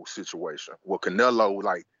school situation where Canelo,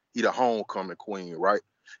 like, he the homecoming queen, right?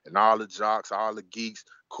 And all the jocks, all the geeks,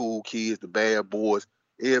 cool kids, the bad boys,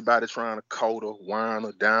 everybody trying to coat her, wine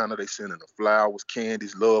her, dine her. They sending her flowers,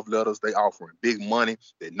 candies, love letters. They offering big money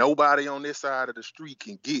that nobody on this side of the street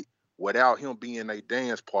can get without him being a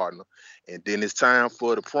dance partner. And then it's time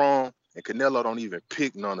for the prom, and Canelo don't even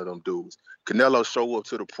pick none of them dudes. Canelo show up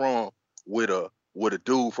to the prom with a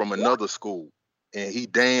dude from another school. And he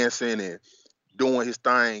dancing and doing his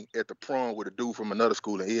thing at the prom with a dude from another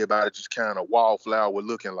school, and everybody just kind of wallflower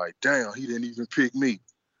looking like, damn, he didn't even pick me.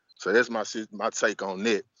 So that's my take on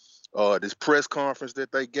that. This press conference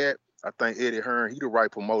that they got, I think Eddie Hearn, he the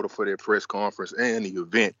right promoter for that press conference and the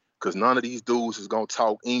event, because none of these dudes is going to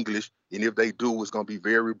talk English, and if they do, it's going to be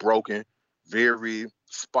very broken, very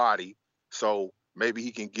spotty. So maybe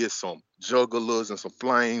he can get some jugglers and some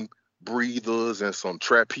flame breathers and some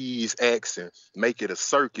trapeze acts and make it a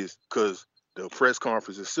circus, because the press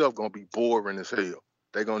conference itself gonna be boring as hell.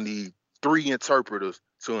 They're gonna need 3 interpreters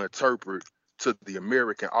to interpret to the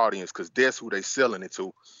American audience, because that's who they selling it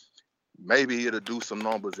to. Maybe it'll do some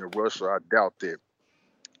numbers in Russia. I doubt that.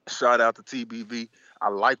 Shout out to TBV. I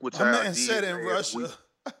like what y'all did. Said in Russia.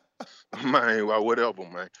 Man, well, whatever,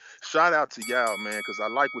 man. Shout out to y'all, man, because I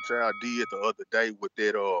like what y'all did the other day with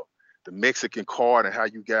that the Mexican card and how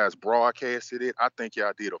you guys broadcasted it. I think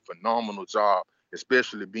y'all did a phenomenal job,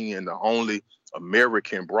 especially being the only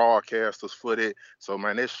American broadcasters for that. So,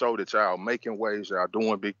 man, that showed that y'all making waves, y'all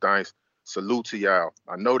doing big things. Salute to y'all.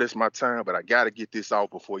 I know that's my time, but I got to get this out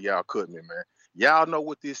before y'all cut me, man. Y'all know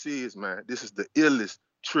what this is, man. This is the illest,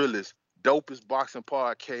 trillest, dopest boxing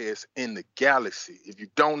podcast in the galaxy. If you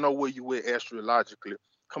don't know where you at astrologically,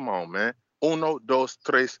 come on, man. Uno, dos,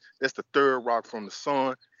 tres. That's the third rock from the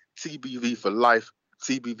sun. TBV for life.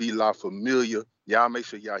 TBV La Familia. Y'all make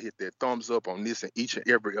sure y'all hit that thumbs up on this and each and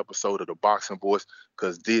every episode of the Boxing Boys,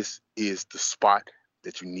 because this is the spot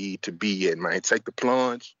that you need to be in, man. Take the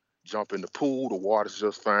plunge, jump in the pool. The water's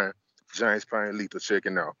just fine. James Payne Lethal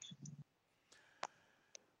checking out.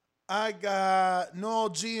 I got Noel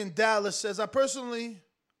G in Dallas says,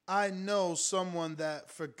 I know someone that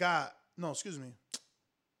forgot. No, excuse me.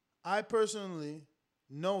 I personally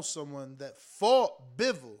know someone that fought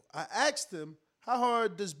Bivol. I asked him, how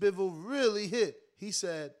hard does Bivol really hit? He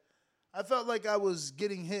said, I felt like I was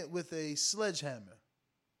getting hit with a sledgehammer.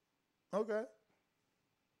 Okay.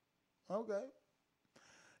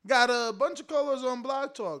 Got a bunch of callers on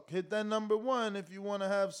Blog Talk. Hit that number 1 if you want to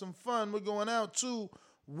have some fun. We're going out to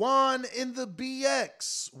Juan in the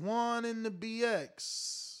BX. Juan in the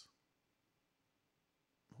BX.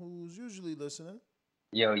 Who's usually listening?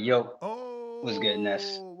 Yo. Oh, what's good,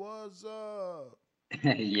 Ness? What's up?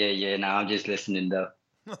 yeah. Nah, I'm just listening though.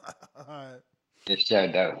 All right. Just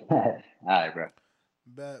shut up. All right, bro.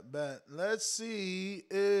 Bet. Let's see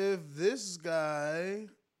if this guy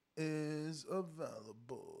is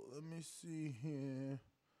available. Let me see here.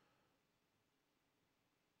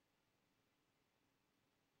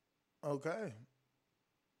 Okay.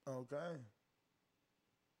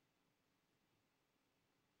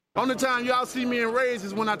 Only time y'all see me in Rays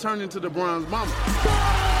is when I turn into the Bronze Mama.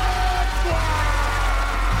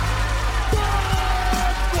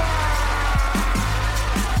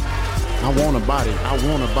 I want a body,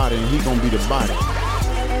 and he gonna be the body.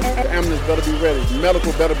 The ambulance better be ready, the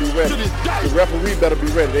medical better be ready, the referee better be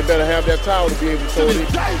ready. They better have that towel to be able to throw it in.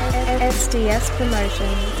 SDS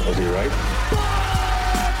Promotions. I'll be right.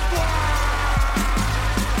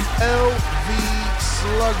 LV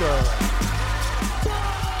Slugger.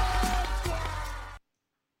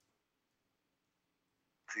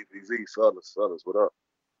 TPV, fellas, what up?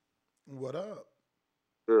 What up?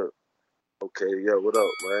 Good. Okay, yeah, what up,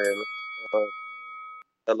 man?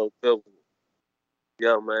 Hello, Bill.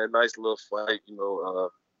 Yeah, man, nice little fight,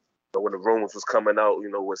 when the rumors was coming out,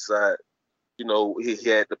 what side, he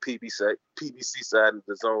had the PBC side and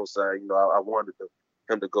the zone side, I wanted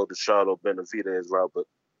him to go to Charlo Benavidez route, but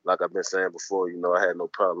like I've been saying before, I had no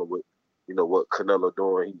problem with, what Canelo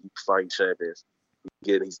doing. He fighting champions.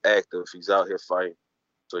 He's active. He's out here fighting.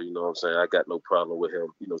 So, you know what I'm saying? I got no problem with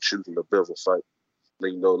him, choosing the Bivol fight.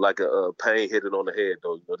 Like a Payne hit it on the head,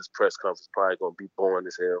 though. This press conference probably going to be boring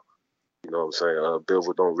as hell. You know what I'm saying?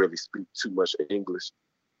 Bivol don't really speak too much English.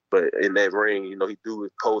 But in that ring, he do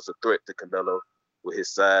pose a threat to Canelo with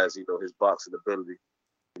his size, his boxing ability.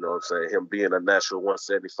 You know what I'm saying? Him being a natural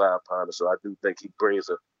 175-pounder. So I do think he brings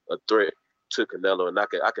a threat to Canelo. And I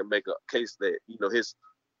can make a case that, his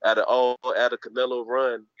out of Canelo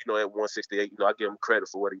run, at 168, I give him credit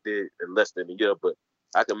for what he did in less than a year. But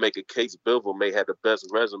I can make a case Bivol may have the best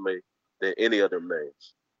resume than any of them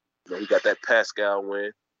names. He got that Pascal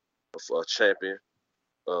win for a champion,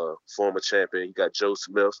 former champion. You got Joe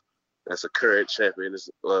Smith, that's a current champion as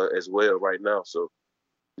well right now. So,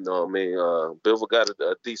 Bivol got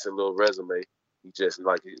a decent little resume. He just,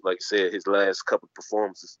 like you said, his last couple of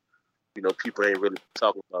performances, people ain't really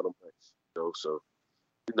talking about him much. So,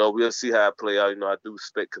 we'll see how it play out. I do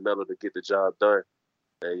expect Canelo to get the job done.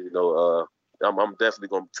 And, I'm definitely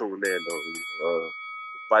going to tune in, though.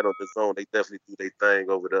 Fight on the Zone, they definitely do their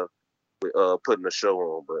thing over there with putting a show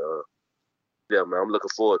on. But, yeah, man, I'm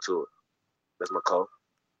looking forward to it. That's my call.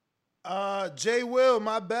 Jay Will,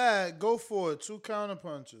 my bad. Go for it. 2 counter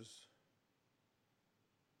punches.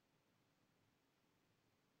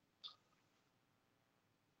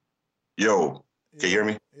 Yo, can you hear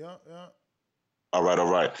me? Yeah. All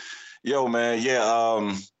right. Yo, man, yeah.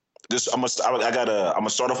 I'm gonna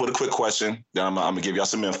start off with a quick question. Then I'm gonna give y'all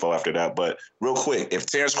some info after that. But real quick, if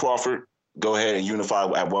Terrence Crawford go ahead and unify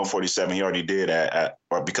at 147, he already did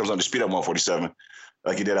or becomes undisputed at 147,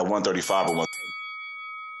 like he did at 135 or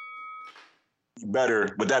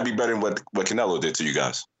 130. Would that be better than what Canelo did to you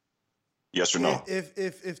guys? Yes or no?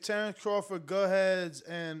 If Terrence Crawford go ahead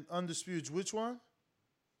and undisputes, which one?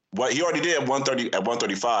 What he already did at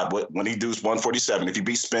 135. But when he does 147, if he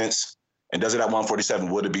beats Spence and does it at 147,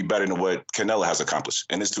 would it be better than what Canelo has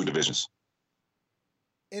accomplished in his 2 divisions?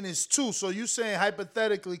 In his 2, so you saying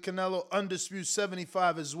hypothetically Canelo undisputes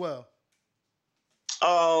 75 as well?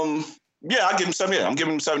 Yeah, I give him 70. Yeah, I'm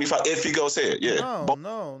giving him 75 if he goes ahead. Yeah.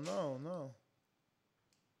 No.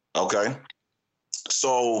 Okay.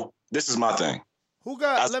 So this is my thing.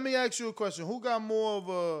 Let me ask you a question. Who got more of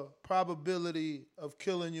a probability of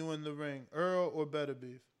killing you in the ring, Earl or Better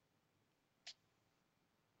Beef?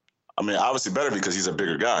 I mean, obviously better because he's a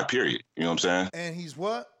bigger guy, period. You know what I'm saying? And he's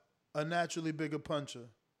what? A naturally bigger puncher.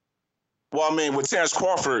 Well, I mean, with Terrence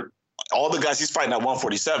Crawford, all the guys he's fighting at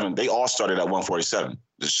 147, they all started at 147.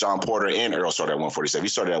 Sean Porter and Earl started at 147. He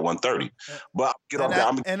started at 130. But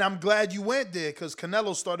and I'm glad you went there because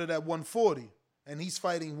Canelo started at 140 and he's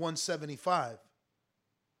fighting 175.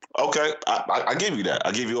 Okay, I give you that.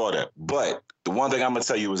 I give you all that. But the one thing I'm going to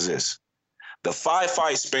tell you is this. The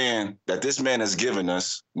 5-fight span that this man has given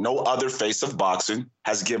us, no other face of boxing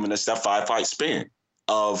has given us that 5-fight span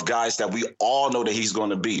of guys that we all know that he's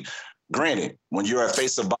going to beat. Granted, when you're a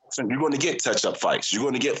face of boxing, you're going to get touch-up fights. You're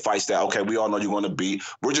going to get fights that, okay, we all know you're going to beat.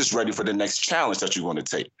 We're just ready for the next challenge that you're going to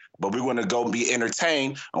take. But we're going to go be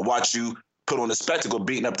entertained and watch you put on a spectacle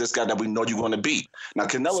beating up this guy that we know you're going to beat. Now,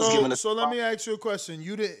 Canelo's giving us... So let me ask you a question.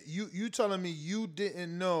 You telling me you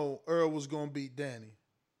didn't know Earl was going to beat Danny?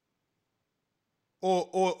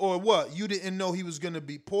 Or what? You didn't know he was going to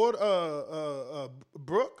beat Brooke?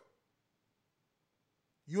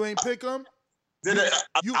 You ain't pick him?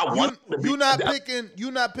 You not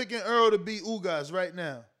picking Earl to beat Ugas right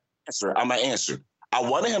now. Answer. I'm gonna answer. I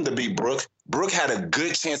wanted him to beat Brooke. Brooke had a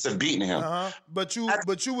good chance of beating him. But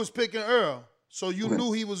you was picking Earl, so you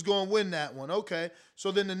knew he was going to win that one. Okay.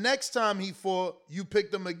 So then the next time he fought, you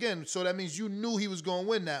picked him again. So that means you knew he was going to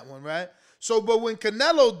win that one, right? So, but when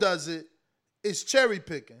Canelo does it, it's cherry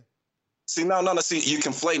picking. See, no. See, you're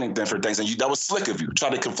conflating different things, and that was slick of you.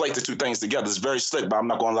 Try to conflate the two things together. It's very slick, but I'm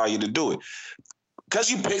not going to allow you to do it. Because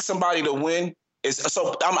you pick somebody to win,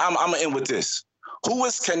 I'm going to end with this. Who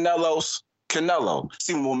is Canelo's Canelo?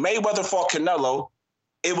 See, when Mayweather fought Canelo,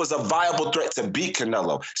 it was a viable threat to beat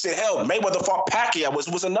Canelo. See, hell, Mayweather fought Pacquiao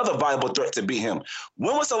was another viable threat to beat him.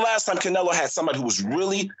 When was the last time Canelo had somebody who was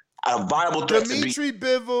really a viable threat to beat? Dimitri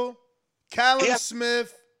Bivol, Callum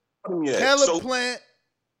Smith, Caleb Plant,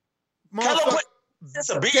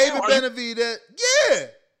 David Benavidez. Yeah.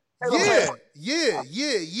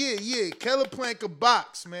 Caleb Plant could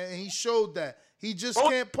box, man, and he showed that. He just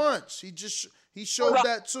can't punch. He showed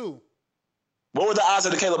that too. What were the odds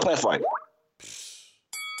of the Caleb Plant fight?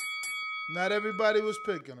 Not everybody was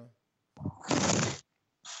picking him.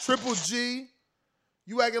 Triple G,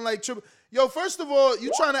 you acting like Triple. Yo, first of all, you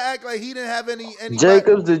trying to act like he didn't have any.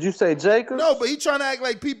 Jacobs? Did you say Jacobs? No, but he trying to act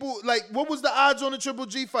like people like. What was the odds on the Triple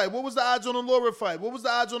G fight? What was the odds on the Laura fight? What was the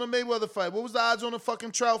odds on the Mayweather fight? What was the odds on the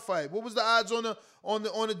fucking Trout fight? What was the odds on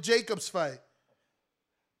the Jacobs fight?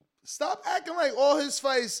 Stop acting like all his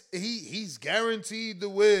fights he's guaranteed to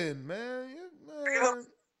win, man.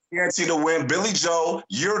 Guaranteed to win. Billy Joe,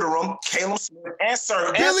 Yildirim, Caleb Smith, and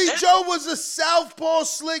Sir. Billy Joe was a southpaw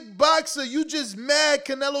slick boxer. You just mad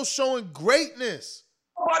Canelo showing greatness.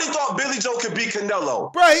 Nobody thought Billy Joe could beat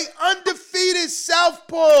Canelo. Bro, he undefeated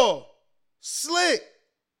southpaw. Slick.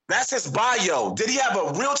 That's his bio. Did he have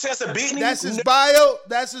a real chance of beating him? That's his bio.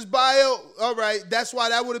 All right. That's why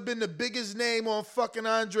that would have been the biggest name on fucking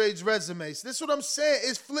Andre's resume. So this is what I'm saying.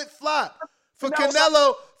 It's flip-flop. For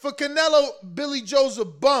Canelo, Billy Joe's a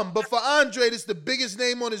bum. But for Andre, it's the biggest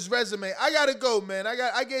name on his resume. I gotta go, man.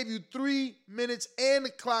 I gave you 3 minutes and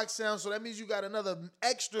the clock sound, so that means you got another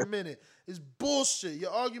extra minute. It's bullshit.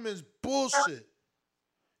 Your argument is bullshit.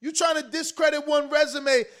 You trying to discredit one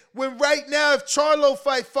resume when right now if Charlo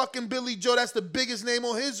fight fucking Billy Joe, that's the biggest name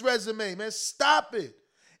on his resume, man. Stop it.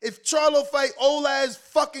 If Charlo fight Olaz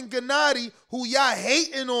fucking Gennady, who y'all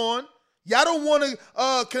hating on, y'all don't want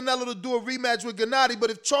Canelo to do a rematch with Gennady, but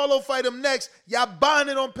if Charlo fight him next, y'all buying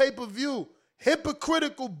it on pay-per-view.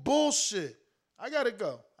 Hypocritical bullshit. I gotta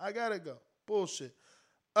go. Bullshit.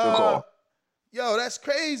 Yo, that's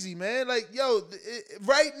crazy, man. Like, yo,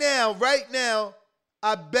 right now,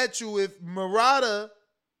 I bet you if Murata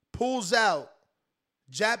pulls out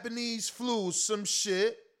Japanese flu, some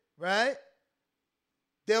shit, right?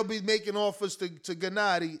 They'll be making offers to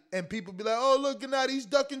Gennady, and people be like, oh, look, Gennady, he's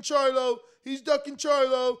ducking Charlo. Gennady's ducking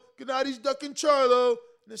Charlo.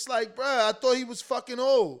 And it's like, bruh, I thought he was fucking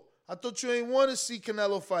old. I thought you ain't want to see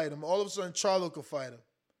Canelo fight him. All of a sudden, Charlo could fight him.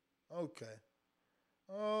 Okay.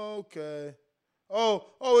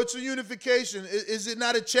 Oh, it's a unification. Is it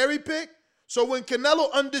not a cherry pick? So when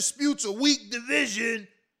Canelo undisputes a weak division,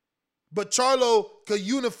 but Charlo could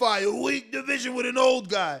unify a weak division with an old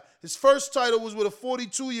guy. His first title was with a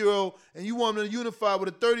 42-year-old, and you want him to unify with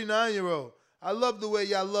a 39-year-old. I love the way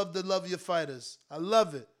y'all love your fighters. I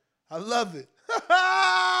love it.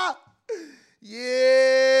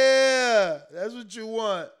 Yeah, that's what you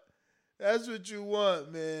want,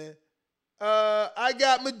 man. I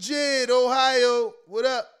got Majid, Ohio. What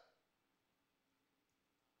up?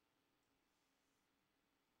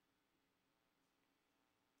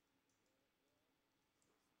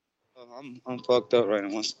 I'm fucked up right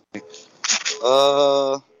now.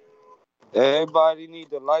 Everybody need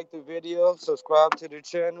to like the video, subscribe to the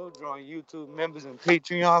channel, join YouTube members and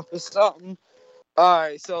Patreon for something. All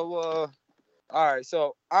right,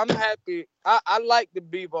 so I'm happy. I like the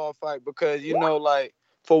B-ball fight because, you know, like,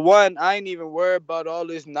 for one, I ain't even worried about all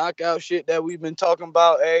this knockout shit that we've been talking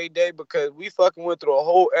about every day because we fucking went through a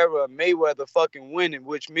whole era of Mayweather fucking winning,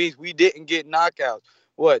 which means we didn't get knockouts.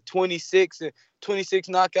 What, 26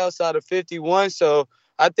 knockouts out of 51? So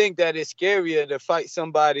I think that it's scarier to fight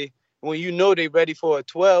somebody when you know they ready for a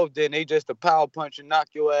 12, then they just a power punch and knock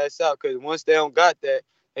your ass out. Because once they don't got that,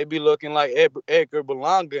 they be looking like Edgar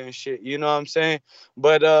Berlanga and shit. You know what I'm saying?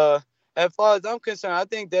 But as far as I'm concerned, I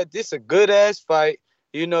think that this a good-ass fight.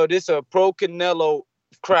 You know, this a pro-Canelo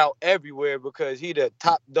crowd everywhere because he the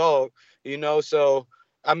top dog, you know. So,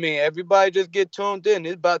 I mean, everybody just get tuned in.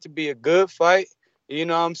 It's about to be a good fight. You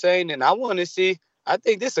know what I'm saying? And I want to see. I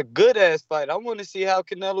think this a good-ass fight. I want to see how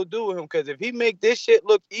Canelo do with him because if he make this shit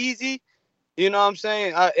look easy, you know what I'm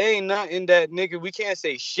saying? Ain't nothing that nigga. We can't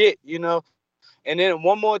say shit, you know? And then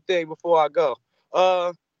one more thing before I go.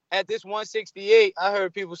 At this 168, I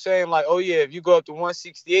heard people saying, like, oh, yeah, if you go up to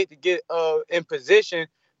 168 to get in position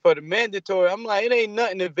for the mandatory, I'm like, it ain't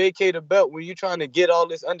nothing to vacate a belt when you trying to get all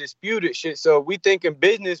this undisputed shit. So we thinking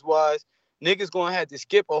business-wise, niggas gonna have to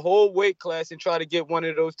skip a whole weight class and try to get one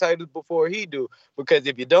of those titles before he do. Because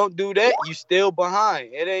if you don't do that, you still behind.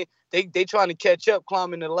 It ain't they trying to catch up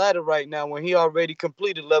climbing the ladder right now when he already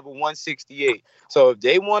completed level 168. So if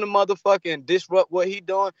they want to motherfucking disrupt what he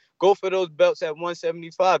doing, go for those belts at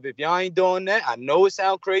 175. If y'all ain't doing that, I know it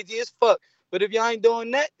sound crazy as fuck. But if y'all ain't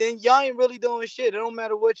doing that, then y'all ain't really doing shit. It don't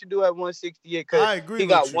matter what you do at 168 because he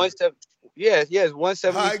got 170. Yes,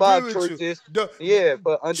 175 choices. Yeah,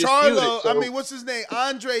 but undisputed. Charlo, I mean, what's his name?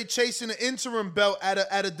 Andre chasing an interim belt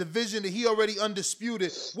at a division that he already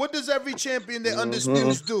undisputed. What does every champion that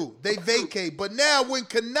undisputeds do? They vacate. But now when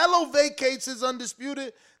Canelo vacates his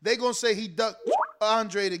undisputed, they gonna say he ducked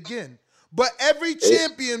Andre again. But every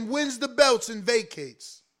champion wins the belts and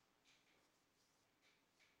vacates.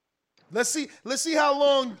 Let's see how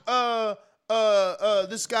long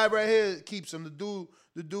this guy right here keeps him.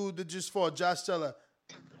 The dude that just fought, Josh Taylor.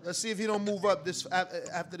 Let's see if he don't move up this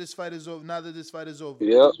after this fight is over. Now that this fight is over.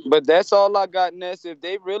 Yeah, but that's all I got, Ness. If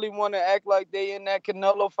they really want to act like they in that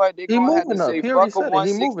Canelo fight, they gonna have to say fuck a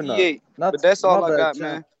 168. But that's all I got,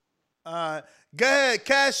 man. All right, go ahead,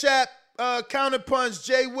 Cash App, Counterpunch,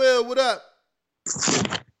 Jay Will, what up?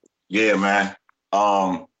 Yeah, man.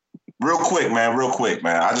 Real quick,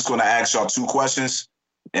 man. I just want to ask y'all 2 questions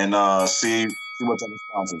and see what the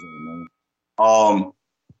responses are, man.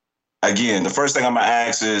 Again, the first thing I'm gonna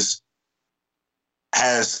ask is,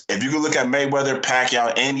 if you can look at Mayweather,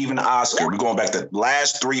 Pacquiao, and even Oscar, we're going back to the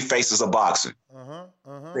last 3 faces of boxing.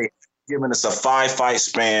 They giving us a 5-fight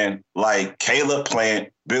span like Caleb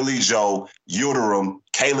Plant, Billy Joe, Uterum,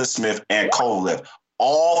 Caleb Smith, and Kovalev.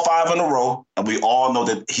 All 5 in a row, and we all know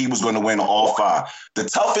that he was going to win all 5. The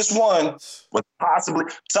toughest one was possibly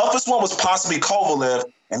Kovalev,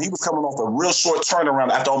 and he was coming off a real short turnaround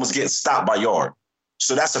after almost getting stopped by Yard.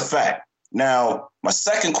 So that's a fact. Now, my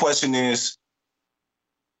second question is,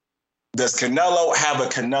 does Canelo have a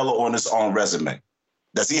Canelo on his own resume?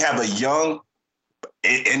 Does he have a young,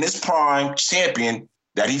 in his prime champion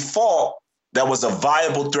that he fought that was a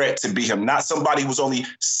viable threat to beat him? Not somebody who was only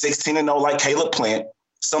 16-0 like Caleb Plant,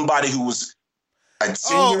 somebody who was a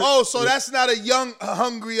senior. So that's not a young,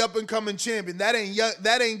 hungry, up-and-coming champion. That ain't young.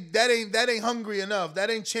 That ain't hungry enough. That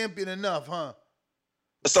ain't champion enough, huh?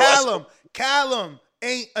 So Callum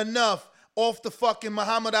ain't enough off the fucking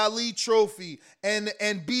Muhammad Ali trophy and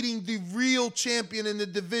beating the real champion in the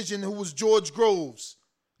division who was George Groves.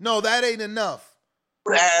 No, that ain't enough.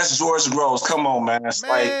 Ask George Groves. Come on, man. It's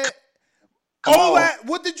like,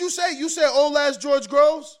 what did you say? You said old ass George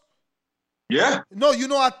Groves? Yeah. No, you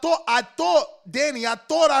know, I thought, Danny, I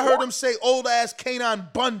heard him say old ass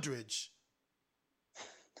Kanan Bundridge.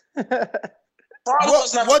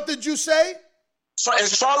 What did you say?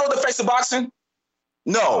 Is Charlo the face of boxing?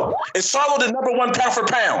 No. Is Charlo the number 1 pound for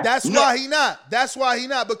pound? That's why he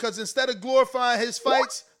not. Because instead of glorifying his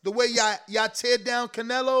fights the way y'all tear down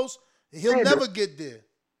Canelo's, he'll never get there.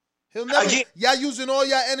 He'll never. Y'all using all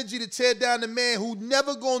y'all energy to tear down the man who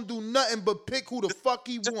never gonna do nothing but pick who the fuck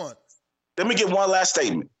he want. Let me get one last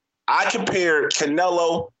statement. I compared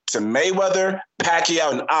Canelo to Mayweather,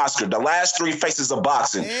 Pacquiao, and Oscar, the last 3 faces of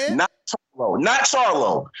boxing. Not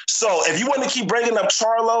Charlo. So if you want to keep bringing up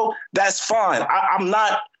Charlo, that's fine. I'm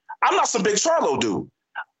not some big Charlo dude.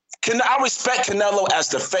 I respect Canelo as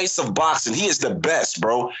the face of boxing. He is the best,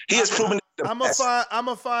 bro. He has proven the best. I'm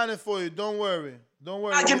gonna find it for you. Don't worry. Don't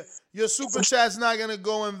worry. Your super chat's not going to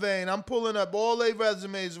go in vain. I'm pulling up all their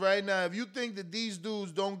resumes right now. If you think that these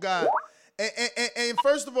dudes don't got... And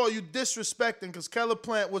first of all, you disrespecting because Keller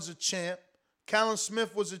Plant was a champ. Callum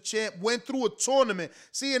Smith was a champ. Went through a tournament.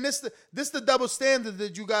 See, and this the double standard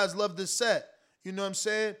that you guys love to set. You know what I'm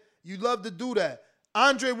saying? You love to do that.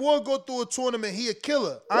 Andre Ward go through a tournament. He a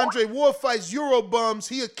killer. Andre Ward fights Euro bums.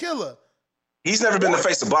 He a killer. He's never been the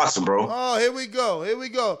face of boxing, bro. Oh, here we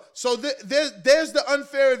go. So there's the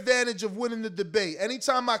unfair advantage of winning the debate.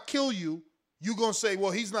 Anytime I kill you, you going to say,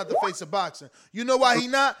 well, he's not the face of boxing. You know why he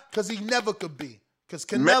not? Because he never could be. Because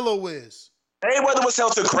Canelo is. Mayweather was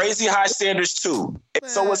held to crazy high standards, too.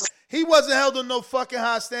 Man, he wasn't held to no fucking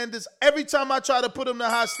high standards. Every time I try to put him to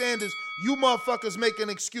high standards, you motherfuckers make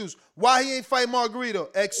an excuse. Why he ain't fight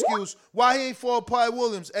Margarito? Excuse. Why he ain't fought Pi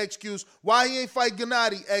Williams? Excuse. Why he ain't fight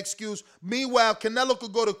Gennady? Excuse. Meanwhile, Canelo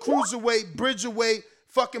could go to cruiserweight, bridgerweight,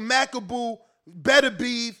 fucking Macaboo, Better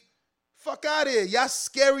Beef. Fuck out of here. Y'all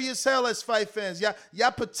scary as hell as fight fans.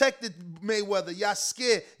 Y'all protected Mayweather. Y'all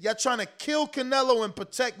scared. Y'all trying to kill Canelo and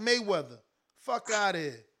protect Mayweather. Fuck out of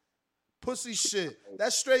here. Pussy shit.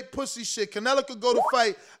 That's straight pussy shit. Canelo could go to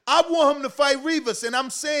fight. I want him to fight Rivas, and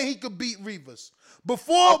I'm saying he could beat Rivas.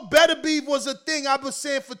 Before Better Beef was a thing, I was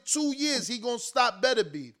saying for 2 years he gonna stop Better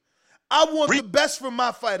Beef. I want the best from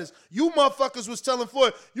my fighters. You motherfuckers was telling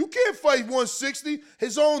Floyd, you can't fight 160.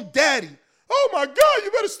 His own daddy. Oh my God,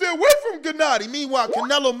 you better stay away from Gennady. Meanwhile,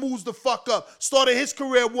 Canelo moves the fuck up, started his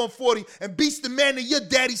career at 140, and beats the man that your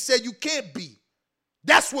daddy said you can't beat.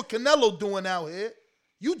 That's what Canelo doing out here.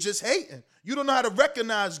 You just hating. You don't know how to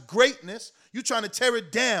recognize greatness. You trying to tear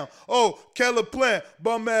it down. Oh, Keller Plant,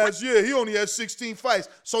 bum ass, yeah, he only has 16 fights.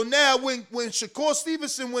 So now when Shakur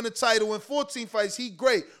Stevenson win a title in 14 fights, he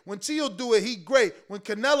great. When Tio do it, he great. When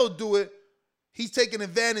Canelo do it, he's taking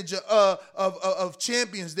advantage of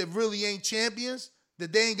champions that really ain't champions,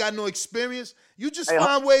 that they ain't got no experience. You just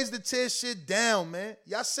find ways to tear shit down, man.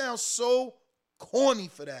 Y'all sound so corny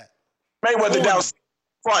for that. Mayweather down.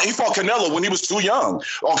 He fought Canelo when he was too young.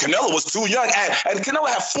 Oh, Canelo was too young. And Canelo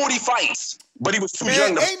had 40 fights, but he was too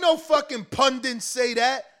young. Ain't no fucking pundits say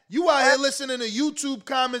that. You out here listening to YouTube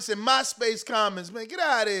comments and MySpace comments, man. Get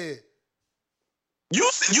out of here. You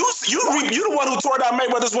the one who tore down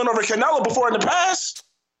Mayweather's win over Canelo before in the past.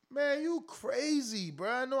 Man, you crazy,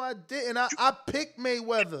 bro. I know I didn't. I picked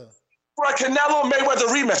Mayweather. For a Canelo Mayweather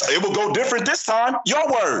rematch, it will go different this time. Your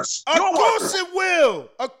words. Of course it will.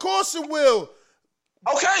 Of course it will.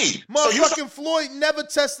 Okay. Motherfucking Floyd never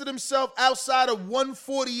tested himself outside of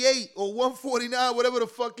 148 or 149, whatever the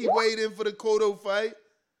fuck he weighed in for the Cotto fight.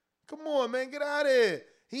 Come on, man. Get out of here.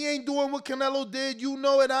 He ain't doing what Canelo did. You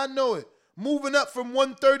know it. I know it. Moving up from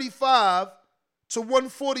 135 to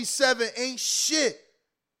 147 ain't shit.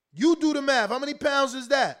 You do the math. How many pounds is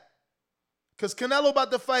that? Because Canelo about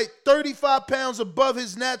to fight 35 pounds above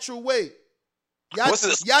his natural weight. Y'all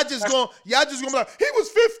just gonna be like, he was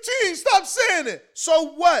 15. Stop saying it.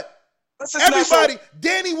 So what? Everybody,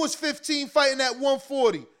 Danny was 15 fighting at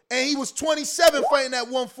 140, and he was 27 fighting at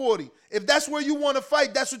 140. If that's where you want to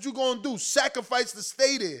fight, that's what you're gonna do. Sacrifice to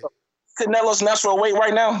stay there. Canelo's natural weight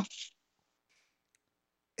right now.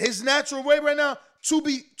 His natural weight right now to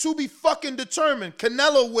be fucking determined.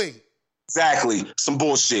 Canelo weight. Exactly. Some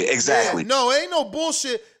bullshit. Exactly. Yeah, no, ain't no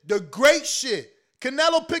bullshit. The great shit.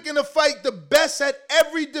 Canelo picking to fight the best at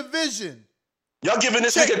every division. Y'all giving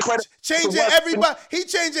this nigga credit. Changing everybody. He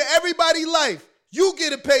changing everybody's life. You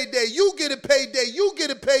get a payday. You get a payday. You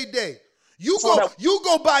get a payday. You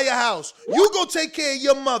go buy a house. You go take care of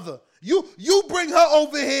your mother. You bring her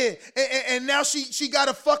over here, and now she got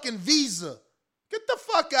a fucking visa. Get the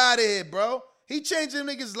fuck out of here, bro. He changing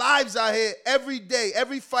niggas' lives out here every day,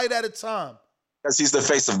 every fight at a time. Because he's the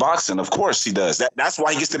face of boxing. Of course he does. That's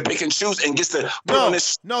why he gets to pick and choose and gets to put on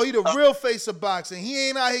this. No, he the real face of boxing. He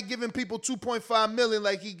ain't out here giving people $2.5 million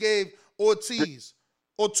like he gave Ortiz,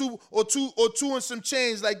 or two and some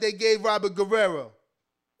change like they gave Robert Guerrero.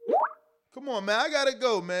 Come on, man. I gotta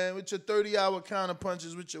go, man. With your 30-hour counter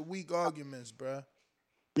punches, with your weak arguments, bro.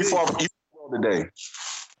 You fought today.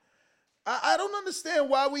 I don't understand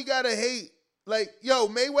why we gotta hate. Like, yo,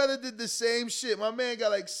 Mayweather did the same shit. My man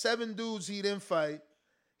got like 7 dudes he didn't fight.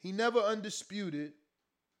 He never undisputed.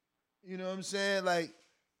 You know what I'm saying? Like,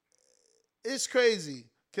 it's crazy.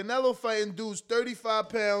 Canelo fighting dudes 35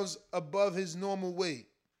 pounds above his normal weight.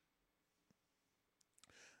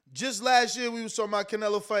 Just last year, we was talking about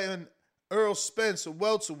Canelo fighting Earl Spence, a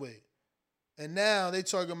welterweight. And now they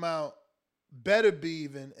talking about Better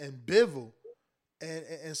Beef and Bivol.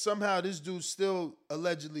 And somehow this dude's still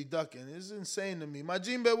allegedly ducking. It's insane to me. My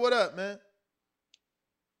G-Bet, what up, man?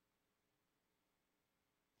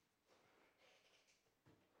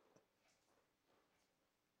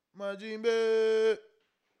 Majimbe.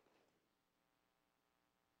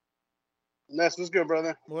 Ness, what's good,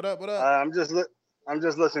 brother? What up? What up? I'm just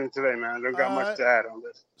listening today, man. I don't got much to add on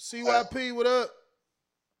this. CYP, what up?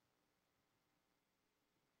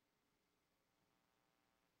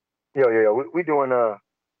 Yo. We doing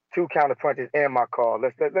 2 counter punches and my call.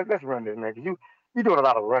 Let's run this, man. Cause you doing a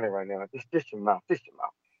lot of running right now. Just your mouth.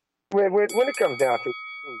 When it comes down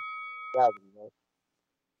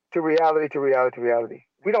to reality,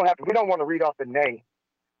 we don't want to read off the name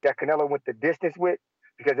that Canelo went the distance with,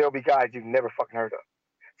 because there'll be guys you've never fucking heard of.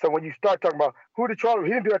 So when you start talking about who the Charlie,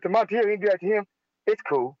 he didn't do that to Montiel, he didn't do that to him, it's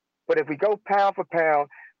cool. But if we go pound for pound,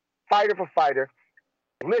 fighter for fighter,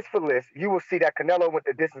 list for list, you will see that Canelo went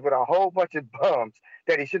the distance with a whole bunch of bums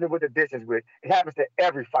that he shouldn't have went the distance with. It happens to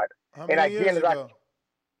every fighter. How many years ago?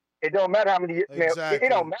 It don't matter how many years. Exactly. Man, it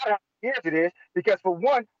don't matter how many years it is, because for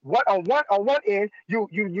on one end, you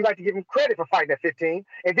like to give him credit for fighting at 15,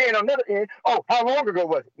 and then on another end, how long ago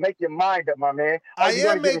was it? Make your mind up, my man. I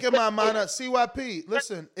am making my mind up. CYP,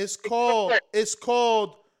 listen, it's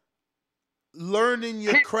called learning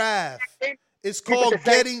your craft. It's called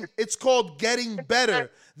getting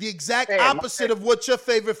better. The exact opposite of what your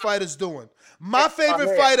favorite fighter's doing. My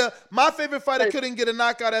favorite fighter couldn't get a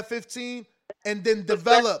knockout at 15 and then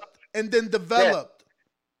developed.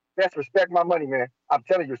 That's respect my money, man. I'm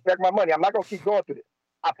telling you, respect my money. I'm not gonna keep going through this.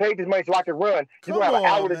 I paid this money so I can run. Come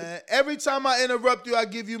on, man. Every time I interrupt you, I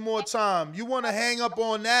give you more time. You want to hang up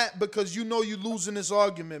on that because you know you're losing this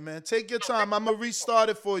argument, man. Take your time. I'm going to restart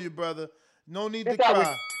it for you, brother. No need to cry.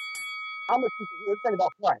 I'm going to keep it thing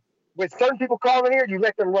about flying. When certain people call in here, you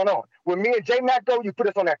let them run on. When me and J-Mac go, you put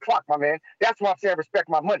us on that clock, my man. That's why I'm saying respect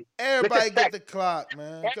my money. Everybody get the clock,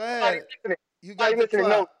 man. Go ahead. You got the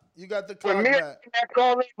clock. You got the clock back. When me and J-Mac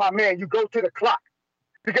call in, my man, you go to the clock.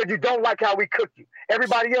 Because you don't like how we cook you.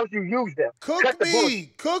 Everybody else, you use them. Cook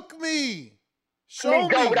me. Show me.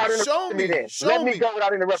 Let me go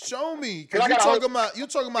without interrupting. Show me. Because you're talking about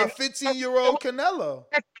 15-year-old Canelo.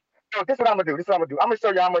 This is what I'm going to do. I'm going to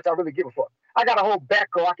show you how much I really give a fuck. I got a whole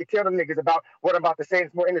back row. I can tell them niggas about what I'm about to say.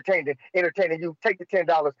 It's more entertaining you. Take the $10,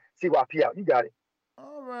 CYP out. You got it.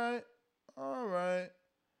 All right.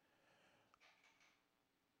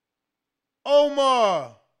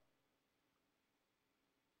 Omar.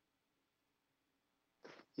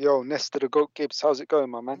 Yo, Nesta the Goat Gibbs, how's it going,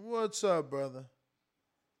 my man? What's up, brother?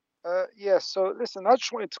 Yeah, so listen, I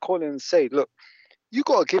just wanted to call in and say, look, you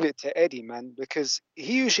got to give it to Eddie, man, because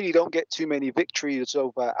he usually don't get too many victories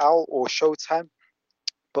over Al or Showtime,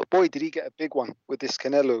 but boy, did he get a big one with this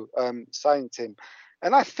Canelo signing to him.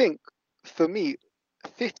 And I think, for me,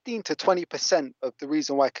 15 to 20% of the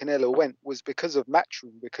reason why Canelo went was because of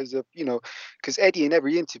Matchroom, because Eddie in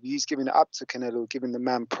every interview, he's giving it up to Canelo, giving the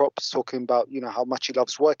man props, talking about, how much he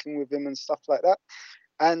loves working with him and stuff like that.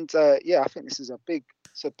 And I think this is a big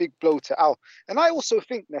blow to Al. And I also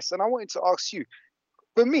think, Ness, and I wanted to ask you,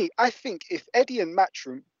 for me, I think if Eddie and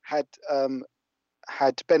Matchroom had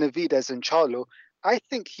Benavidez and Charlo, I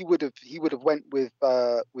think he would have went with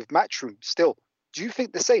Matchroom still. Do you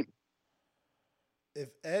think the same? If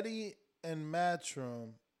Eddie and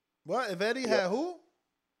Matchroom, what? If Eddie had who?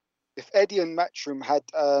 If Eddie and Matchroom had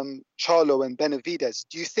Charlo and Benavidez,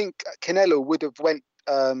 do you think Canelo would have went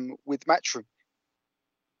with Matchroom?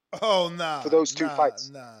 Oh, nah. For those two fights?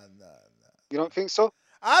 Nah. You don't think so?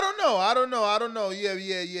 I don't know.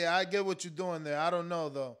 Yeah. I get what you're doing there. I don't know,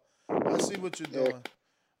 though. I see what you're doing.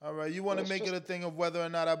 All right. You want to make it a thing of whether or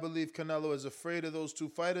not I believe Canelo is afraid of those two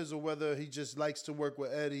fighters or whether he just likes to work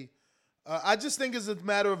with Eddie. I just think it's a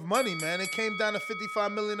matter of money, man. It came down to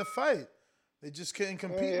 $55 million a fight. They just couldn't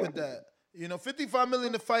compete with that. $55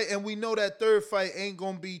 million a fight, and we know that third fight ain't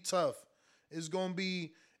gonna be tough. It's gonna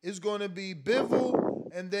be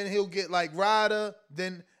Bivol, and then he'll get like Rada,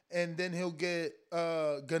 and then he'll get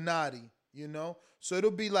Gennady. So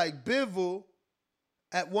it'll be like Bivol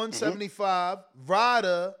at 175,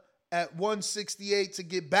 Rada at 168 to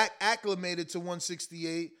get back acclimated to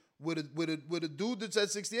 168. With a dude that's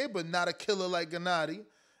at 68, but not a killer like Gennady,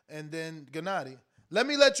 and then Gennady. Let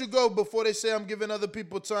me let you go before they say I'm giving other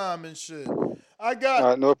people time and shit. I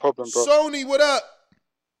got no problem, bro. Sony, what up?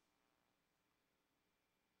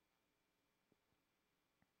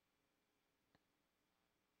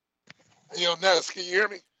 Yo, Ness, can you hear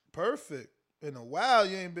me? Perfect. In a while,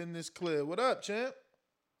 you ain't been this clear. What up, champ?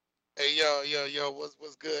 Hey, yo,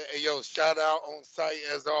 what's good? Hey, yo, shout out on site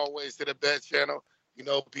as always to the best channel.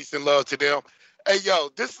 Peace and love to them. Hey, yo,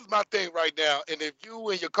 this is my thing right now. And if you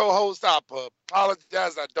and your co-host, I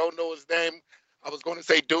apologize. I don't know his name. I was going to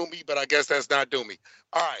say Doomy, but I guess that's not Doomy.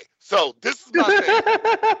 All right. So this is my thing.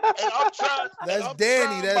 And I'm trying. That's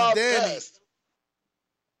Danny. That's Danny. Best.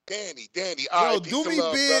 Danny. All Yo, right, peace and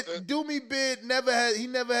love, brother. Do Me Bid never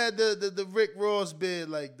had the Rick Ross bid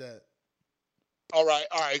like that. All right,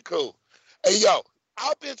 cool. Hey, yo,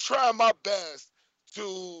 I've been trying my best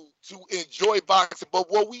to enjoy boxing,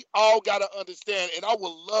 but what we all got to understand, and I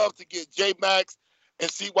would love to get J-Max and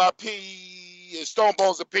CYP and Stone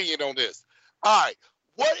Bone's opinion on this. All right,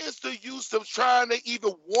 what is the use of trying to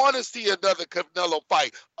even want to see another Canelo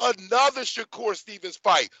fight, another Shakur Stevens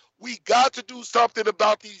fight? We got to do something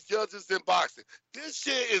about these judges in boxing. This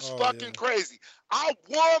shit is fucking crazy. I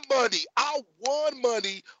won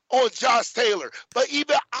money on Josh Taylor, but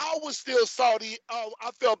even I was still salty.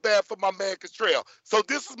 I felt bad for my man Castrell. So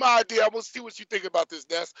this is my idea. I want to see what you think about this,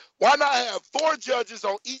 Ness. Why not have 4 judges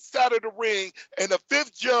on each side of the ring and a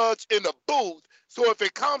 5th judge in the booth? So if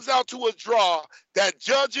it comes out to a draw, that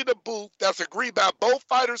judge in the booth that's agreed by both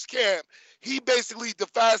fighters' camp, he basically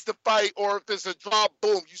decides the fight, or if it's a draw,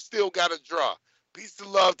 boom, you still got a draw. Peace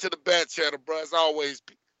and love to the Bad Channel, bro. As always,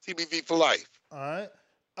 TBV for life. All right.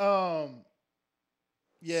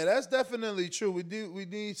 Yeah, that's definitely true. We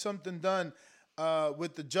need something done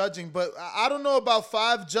with the judging, but I don't know about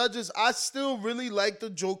 5 judges. I still really like the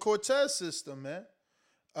Joe Cortez system, man.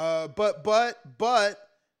 But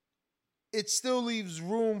it still leaves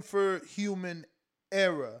room for human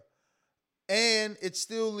error. And it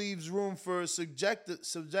still leaves room for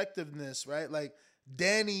subjectiveness, right? Like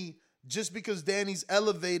Danny, just because Danny's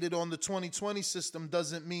elevated on the 2020 system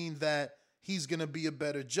doesn't mean that he's going to be a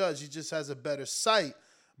better judge. He just has a better sight.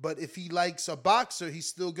 But if he likes a boxer, he's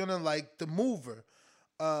still going to like the mover.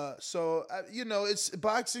 It's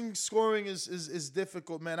boxing scoring is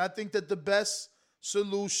difficult, man. I think that the best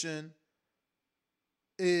solution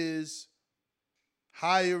is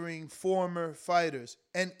hiring former fighters.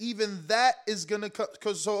 And even that is going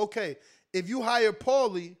to if you hire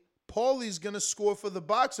Paulie's going to score for the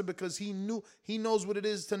boxer because he knows what it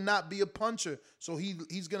is to not be a puncher. So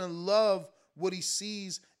he's going to love what he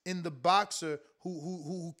sees in the boxer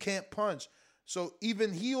who can't punch. So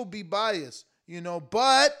even he'll be biased,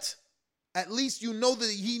 but at least you know that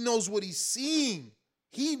he knows what he's seeing.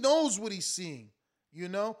 He knows what he's seeing,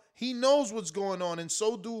 He knows what's going on, and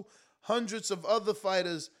so do hundreds of other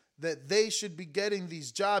fighters that they should be getting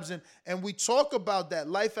these jobs. And we talk about that,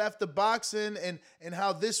 life after boxing, and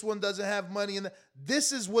how this one doesn't have money. And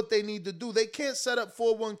this is what they need to do. They can't set up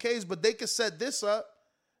 401ks, but they could set this up.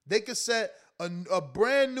 They could set a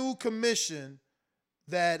brand new commission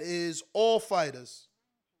that is all fighters,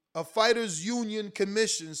 a fighters union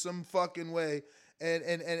commission some fucking way. And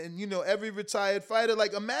every retired fighter,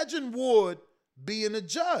 like imagine Ward being a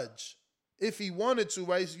judge if he wanted to,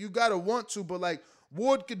 right? So you got to want to, but like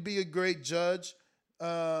Ward could be a great judge,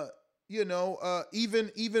 even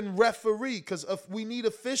referee, because we need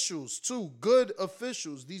officials too, good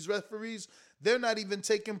officials. These referees, they're not even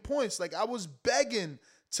taking points. Like I was begging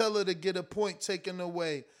Teller to get a point taken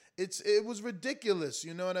away. It was ridiculous,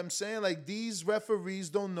 you know what I'm saying? Like these referees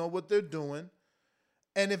don't know what they're doing.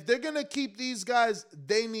 And if they're going to keep these guys,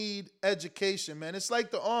 they need education, man. It's like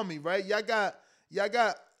the Army, right? Y'all got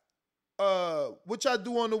what y'all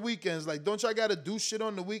do on the weekends? Like, don't y'all gotta do shit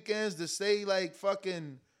on the weekends to stay like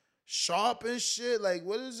fucking sharp and shit? Like,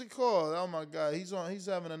 what is it called? Oh my god, he's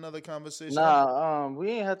having another conversation. Nah,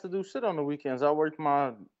 we ain't have to do shit on the weekends. I worked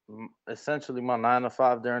essentially my 9 to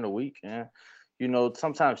 5 during the week, and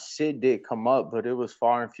sometimes shit did come up, but it was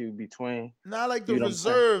far and few between. Not like the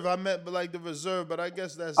reserve. I meant, but like the reserve. But I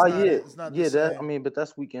guess that's it's not the same. But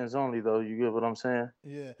that's weekends only, though. You get what I'm saying?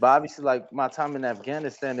 Yeah. But obviously, like my time in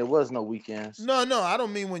Afghanistan, there was no weekends. No, I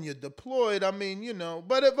don't mean when you're deployed. I mean,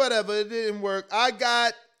 but whatever. It didn't work. I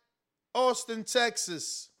got Austin,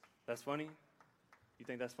 Texas. That's funny. You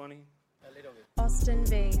think that's funny? A little bit. Austin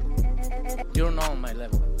V. You're not on my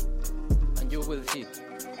level, and you will hit.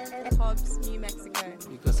 Hobbs, New Mexico.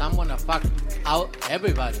 Because I'm gonna fuck out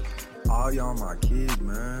everybody. All y'all my kids,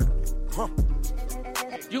 man. Huh.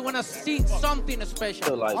 You wanna see something special?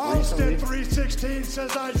 So like Austin 316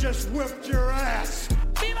 says I just whipped your ass.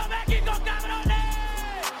 Viva Mexico, cabrones!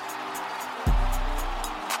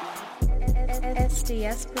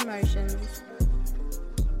 SDS Promotions.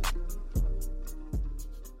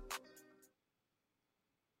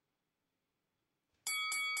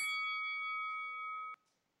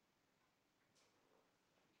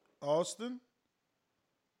 Austin.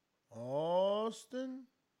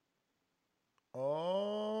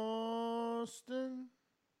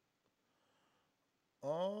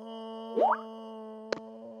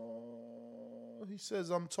 He says,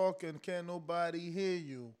 I'm talking, can't nobody hear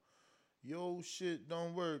you. Yo, shit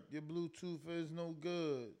don't work. Your Bluetooth is no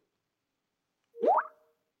good.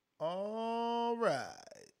 All right.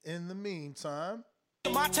 In the meantime,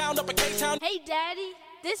 My town up in K-Town. Hey, Daddy,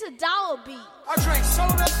 this a dollar beat. I drink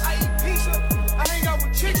soda, I eat pizza. I hang out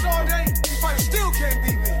with chicks all day. These fighters still can't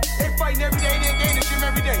beat me. They fighting every day, they in the gym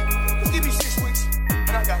every day. Just give me 6 weeks, and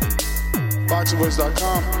I got it.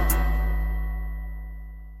 BoxingVoice.com.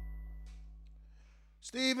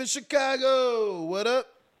 Steve in Chicago, what up?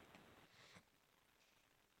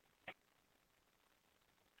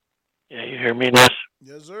 Yeah, you hear me, Ness?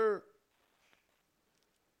 Yes, sir.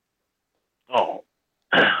 Oh,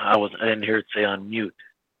 I didn't hear it say on mute.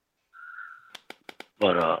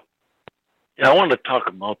 But yeah, I wanted to talk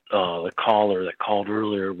about the caller that called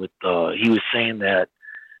earlier. He was saying that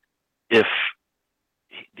did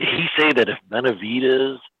he say that if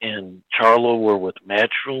Benavidez and Charlo were with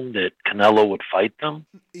Matchroom, that Canelo would fight them?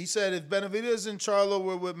 He said if Benavidez and Charlo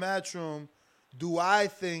were with Matchroom, do I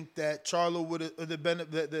think that Charlo would have,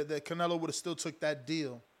 that Canelo would have still took that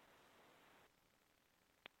deal?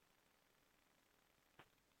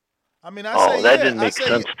 I mean, I say that yeah. didn't make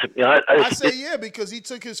sense to me. I say yeah because he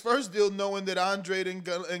took his first deal knowing that Andrade and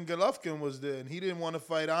Golovkin was there, and he didn't want to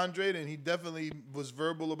fight Andrade, and he definitely was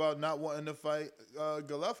verbal about not wanting to fight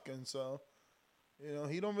Golovkin. So,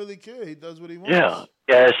 he don't really care. He does what he wants. Yeah.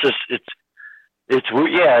 It's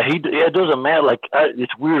weird. Yeah, it doesn't matter. Like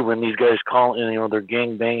it's weird when these guys call, they're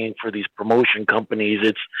gang banging for these promotion companies.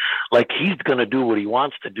 It's like he's gonna do what he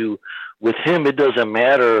wants to do. With him, it doesn't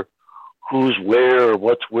matter who's where or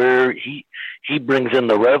what's where. He brings in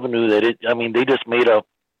the revenue they just made a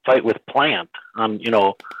fight with Plant on,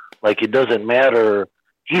 like it doesn't matter.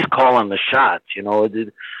 He's calling the shots,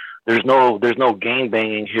 there's no gang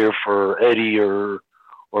banging here for Eddie or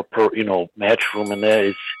Matchroom and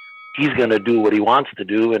that. He's going to do what he wants to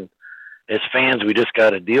do. And as fans, we just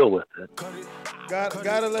got to deal with it.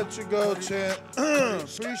 Gotta let you go, champ.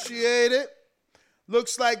 Appreciate it.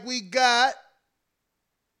 Looks like we got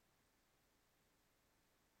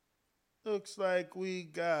I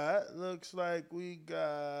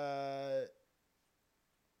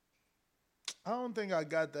don't think I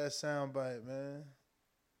got that soundbite, man.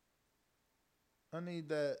 I need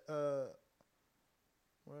that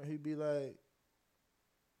where he be like,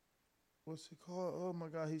 what's it called? Oh my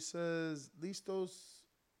God, he says listos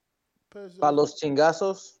Pa los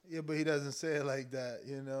chingazos. Yeah, but he doesn't say it like that,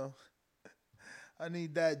 I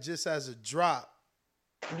need that just as a drop.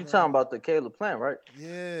 You talking about the Caleb Plant, right?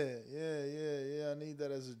 Yeah. I need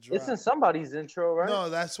that as a drop. It's in somebody's intro, right?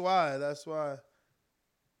 No, that's why.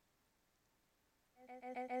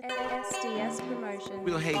 SDS Promotion.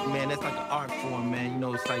 Real hate, man, that's like an art form, man.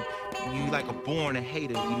 It's like you like a born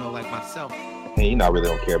hater, like myself. Man, I really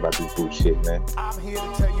don't care about this bullshit, man. I'm here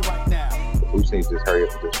to tell you right now. Who needs to just hurry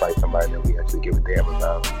up and just fight somebody that we actually give a damn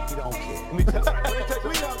about? We don't care. We don't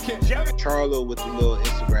care. Charlo with the little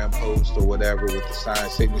Instagram post or whatever with the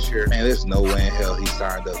signed signature. Man, there's no way in hell he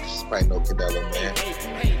signed up to fight no Canelo, man.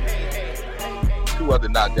 2 other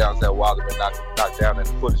knockdowns that Wilder been knocked down and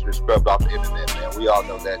the footage been scrubbed off the internet, man. We all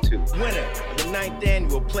know that too. Winner of the 9th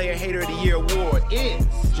annual Player Hater of the Year award is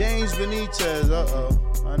James Benitez.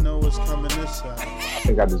 I know what's coming this side. I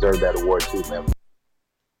think I deserve that award too, man.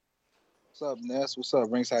 What's up, Ness? What's up,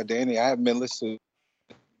 Ringside Danny? I haven't been listening.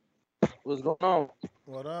 What's going on?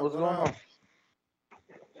 What up? What's going on?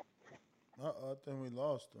 I think we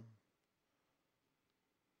lost him.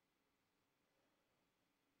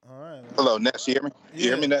 All right. Hello, Ness. You hear me? You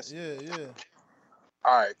hear me, Ness? Yeah.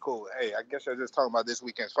 All right, cool. Hey, I guess I was just talking about this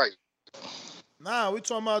weekend's fight. Nah, we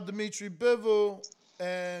talking about Dimitri Bivol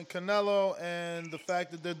and Canelo and the fact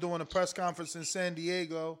that they're doing a press conference in San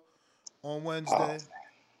Diego on Wednesday.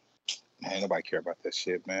 Man, nobody care about that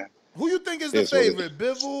shit, man. Who you think is the favorite,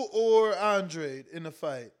 Bivol or Andrade in the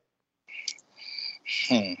fight?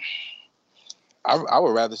 I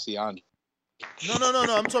would rather see Andrade. No.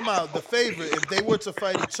 I'm talking about the favorite if they were to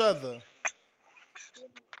fight each other.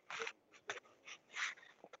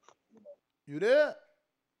 You there?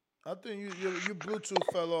 I think your Bluetooth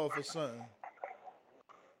fell off or something.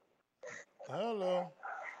 Hello.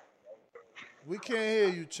 We can't hear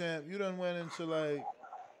you, champ. You done went into like...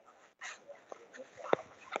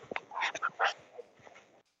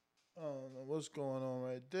 I don't know what's going on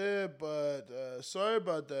right there, but sorry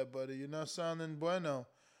about that, buddy. You're not sounding bueno.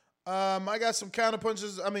 I got some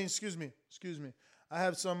counterpunches. Excuse me. I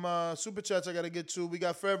have some super chats I got to get to. We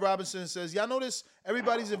got Fred Robinson says, y'all notice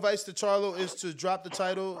everybody's advice to Charlo is to drop the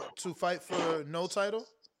title to fight for no title?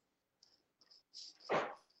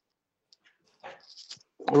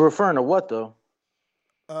 We're referring to what, though?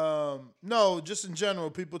 No, just in general,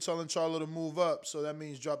 people telling Charlo to move up, so that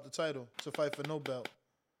means drop the title to fight for no belt.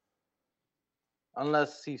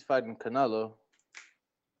 Unless he's fighting Canelo.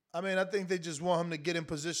 I mean, I think they just want him to get in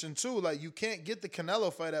position too. Like, you can't get the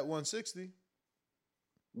Canelo fight at 160.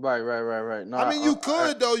 Right. No, I mean, you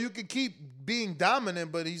could though. You could keep being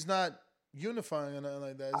dominant, but he's not unifying or nothing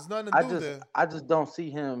like that. There's nothing to do there. I just don't see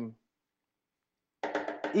him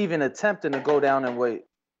even attempting to go down and wait.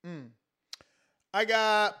 I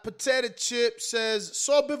got Potato Chip says,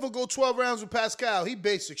 saw Bivol go 12 rounds with Pascal. He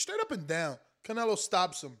basic, straight up and down. Canelo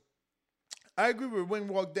stops him. I agree with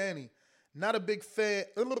Wingwalk Danny. Not a big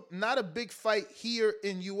fight here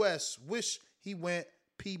in U.S. Wish he went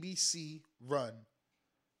PBC run.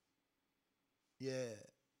 Yeah.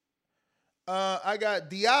 I got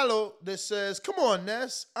Diallo that says, come on,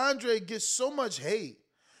 Ness. Andre gets so much hate.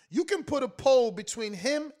 You can put a poll between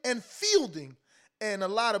him and Fielding, and a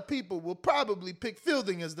lot of people will probably pick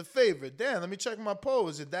Fielding as the favorite. Damn, let me check my poll.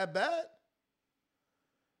 Is it that bad?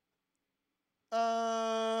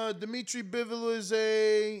 Dimitri Bivol is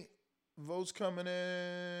a... Votes coming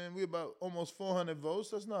in. We about almost 400 votes.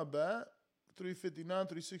 That's not bad. 359,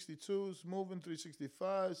 362. It's moving.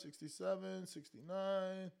 365, 67,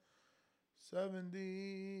 69,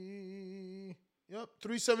 70. Yep,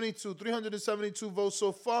 372. 372 votes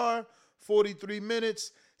so far. 43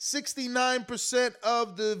 minutes. 69%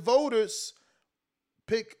 of the voters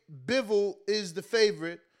pick Bivol is the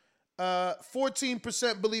favorite.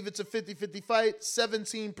 14% believe it's a 50-50 fight.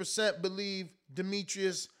 17% believe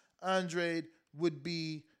Demetrius Andrade would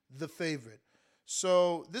be the favorite.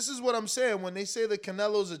 So this is what I'm saying. When they say that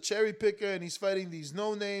Canelo's a cherry picker and he's fighting these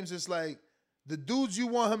no names, it's like the dudes you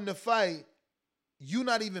want him to fight, you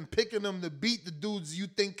not even picking them to beat the dudes you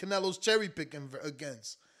think Canelo's cherry picking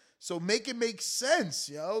against. So make it make sense,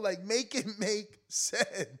 yo. Like, make it make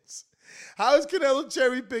sense. How is Canelo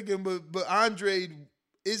cherry picking, but Andrade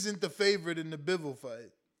isn't the favorite in the Bivol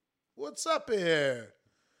fight? What's up here?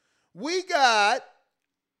 We got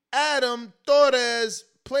Adam Torres.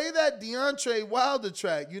 Play that Deontay Wilder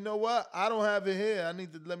track. You know what? I don't have it here.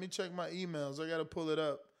 Let me check my emails. I got to pull it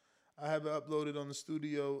up. I have it uploaded on the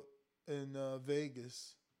studio in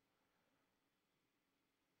Vegas.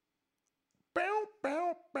 Bow,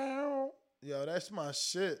 bow, bow. Yo, that's my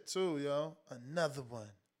shit too, yo. Another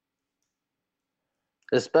one.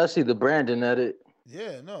 Especially the Brandon edit.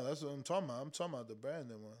 Yeah, no, that's what I'm talking about. I'm talking about the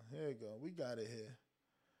Brandon one. Here you go. We got it here.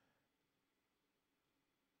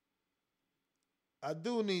 I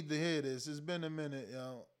do need to hear this. It's been a minute,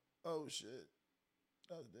 yo. Oh, shit.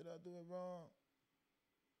 Did I do it wrong?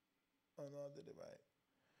 Oh, no, I did it right.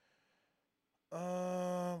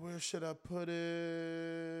 Where should I put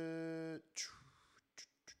it?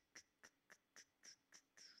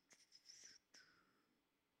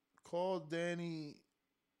 Call Danny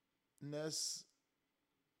Ness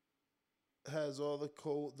has all the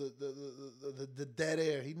cold, the dead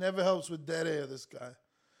air. He never helps with dead air, this guy.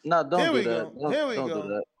 No, don't Here do we that. go. Here we Don't go. do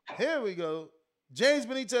that. Here we go. James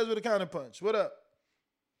Benitez with a counter punch. What up?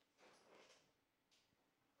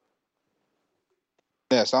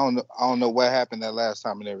 Yes, I don't know what happened that last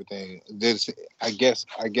time and everything. I guess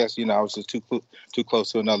I was just too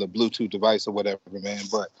close to another Bluetooth device or whatever, man.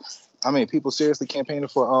 But I mean, people seriously campaigning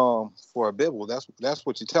for a Bivol. That's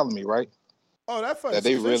what you're telling me, right? Oh, that fight's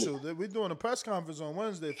official. We're doing a press conference on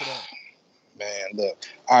Wednesday for that. Man, look.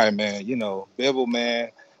 All right, man. Bivol, man.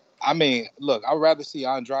 I mean, look, I'd rather see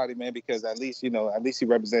Andrade, man, because at least he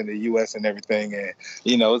represented the U.S. and everything, and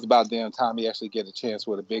it's about damn time he actually get a chance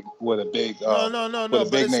with a big name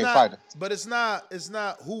fighter. But it's not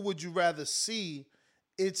who would you rather see?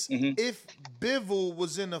 It's if Bivol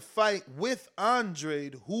was in a fight with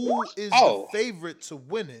Andrade, who is the favorite to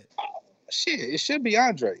win it? Shit, it should be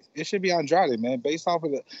Andrade. It should be Andrade, man. Based off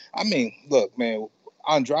of look, man,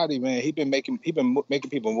 Andrade, man, he been making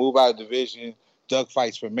people move out of division. Duck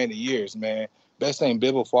fights for many years, man. Best fighter that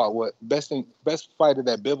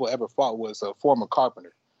Bivol ever fought was a former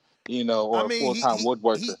carpenter, or a full-time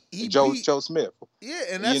woodworker, Joe Smith. Yeah,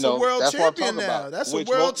 and that's a world champion now. That's a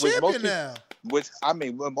world champion now.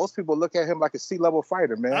 Most people look at him like a C-level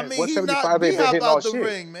fighter, man. I mean, 175 ain't been hitting all shit.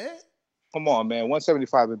 Ring, man. Come on, man.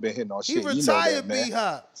 175 ain't been hitting all shit. He retired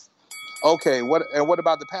B-Hop. Okay, what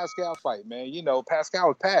about the Pascal fight, man?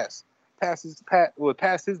 Pascal was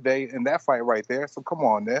past his day in that fight right there. So come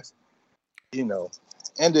on, Ness. End of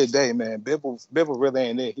the day, man, Bivol really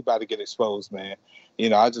ain't it. He about to get exposed, man.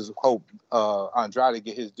 I just hope Andrade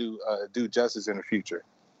get his due justice in the future.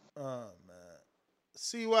 Oh man,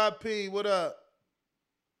 CYP, what up?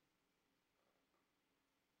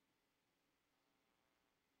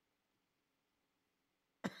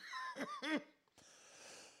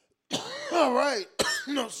 All right,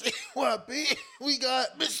 no CYP. We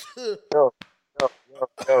got Mr. Yo.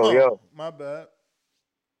 My bad.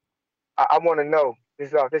 I want to know,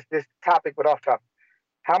 this topic, but off topic.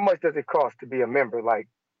 How much does it cost to be a member? Like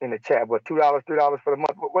in the chat, what $2, $3 for the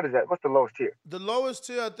month? What is that? What's the lowest tier? The lowest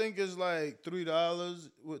tier I think is like $3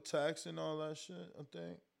 with tax and all that shit. I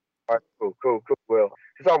think. All right, cool. Well,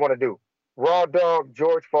 that's all I want to do. Raw Dog,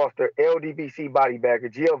 George Foster, LDBC Bodybagger,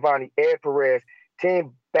 Giovanni, Ed Perez,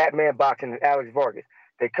 Team Batman Boxing, and Alex Vargas.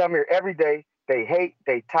 They come here every day. They hate,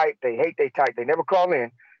 they type, they hate, they type. They never call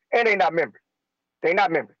in, and they not members. They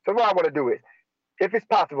not members. So what I want to do is, if it's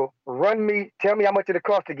possible, tell me how much it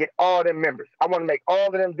costs to get all them members. I want to make all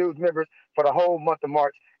of them dudes members for the whole month of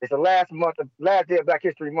March. It's the last day of Black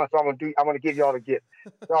History Month, so I want to give y'all a gift.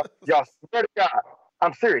 Y'all swear to God,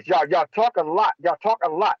 I'm serious. Y'all talk a lot.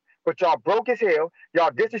 But y'all broke as hell.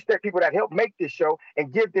 Y'all disrespect people that help make this show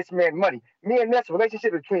and give this man money. Me and Ness,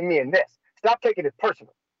 relationship between me and Ness. Stop taking it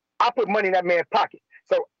personal. I put money in that man's pocket.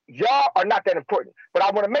 So y'all are not that important, but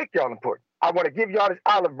I want to make y'all important. I want to give y'all this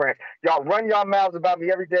olive branch. Y'all run y'all mouths about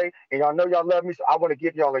me every day, and y'all know y'all love me, so I want to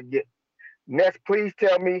give y'all a gift. Ness, please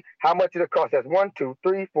tell me how much it'll cost. That's 1, 2,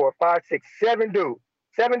 3, 4, 5, 6, 7 dudes.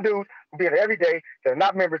 7 dudes will be here every day. They're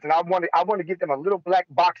not members, and I want to give them a little black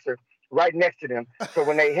boxer right next to them. So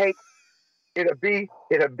when they hate, it'll be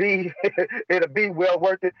well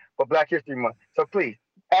worth it for Black History Month. So please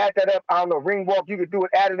add that up. I don't know, ring walk, you could do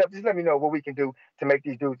it, add it up. Just let me know what we can do to make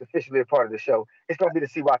these dudes officially a part of the show. It's gonna be the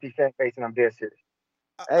CYP fan base, and I'm dead serious.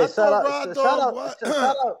 Hey, shout out.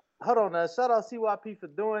 Hold on now. Shout out CYP for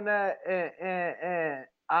doing that, and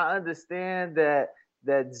I understand that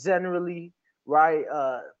generally, right?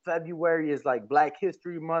 February is like Black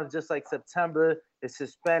History Month, just like September is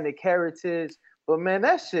Hispanic Heritage. But man,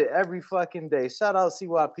 that shit every fucking day. Shout out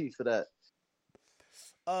CYP for that.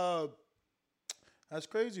 That's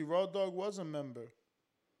crazy. Raw Dog was a member.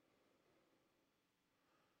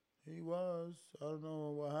 He was. I don't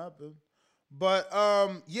know what happened. But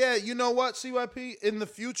yeah, you know what, CYP? In the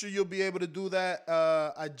future, you'll be able to do that.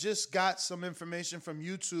 I just got some information from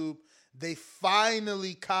YouTube. They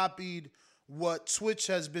finally copied what Twitch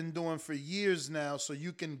has been doing for years now, so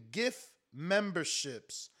you can gift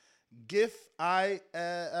memberships. GIFT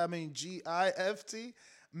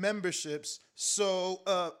memberships. So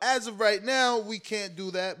as of right now, we can't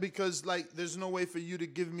do that because there's no way for you to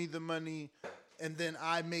give me the money and then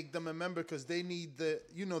I make them a member because they need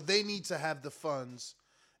they need to have the funds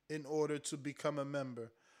in order to become a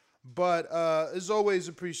member. But it's always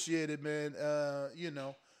appreciated, man.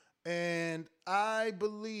 And I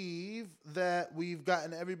believe that we've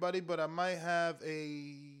gotten everybody, but I might have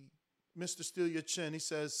a Mr. Steal Your Chin. He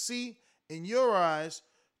says, see, in your eyes,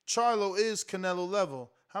 Charlo is Canelo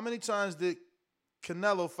level. How many times did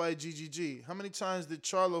Canelo fight GGG? How many times did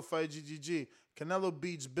Charlo fight GGG? Canelo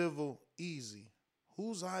beats Bivol easy.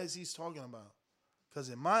 Whose eyes he's talking about? Because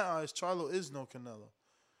in my eyes, Charlo is no Canelo.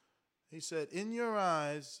 He said, in your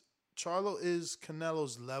eyes, Charlo is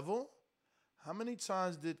Canelo's level. How many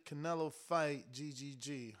times did Canelo fight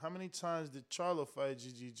GGG? How many times did Charlo fight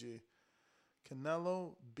GGG?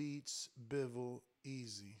 Canelo beats Bivol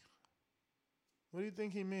easy. What do you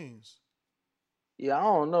think he means? Yeah, I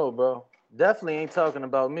don't know, bro. Definitely ain't talking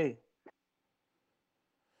about me.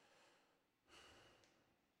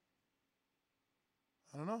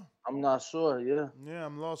 I don't know. I'm not sure, yeah. Yeah,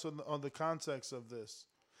 I'm lost on the context of this.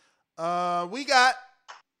 We got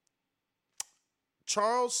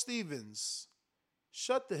Charles Stevens.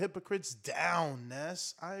 Shut the hypocrites down,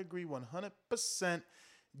 Ness. I agree 100%.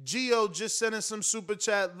 Gio just sending some super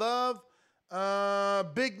chat love.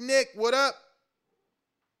 Big Nick, what up?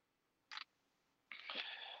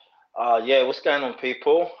 Yeah, what's going on,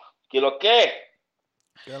 people? Que lo que?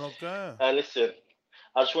 Que lo que? Listen,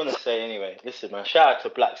 I just want to say anyway, listen, man, shout out to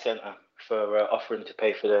Black Center for offering to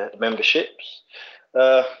pay for the memberships.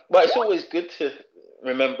 But it's always good to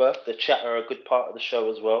remember the chat are a good part of the show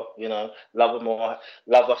as well. You know, love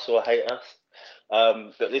us or hate us.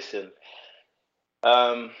 But listen,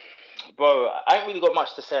 bro, I ain't really got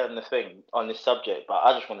much to say on this subject, but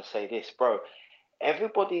I just want to say this, bro.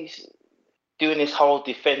 Everybody's doing this whole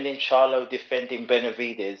defending Charlo, defending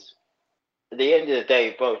Benavidez. At the end of the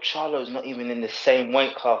day, bro, Charlo's not even in the same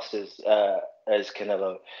weight class as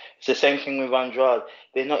Canelo. It's the same thing with Andrade.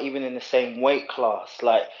 They're not even in the same weight class.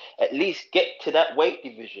 Like, at least get to that weight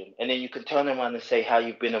division, and then you can turn around and say how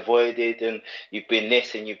you've been avoided and you've been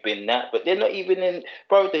this and you've been that. But they're not even in,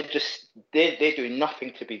 bro. They're doing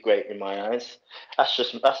nothing to be great in my eyes. That's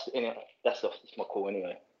my call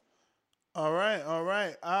anyway. All right.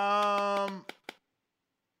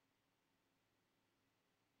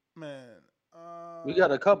 Man. We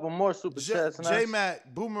got a couple more super chats.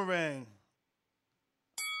 J-Mac, Boomerang.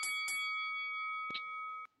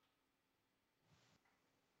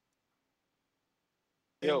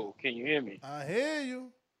 Yo, can you hear me? I hear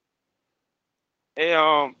you. Hey,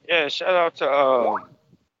 yeah, shout out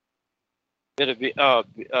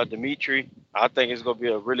to Dimitri. I think it's gonna be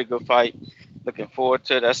a really good fight. Looking forward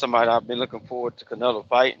to it. That's somebody I've been looking forward to Canelo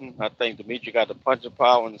fighting. I think Dimitri got the punching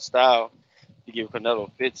power and the style to give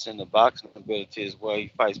Canelo fits in the boxing ability as well.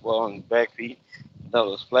 He fights well on his back feet.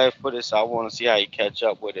 Canelo's flat-footed, so I want to see how he catch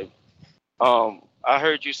up with him. I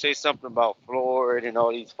heard you say something about Floyd and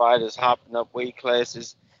all these fighters hopping up weight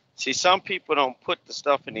classes. See, some people don't put the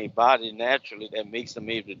stuff in their body naturally that makes them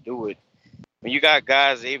able to do it. When you got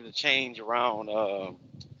guys able to change around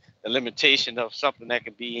the limitation of something that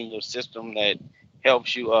can be in your system that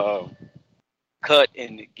helps you cut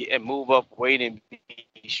and move up weight and be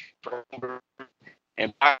stronger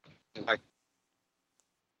and like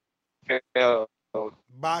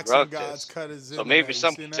boxing guys cut his. So maybe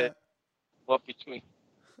something to up between.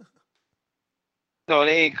 No,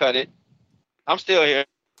 they ain't cut it. I'm still here.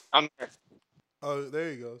 I'm here. Oh,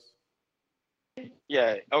 there he goes.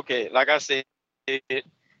 Yeah. Okay. Like I said,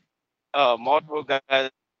 multiple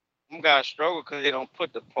guys. Some guys struggle because they don't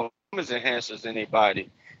put the performance enhancers in their body.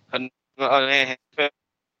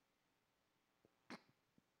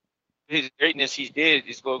 His greatness he did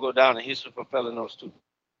is going to go down in history for felling those two.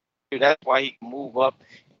 That's why he can move up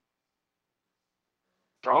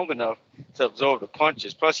strong enough to absorb the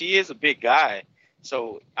punches. Plus, he is a big guy.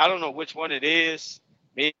 So I don't know which one it is.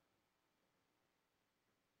 Maybe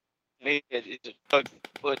it's a drug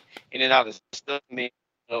put in and out of the stuff.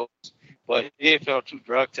 But he did fail 2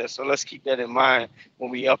 drug tests. So let's keep that in mind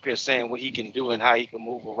when we up here saying what he can do and how he can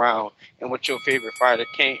move around and what your favorite fighter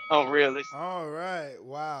can't. Unrealistic. All right.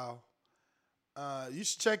 Wow. You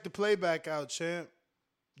should check the playback out, champ.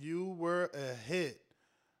 You were a hit.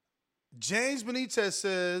 James Benitez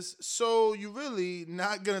says, so you really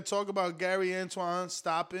not going to talk about Gary Antoine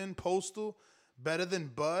stopping Postal better than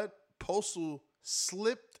Bud? Postal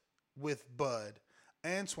slipped with Bud.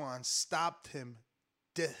 Antoine stopped him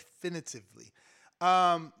definitively.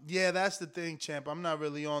 Yeah, that's the thing, champ. I'm not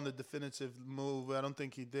really on the definitive move. I don't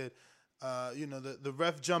think he did. The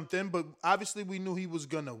ref jumped in, but obviously we knew he was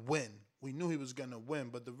going to win.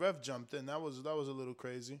 But the ref jumped in. That was a little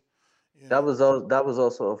crazy. You know? That was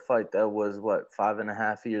also a fight that was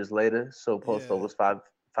 5.5 years later. So Postal was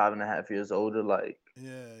 5.5 years older. Like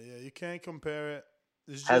you can't compare it.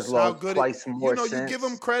 It's has just how good twice more you sense. give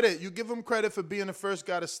him credit. You give him credit for being the first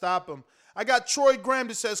guy to stop him. I got Troy Graham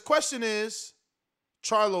that says, question is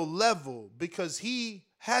Charlo level because he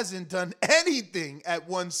hasn't done anything at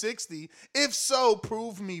 160. If so,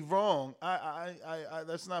 prove me wrong. I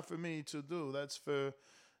that's not for me to do. That's for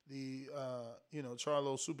the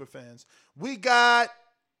Charlo super fans. We got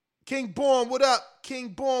King Born, what up? King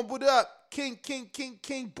Born, what up? King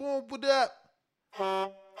Born, what up?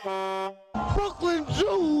 Brooklyn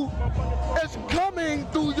Jew is coming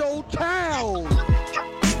through your town.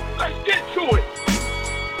 Let's get to it.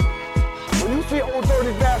 When you see old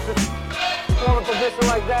dirty bastards in a position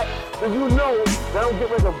like that, then you know that I'm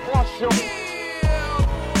getting ready to bust your.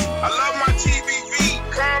 I love my TVV,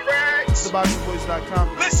 comrades.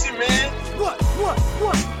 TheBoxingVoice.com. Listen, man. What?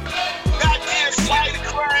 Goddamn Spider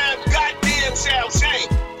Crime, goddamn Sal Shane.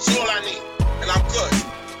 That's all I need, and I'm good.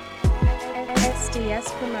 SDS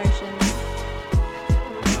Promotions.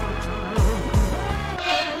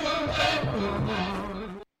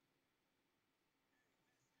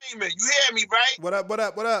 Hey, man, you hear me, right? What up?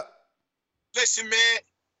 Listen, man,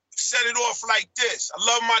 set it off like this. I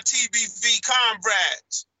love my TBV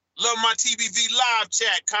comrades. Love my TBV live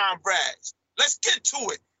chat comrades. Let's get to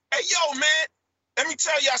it. Hey, yo, man, let me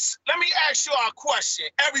ask y'all a question.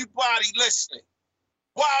 Everybody listening.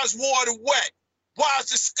 Why is water wet? Why is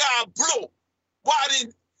the sky blue? Why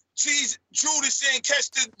didn't Judas didn't catch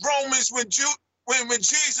the Romans when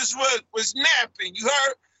Jesus was napping? You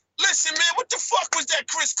heard? Listen, man, what the fuck was that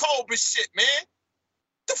Chris Colbert shit, man?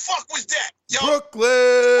 The fuck was that, yo?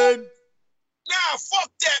 Brooklyn. Nah,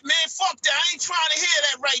 fuck that, man. Fuck that. I ain't trying to hear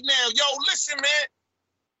that right now. Yo, listen, man.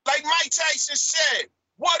 Like Mike Tyson said,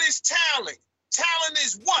 what is talent? Talent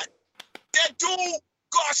is what? That dude,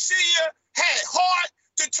 Garcia, had heart,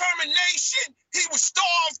 determination. He was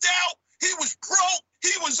starved out. He was broke.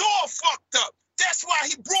 He was all fucked up. That's why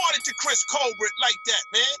he brought it to Chris Colbert like that,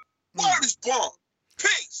 man. Word is born.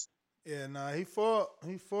 Peace. Yeah, nah, he fought.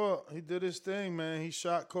 He did his thing, man. He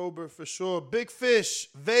shot Colbert for sure. Big Fish,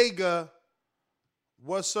 Vega,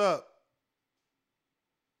 what's up?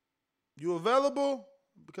 You available?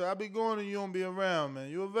 Because I be going and you don't be around, man.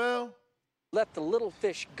 You avail? Let the little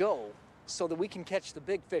fish go so that we can catch the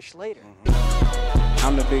big fish later.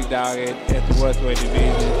 I'm the big dog at the welterweight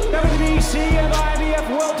division. WBC and IBF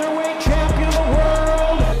welterweight champion of the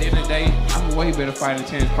world, day, I'm a way better fighter than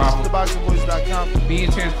Terrence Crawford. TheBoxingVoice.com. Me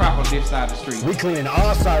and Terrence Crawford on this side of the street. We cleaning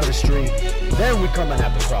our side of the street, then we coming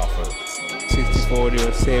after Crawford. 60-40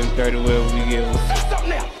 or 70-30, wherever we get. Say something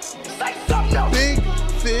now. Say something now. Big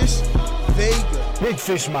Fish Vega. Big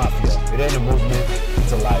Fish Mafia. It ain't a movement,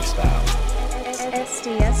 it's a lifestyle.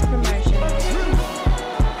 SDS Promotions.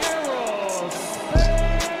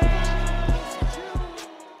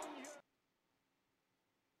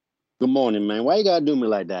 Good morning, man. Why you gotta do me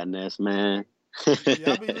like that, Ness, man?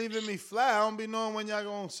 Y'all be leaving me flat. I don't be knowing when y'all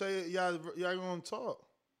gonna say it. Y'all gonna talk.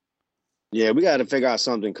 Yeah, we gotta figure out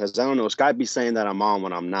something because I don't know. Skype be saying that I'm on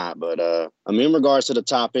when I'm not. But I mean, in regards to the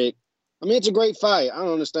topic, I mean, it's a great fight. I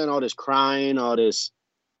don't understand all this crying, all this.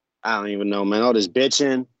 I don't even know, man. All this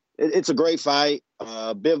bitching. It's a great fight.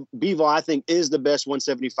 Bivol, I think, is the best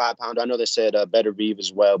 175 pounder. I know they said Better Beav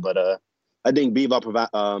as well, but I think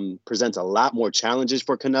Bivol presents a lot more challenges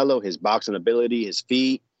for Canelo. His boxing ability, his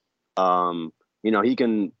feet. You know,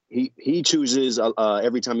 he chooses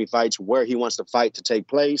every time he fights where he wants to fight to take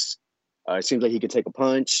place. It seems like he can take a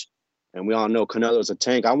punch, and we all know Canelo's a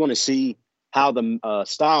tank. I want to see how the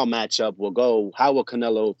style matchup will go. How will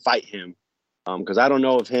Canelo fight him? Because I don't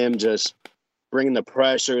know if him just bringing the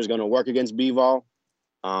pressure is going to work against Bivol.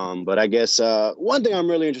 But I guess one thing I'm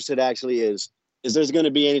really interested actually is there's going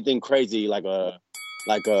to be anything crazy like a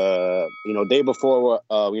day before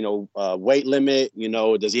weight limit,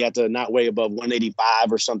 does he have to not weigh above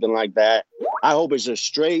 185 or something like that? I hope it's just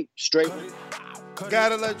straight.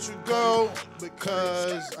 Gotta let you go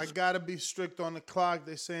because I gotta be strict on the clock.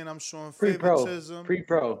 They're saying I'm showing favoritism.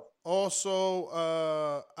 Pre-pro.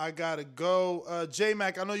 Also, I gotta go.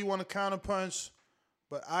 J-Mac, I know you want to counterpunch,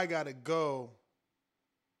 but I gotta go.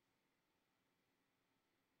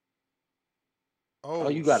 Oh,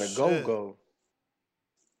 you gotta go.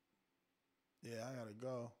 Yeah, I gotta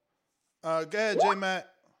go. Go ahead, J-Mac.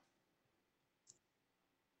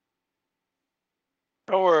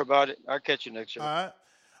 Don't worry about it. I'll catch you next show. All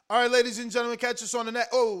right, ladies and gentlemen, catch us on the net.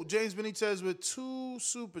 Oh, James Benitez with 2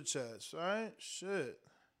 super chats. All right, shit.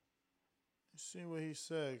 Let's see what he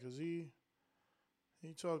said because he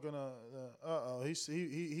talking.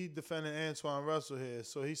 He defending Antoine Russell here.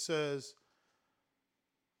 So he says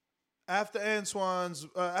after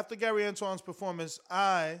Gary Antoine's performance,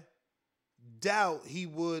 I doubt he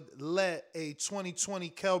would let a 2020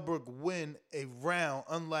 Kelberg win a round,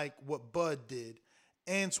 unlike what Bud did.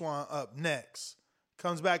 Antoine up next.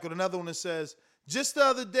 Comes back with another one that says, just the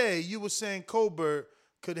other day, you were saying Colbert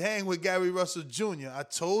could hang with Gary Russell Jr. I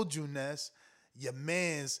told you, Ness, your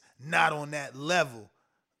man's not on that level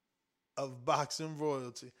of boxing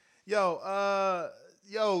royalty. Yo,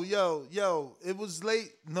 it was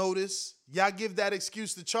late notice. Y'all give that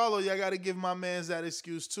excuse to Charlo. Y'all got to give my mans that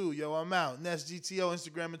excuse too. Yo, I'm out. Ness GTO,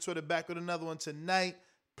 Instagram and Twitter. Back with another one tonight.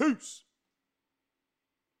 Peace.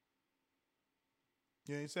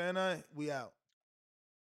 You ain't saying that? We out.